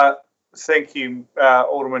 Thank you,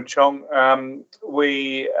 Alderman Chong.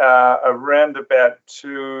 We, around about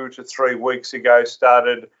 2 to 3 weeks ago,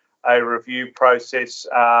 started a review process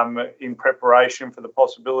in preparation for the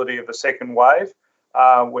possibility of a second wave.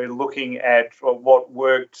 We're looking at what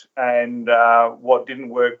worked and what didn't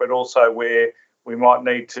work, but also where we might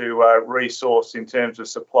need to resource in terms of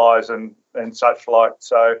supplies and such like.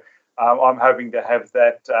 So I'm hoping to have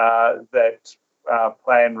that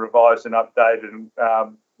plan revised and updated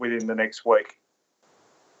within the next week.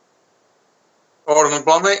 Alderman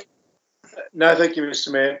Blomley. No, thank you,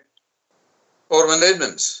 Mr. Mayor. Alderman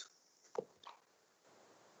Edmonds.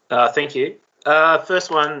 Thank you. First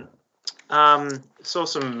one, saw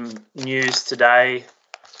some news today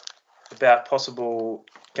about possible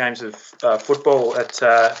games of football at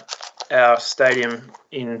our stadium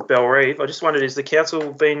in Bellerive. I just wondered, has the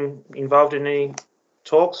council been involved in any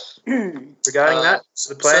talks regarding that,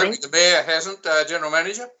 the planning? Certainly the Mayor hasn't, General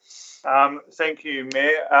Manager. Thank you,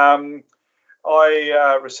 Mayor.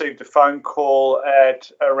 I received a phone call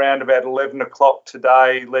at around about 11 o'clock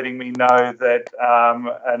today letting me know that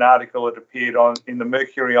an article had appeared in the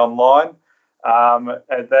Mercury Online.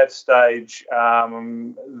 At that stage,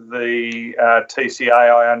 the TCA,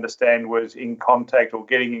 I understand, was in contact or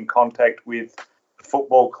getting in contact with the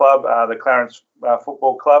football club, the Clarence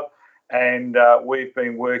Football Club, and we've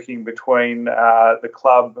been working between the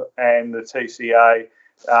club and the TCA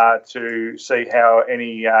to see how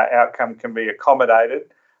any outcome can be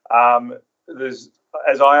accommodated. There's,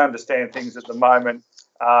 as I understand things at the moment,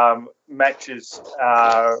 matches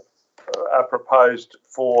are proposed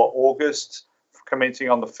for August, commencing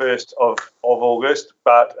on the 1st of August,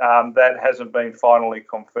 but that hasn't been finally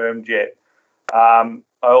confirmed yet. I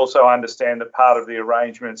also understand that part of the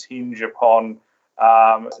arrangements hinge upon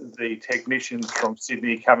the technicians from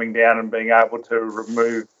Sydney coming down and being able to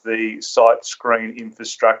remove the site screen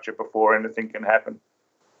infrastructure before anything can happen.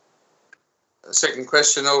 Second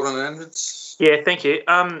question, Alderman Edmonds. Yeah, thank you.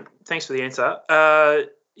 Thanks for the answer.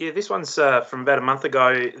 Yeah, this one's from about a month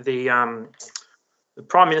ago. The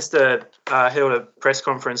Prime Minister held a press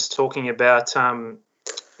conference talking about a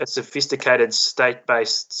sophisticated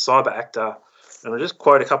state-based cyber actor. And I'll just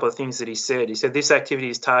quote a couple of things that he said. He said, "This activity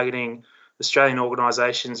is targeting Australian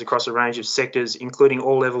organisations across a range of sectors, including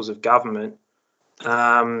all levels of government."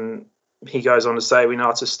 He goes on to say, "We know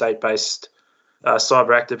it's a state-based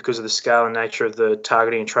cyber actor because of the scale and nature of the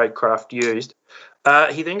targeting and tradecraft used."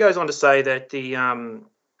 He then goes on to say that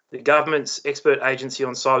the government's expert agency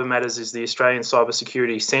on cyber matters is the Australian Cyber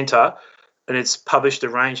Security Centre, and it's published a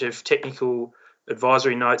range of technical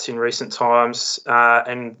advisory notes in recent times,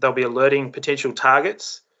 and they'll be alerting potential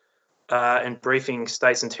targets and briefing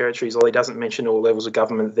states and territories, although he doesn't mention all levels of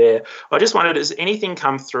government there. I just wondered, has anything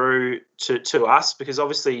come through to us? Because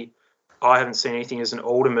obviously I haven't seen anything as an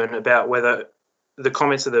alderman about whether the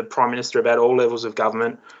comments of the Prime Minister about all levels of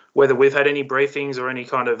government, whether we've had any briefings or any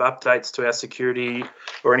kind of updates to our security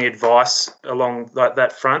or any advice along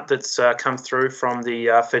that front that's come through from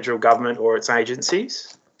the federal government or its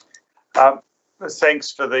agencies.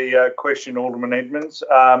 Thanks for the question, Alderman Edmonds.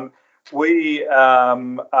 We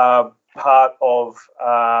are part of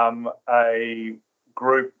a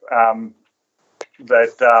group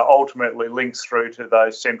that ultimately links through to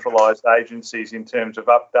those centralised agencies in terms of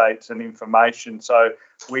updates and information. So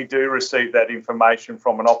we do receive that information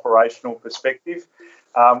from an operational perspective.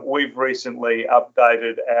 We've recently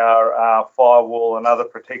updated our firewall and other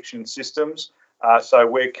protection systems. So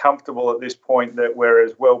we're comfortable at this point that we're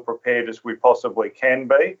as well prepared as we possibly can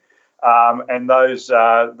be. And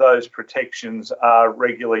those protections are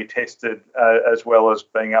regularly tested as well as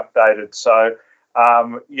being updated. So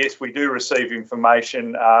yes, we do receive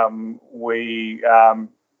information.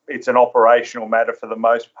 It's an operational matter for the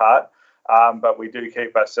most part, but we do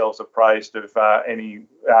keep ourselves appraised of any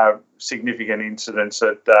significant incidents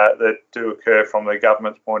that do occur from the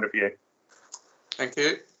government's point of view. Thank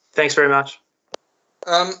you. Thanks very much.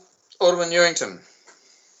 Alderman Newington.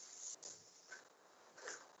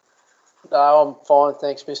 No, I'm fine.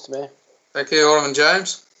 Thanks, Mr. Mayor. Thank you. Alderman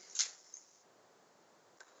James.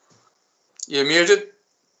 You're muted.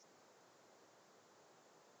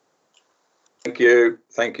 Thank you.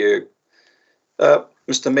 Thank you.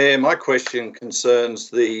 Mr. Mayor, my question concerns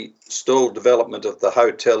the stalled development of the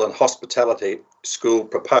hotel and hospitality school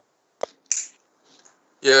proposed.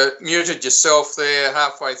 You muted yourself there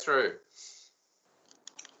halfway through.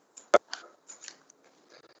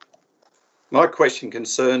 My question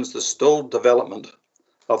concerns the stalled development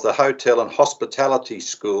of the hotel and hospitality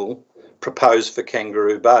school proposed for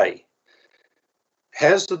Kangaroo Bay.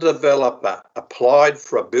 Has the developer applied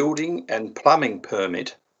for a building and plumbing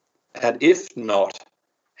permit? And if not,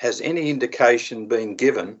 has any indication been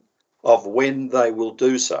given of when they will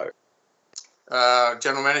do so?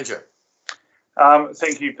 General Manager.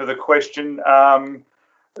 Thank you for the question.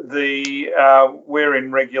 We're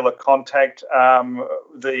in regular contact.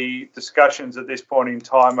 The discussions at this point in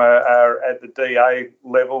time are at the DA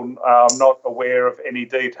level. I'm not aware of any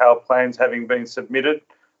detailed plans having been submitted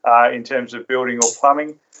in terms of building or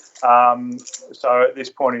plumbing. So at this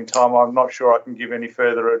point in time, I'm not sure I can give any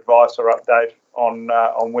further advice or update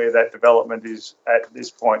on where that development is at this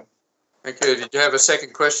point. Thank you. Did you have a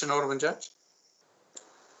second question, Alderman Jones?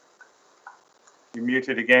 You're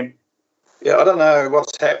muted again. Yeah, I don't know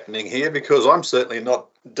what's happening here because I'm certainly not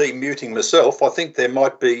demuting myself. I think there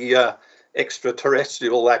might be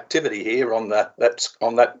extraterrestrial activity here on that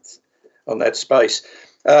space.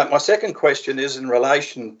 My second question is in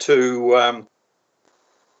relation to.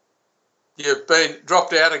 You've been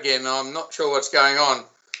dropped out again. I'm not sure what's going on.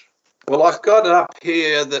 Well, I've got it up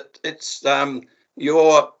here that it's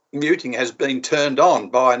your muting has been turned on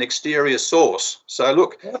by an exterior source. So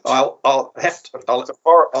look, I'll have to. It's a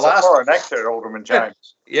foreign actor, Alderman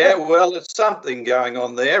James. Yeah, well, it's something going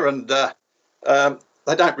on there, and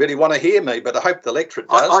they don't really want to hear me, but I hope the electorate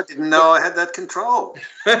does. I didn't know I had that control.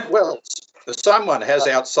 Well, someone has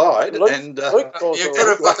outside, and you could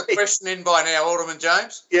have got the question in by now, Alderman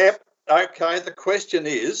James. Yep. Okay. The question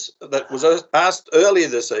is that was asked earlier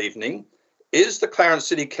this evening. Is the Clarence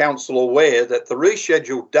City Council aware that the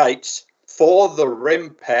rescheduled dates for the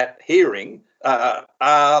REMPAT hearing are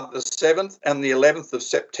the 7th and the 11th of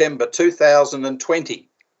September 2020?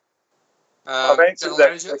 I've answered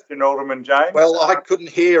that question, Alderman James. Well, I couldn't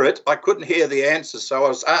hear it. I couldn't hear the answer, so I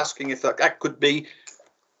was asking if that could be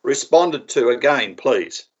responded to again,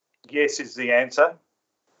 please. Yes is the answer.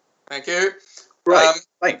 Thank you. Great.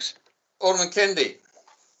 Thanks. Alderman Kennedy.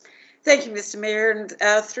 Thank you, Mr. Mayor,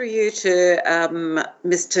 and through you to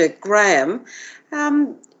Mr. Graham.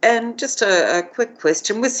 And just a quick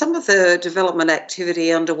question. With some of the development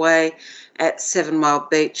activity underway at 7 Mile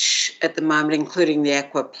Beach at the moment, including the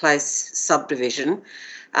Aqua Place subdivision,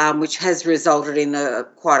 which has resulted in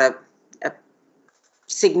quite a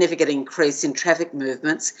significant increase in traffic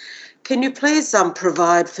movements, can you please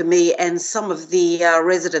provide for me and some of the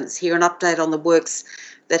residents here an update on the works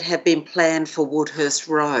that have been planned for Woodhurst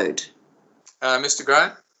Road? Mr.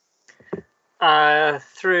 Graham?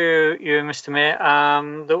 Through you, Mr. Mayor,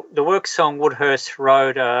 the works on Woodhurst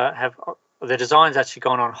Road the design's actually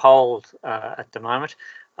gone on hold at the moment.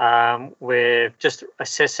 We're just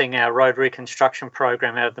assessing our road reconstruction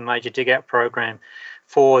program out of the major dig-out program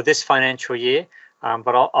for this financial year,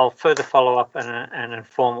 but I'll further follow up and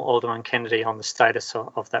inform Alderman Kennedy on the status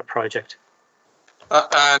of that project.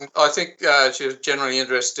 And I think she's generally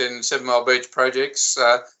interested in 7 Mile Beach projects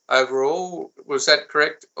overall. Was that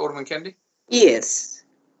correct, Alderman Kennedy? Yes.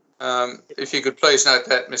 If you could please note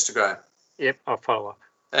that, Mr. Graham. Yep, I'll follow up.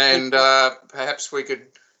 And perhaps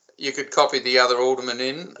you could copy the other alderman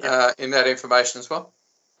in that information as well.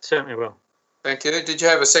 Certainly will. Thank you. Did you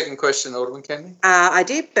have a second question, Alderman Kennedy? I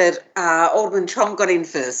did, but Alderman Chong got in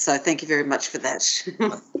first, so thank you very much for that.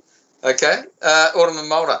 Okay. Alderman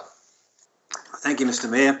Mulder. Thank you, Mr.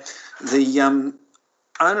 Mayor. The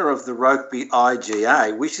owner of the Rokeby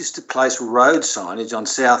IGA wishes to place road signage on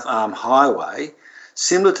South Arm Highway,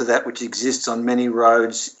 similar to that which exists on many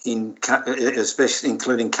roads, especially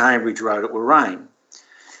including Cambridge Road at Warrane.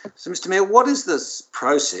 So, Mr Mayor, what is the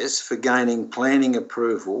process for gaining planning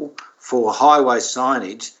approval for highway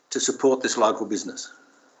signage to support this local business?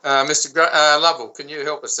 Mr. Lovell, can you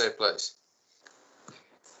help us there, please?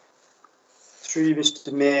 Through you,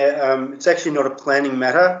 Mr Mayor, it's actually not a planning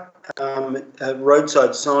matter.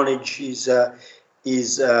 Roadside signage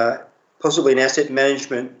is possibly an asset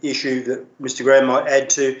management issue that Mr Graham might add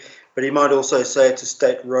to, but he might also say it's a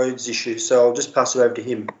state roads issue. So I'll just pass it over to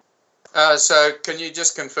him. So can you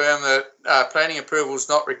just confirm that planning approval is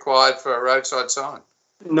not required for a roadside sign?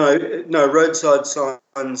 No, roadside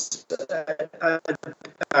signs don't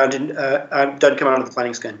come under the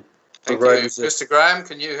planning scheme. Thank you. Mr Graham,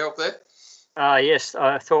 can you help there? Yes,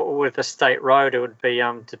 I thought with a state road it would be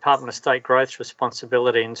Department of State Growth's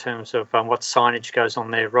responsibility in terms of what signage goes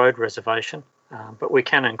on their road reservation. But we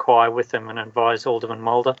can inquire with them and advise Alderman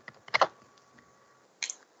Mulder.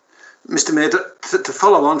 Mr Mayor, to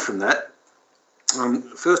follow on from that,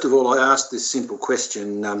 first of all, I asked this simple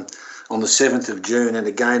question on the 7th of June and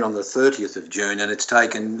again on the 30th of June, and it's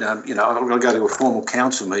taken, I've got to go to a formal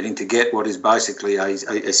council meeting to get what is basically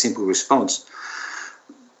a simple response.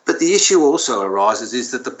 But the issue also arises is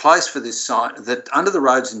that the place for this sign, that under the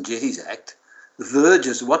Roads and Jetties Act, the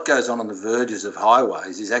verges, what goes on the verges of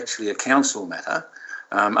highways is actually a council matter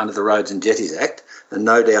under the Roads and Jetties Act, and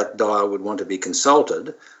no doubt Dyer would want to be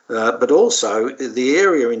consulted. But also the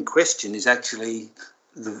area in question is actually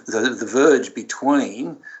the verge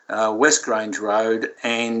between West Grange Road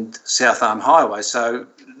and South Arm Highway. So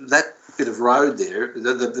that bit of road there,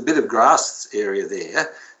 the bit of grass area there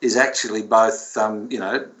is actually both, I'm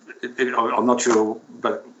not sure,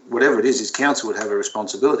 but whatever it is council would have a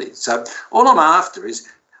responsibility. So all I'm after is,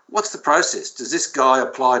 what's the process? Does this guy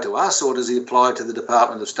apply to us or does he apply to the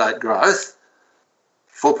Department of State Growth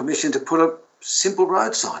for permission to put a simple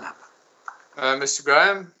road sign up? Mr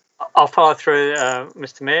Graham? I'll follow through,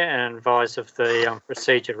 Mr Mayor, and advise of the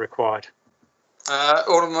procedure required.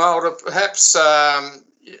 Alderman Mulder, perhaps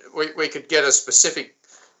we could get a specific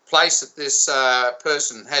place that this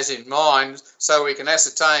person has in mind so we can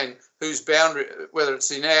ascertain whose boundary, whether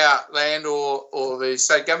it's in our land or the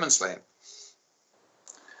state government's land.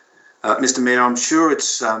 Mr Mayor, I'm sure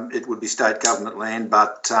it would be state government land,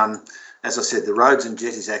 but as I said, the Roads and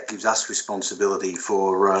Jetties Act gives us responsibility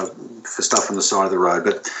for stuff on the side of the road.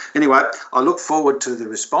 But anyway, I look forward to the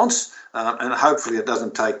response and hopefully it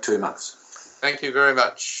doesn't take 2 months. Thank you very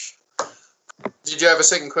much. Did you have a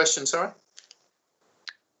second question, sorry?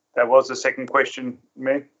 That was the second question,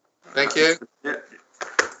 Mayor. Thank you. Yeah.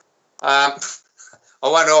 I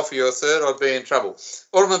won't offer you a third, I'd be in trouble.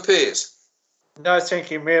 Alderman Pearce. No, thank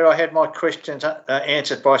you, Mayor. I had my questions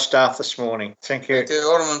answered by staff this morning. Thank you. Thank you.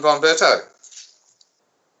 Alderman Bomberto.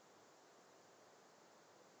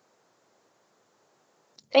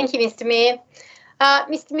 Thank you, Mr Mayor.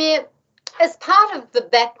 Mr Mayor, as part of the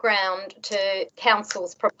background to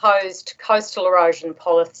Council's proposed coastal erosion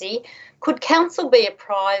policy, could Council be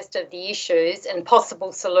apprised of the issues and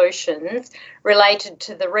possible solutions related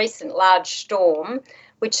to the recent large storm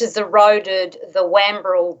which has eroded the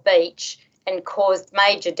Wamberal beach and caused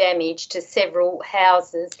major damage to several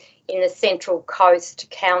houses in the Central Coast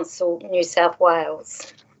Council, New South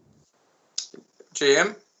Wales?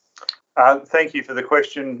 GM. Thank you for the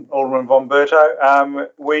question, Alderman Bomberto.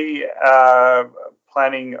 We are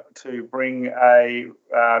planning to bring a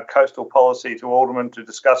coastal policy to Alderman to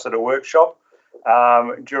discuss at a workshop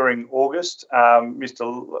during August.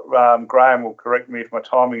 Mr Graham will correct me if my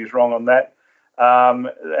timing is wrong on that.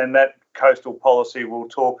 And that coastal policy will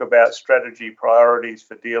talk about strategy priorities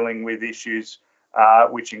for dealing with issues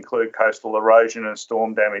which include coastal erosion and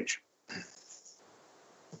storm damage.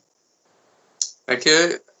 Thank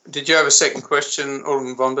you. Did you have a second question,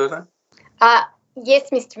 Alderman Bomberto? Yes,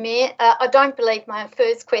 Mr Mayor. I don't believe my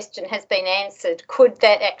first question has been answered. Could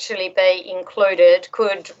that actually be included?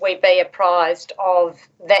 Could we be apprised of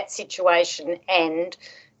that situation and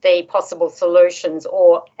the possible solutions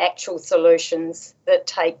or actual solutions that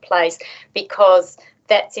take place? Because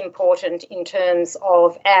that's important in terms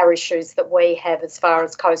of our issues that we have as far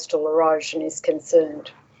as coastal erosion is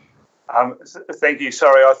concerned. Thank you.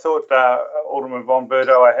 Sorry, I thought, Alderman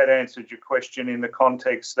Bomberto, I had answered your question in the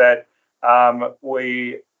context that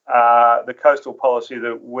the coastal policy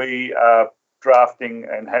that we are drafting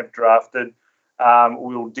and have drafted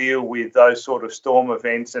will deal with those sort of storm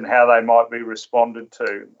events and how they might be responded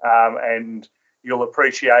to. And you'll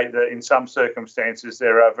appreciate that in some circumstances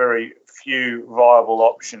there are very few viable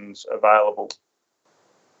options available.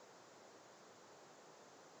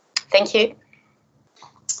 Thank you.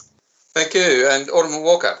 Thank you. And Alderman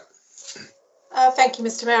Walker. Thank you,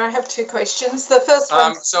 Mr Mayor. I have two questions. The first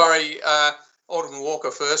one... Sorry, Alderman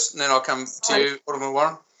Walker first, and then I'll come to you, Alderman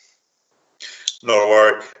Warren. Not a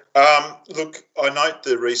worry. Look, I note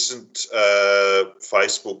the recent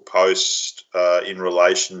Facebook post in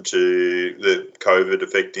relation to the COVID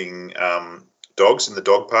affecting dogs in the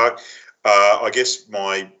dog park. I guess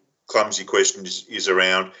my clumsy question is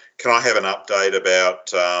around, can I have an update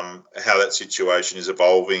about how that situation is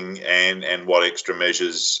evolving and what extra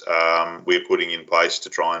measures we're putting in place to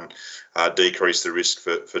try and decrease the risk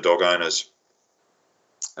for dog owners?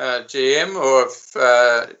 GM, or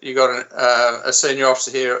if you got a senior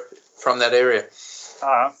officer here from that area?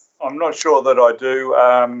 I'm not sure that I do,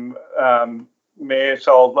 Mayor,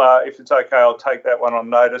 so if it's okay, I'll take that one on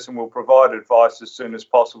notice and we'll provide advice as soon as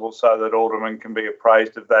possible so that Alderman can be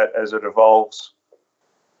appraised of that as it evolves.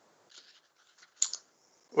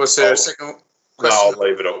 Was there a second question? No, I'll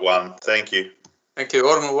leave it at one. Thank you. Thank you.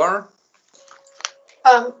 Alderman Warren?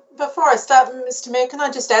 Before I start, Mr. Mayor, can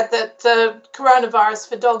I just add that the coronavirus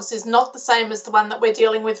for dogs is not the same as the one that we're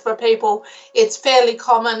dealing with for people. It's fairly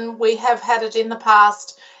common. We have had it in the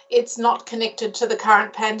past. It's not connected to the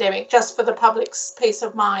current pandemic, just for the public's peace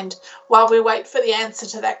of mind while we wait for the answer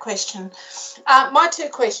to that question. My two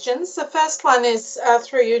questions. The first one is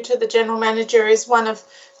through you to the General Manager, is one of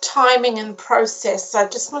timing and process. I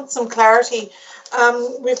just want some clarity.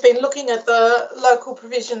 We've been looking at the local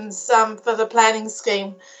provisions for the planning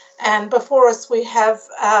scheme, and before us we have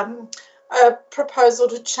a proposal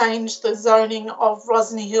to change the zoning of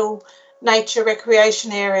Rosny Hill Nature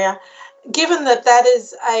Recreation Area. Given that that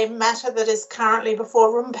is a matter that is currently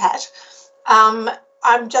before RMPAT,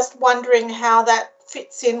 I'm just wondering how that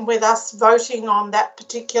fits in with us voting on that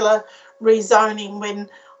particular rezoning, when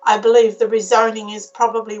I believe the rezoning is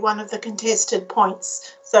probably one of the contested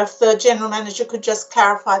points. So if the General Manager could just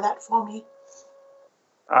clarify that for me.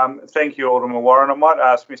 Thank you, Alderman Warren. I might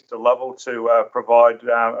ask Mr. Lovell to provide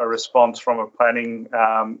a response from a planning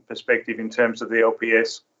perspective in terms of the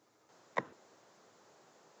LPS.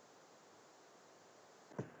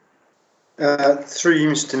 Through you,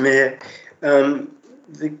 Mr. Mayor,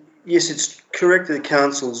 yes, it's correct that the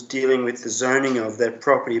council's dealing with the zoning of that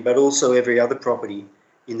property, but also every other property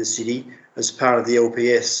in the city as part of the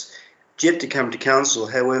LPS. It's yet to come to council.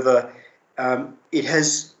 However, it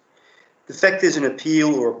has, the fact there's an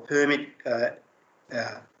appeal or a permit, or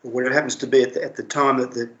whatever it happens to be at the time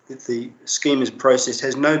that the scheme is processed,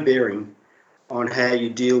 has no bearing on how you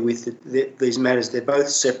deal with these matters. They're both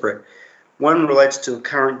separate. One relates to a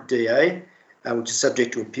current DA, which is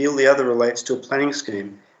subject to appeal. The other relates to a planning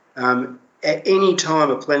scheme. At any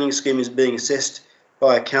time a planning scheme is being assessed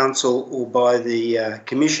by a council or by the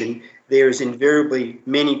commission, there is invariably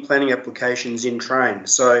many planning applications in train.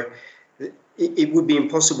 So it would be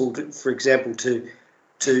impossible, for example,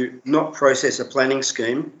 to not process a planning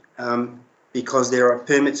scheme because there are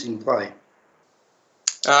permits in play.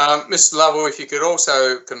 Mr. Lovell, if you could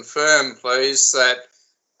also confirm, please, that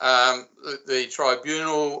the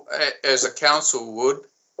tribunal, as a council would,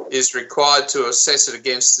 is required to assess it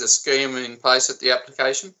against the scheme in place at the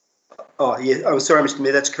application? Oh, yeah. I'm sorry, Mr.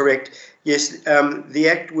 Mayor, that's correct. Yes, the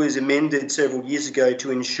Act was amended several years ago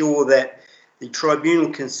to ensure that the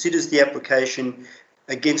tribunal considers the application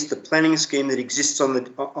against the planning scheme that exists on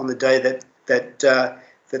the day that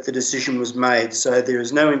the decision was made. So there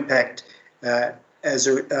is no impact on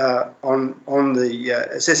the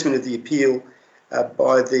assessment of the appeal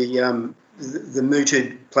by the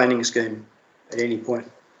mooted planning scheme at any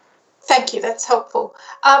point. Thank you, that's helpful.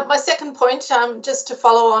 My second point, just to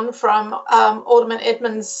follow on from Alderman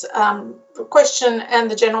Edmonds' question and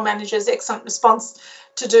the General Manager's excellent response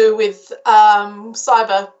to do with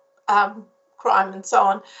cyber crime and so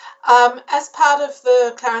on. As part of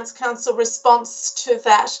the Clarence Council response to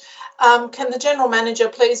that, can the General Manager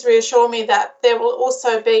please reassure me that there will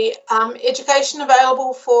also be education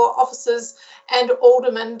available for officers and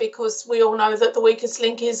aldermen, because we all know that the weakest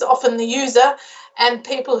link is often the user, and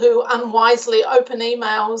people who unwisely open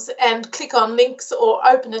emails and click on links or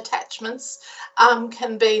open attachments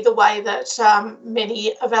can be the way that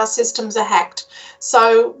many of our systems are hacked.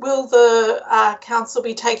 So will the council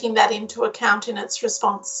be taking that into account in its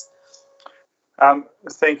response?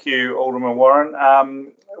 Thank you, Alderman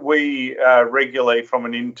Warren. We regularly, from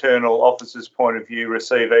an internal officer's point of view,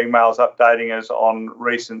 receive emails updating us on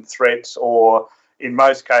recent threats, or in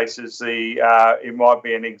most cases, it might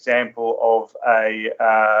be an example of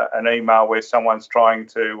an email where someone's trying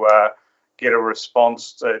to get a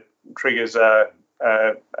response that triggers a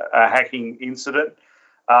hacking incident.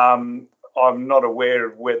 I'm not aware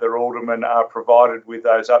of whether aldermen are provided with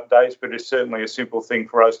those updates, but it's certainly a simple thing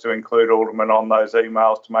for us to include aldermen on those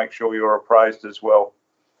emails to make sure you're appraised as well.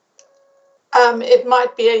 it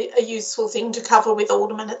might be a useful thing to cover with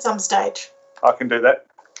Alderman at some stage. I can do that.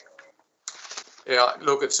 Yeah,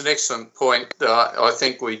 look, it's an excellent point. I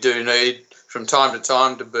think we do need from time to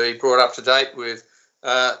time to be brought up to date with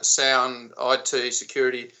sound IT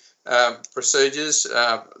security procedures.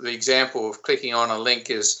 The example of clicking on a link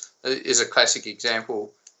is a classic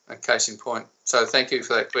example, a case in point. So thank you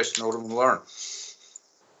for that question, Alderman Warren.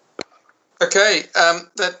 Okay,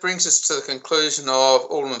 that brings us to the conclusion of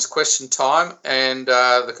Alderman's question time and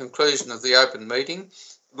the conclusion of the open meeting.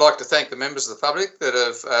 I'd like to thank the members of the public that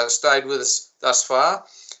have stayed with us thus far.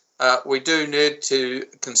 We do need to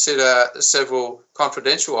consider several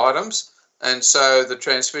confidential items, and so the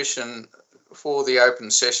transmission for the open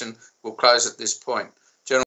session will close at this point.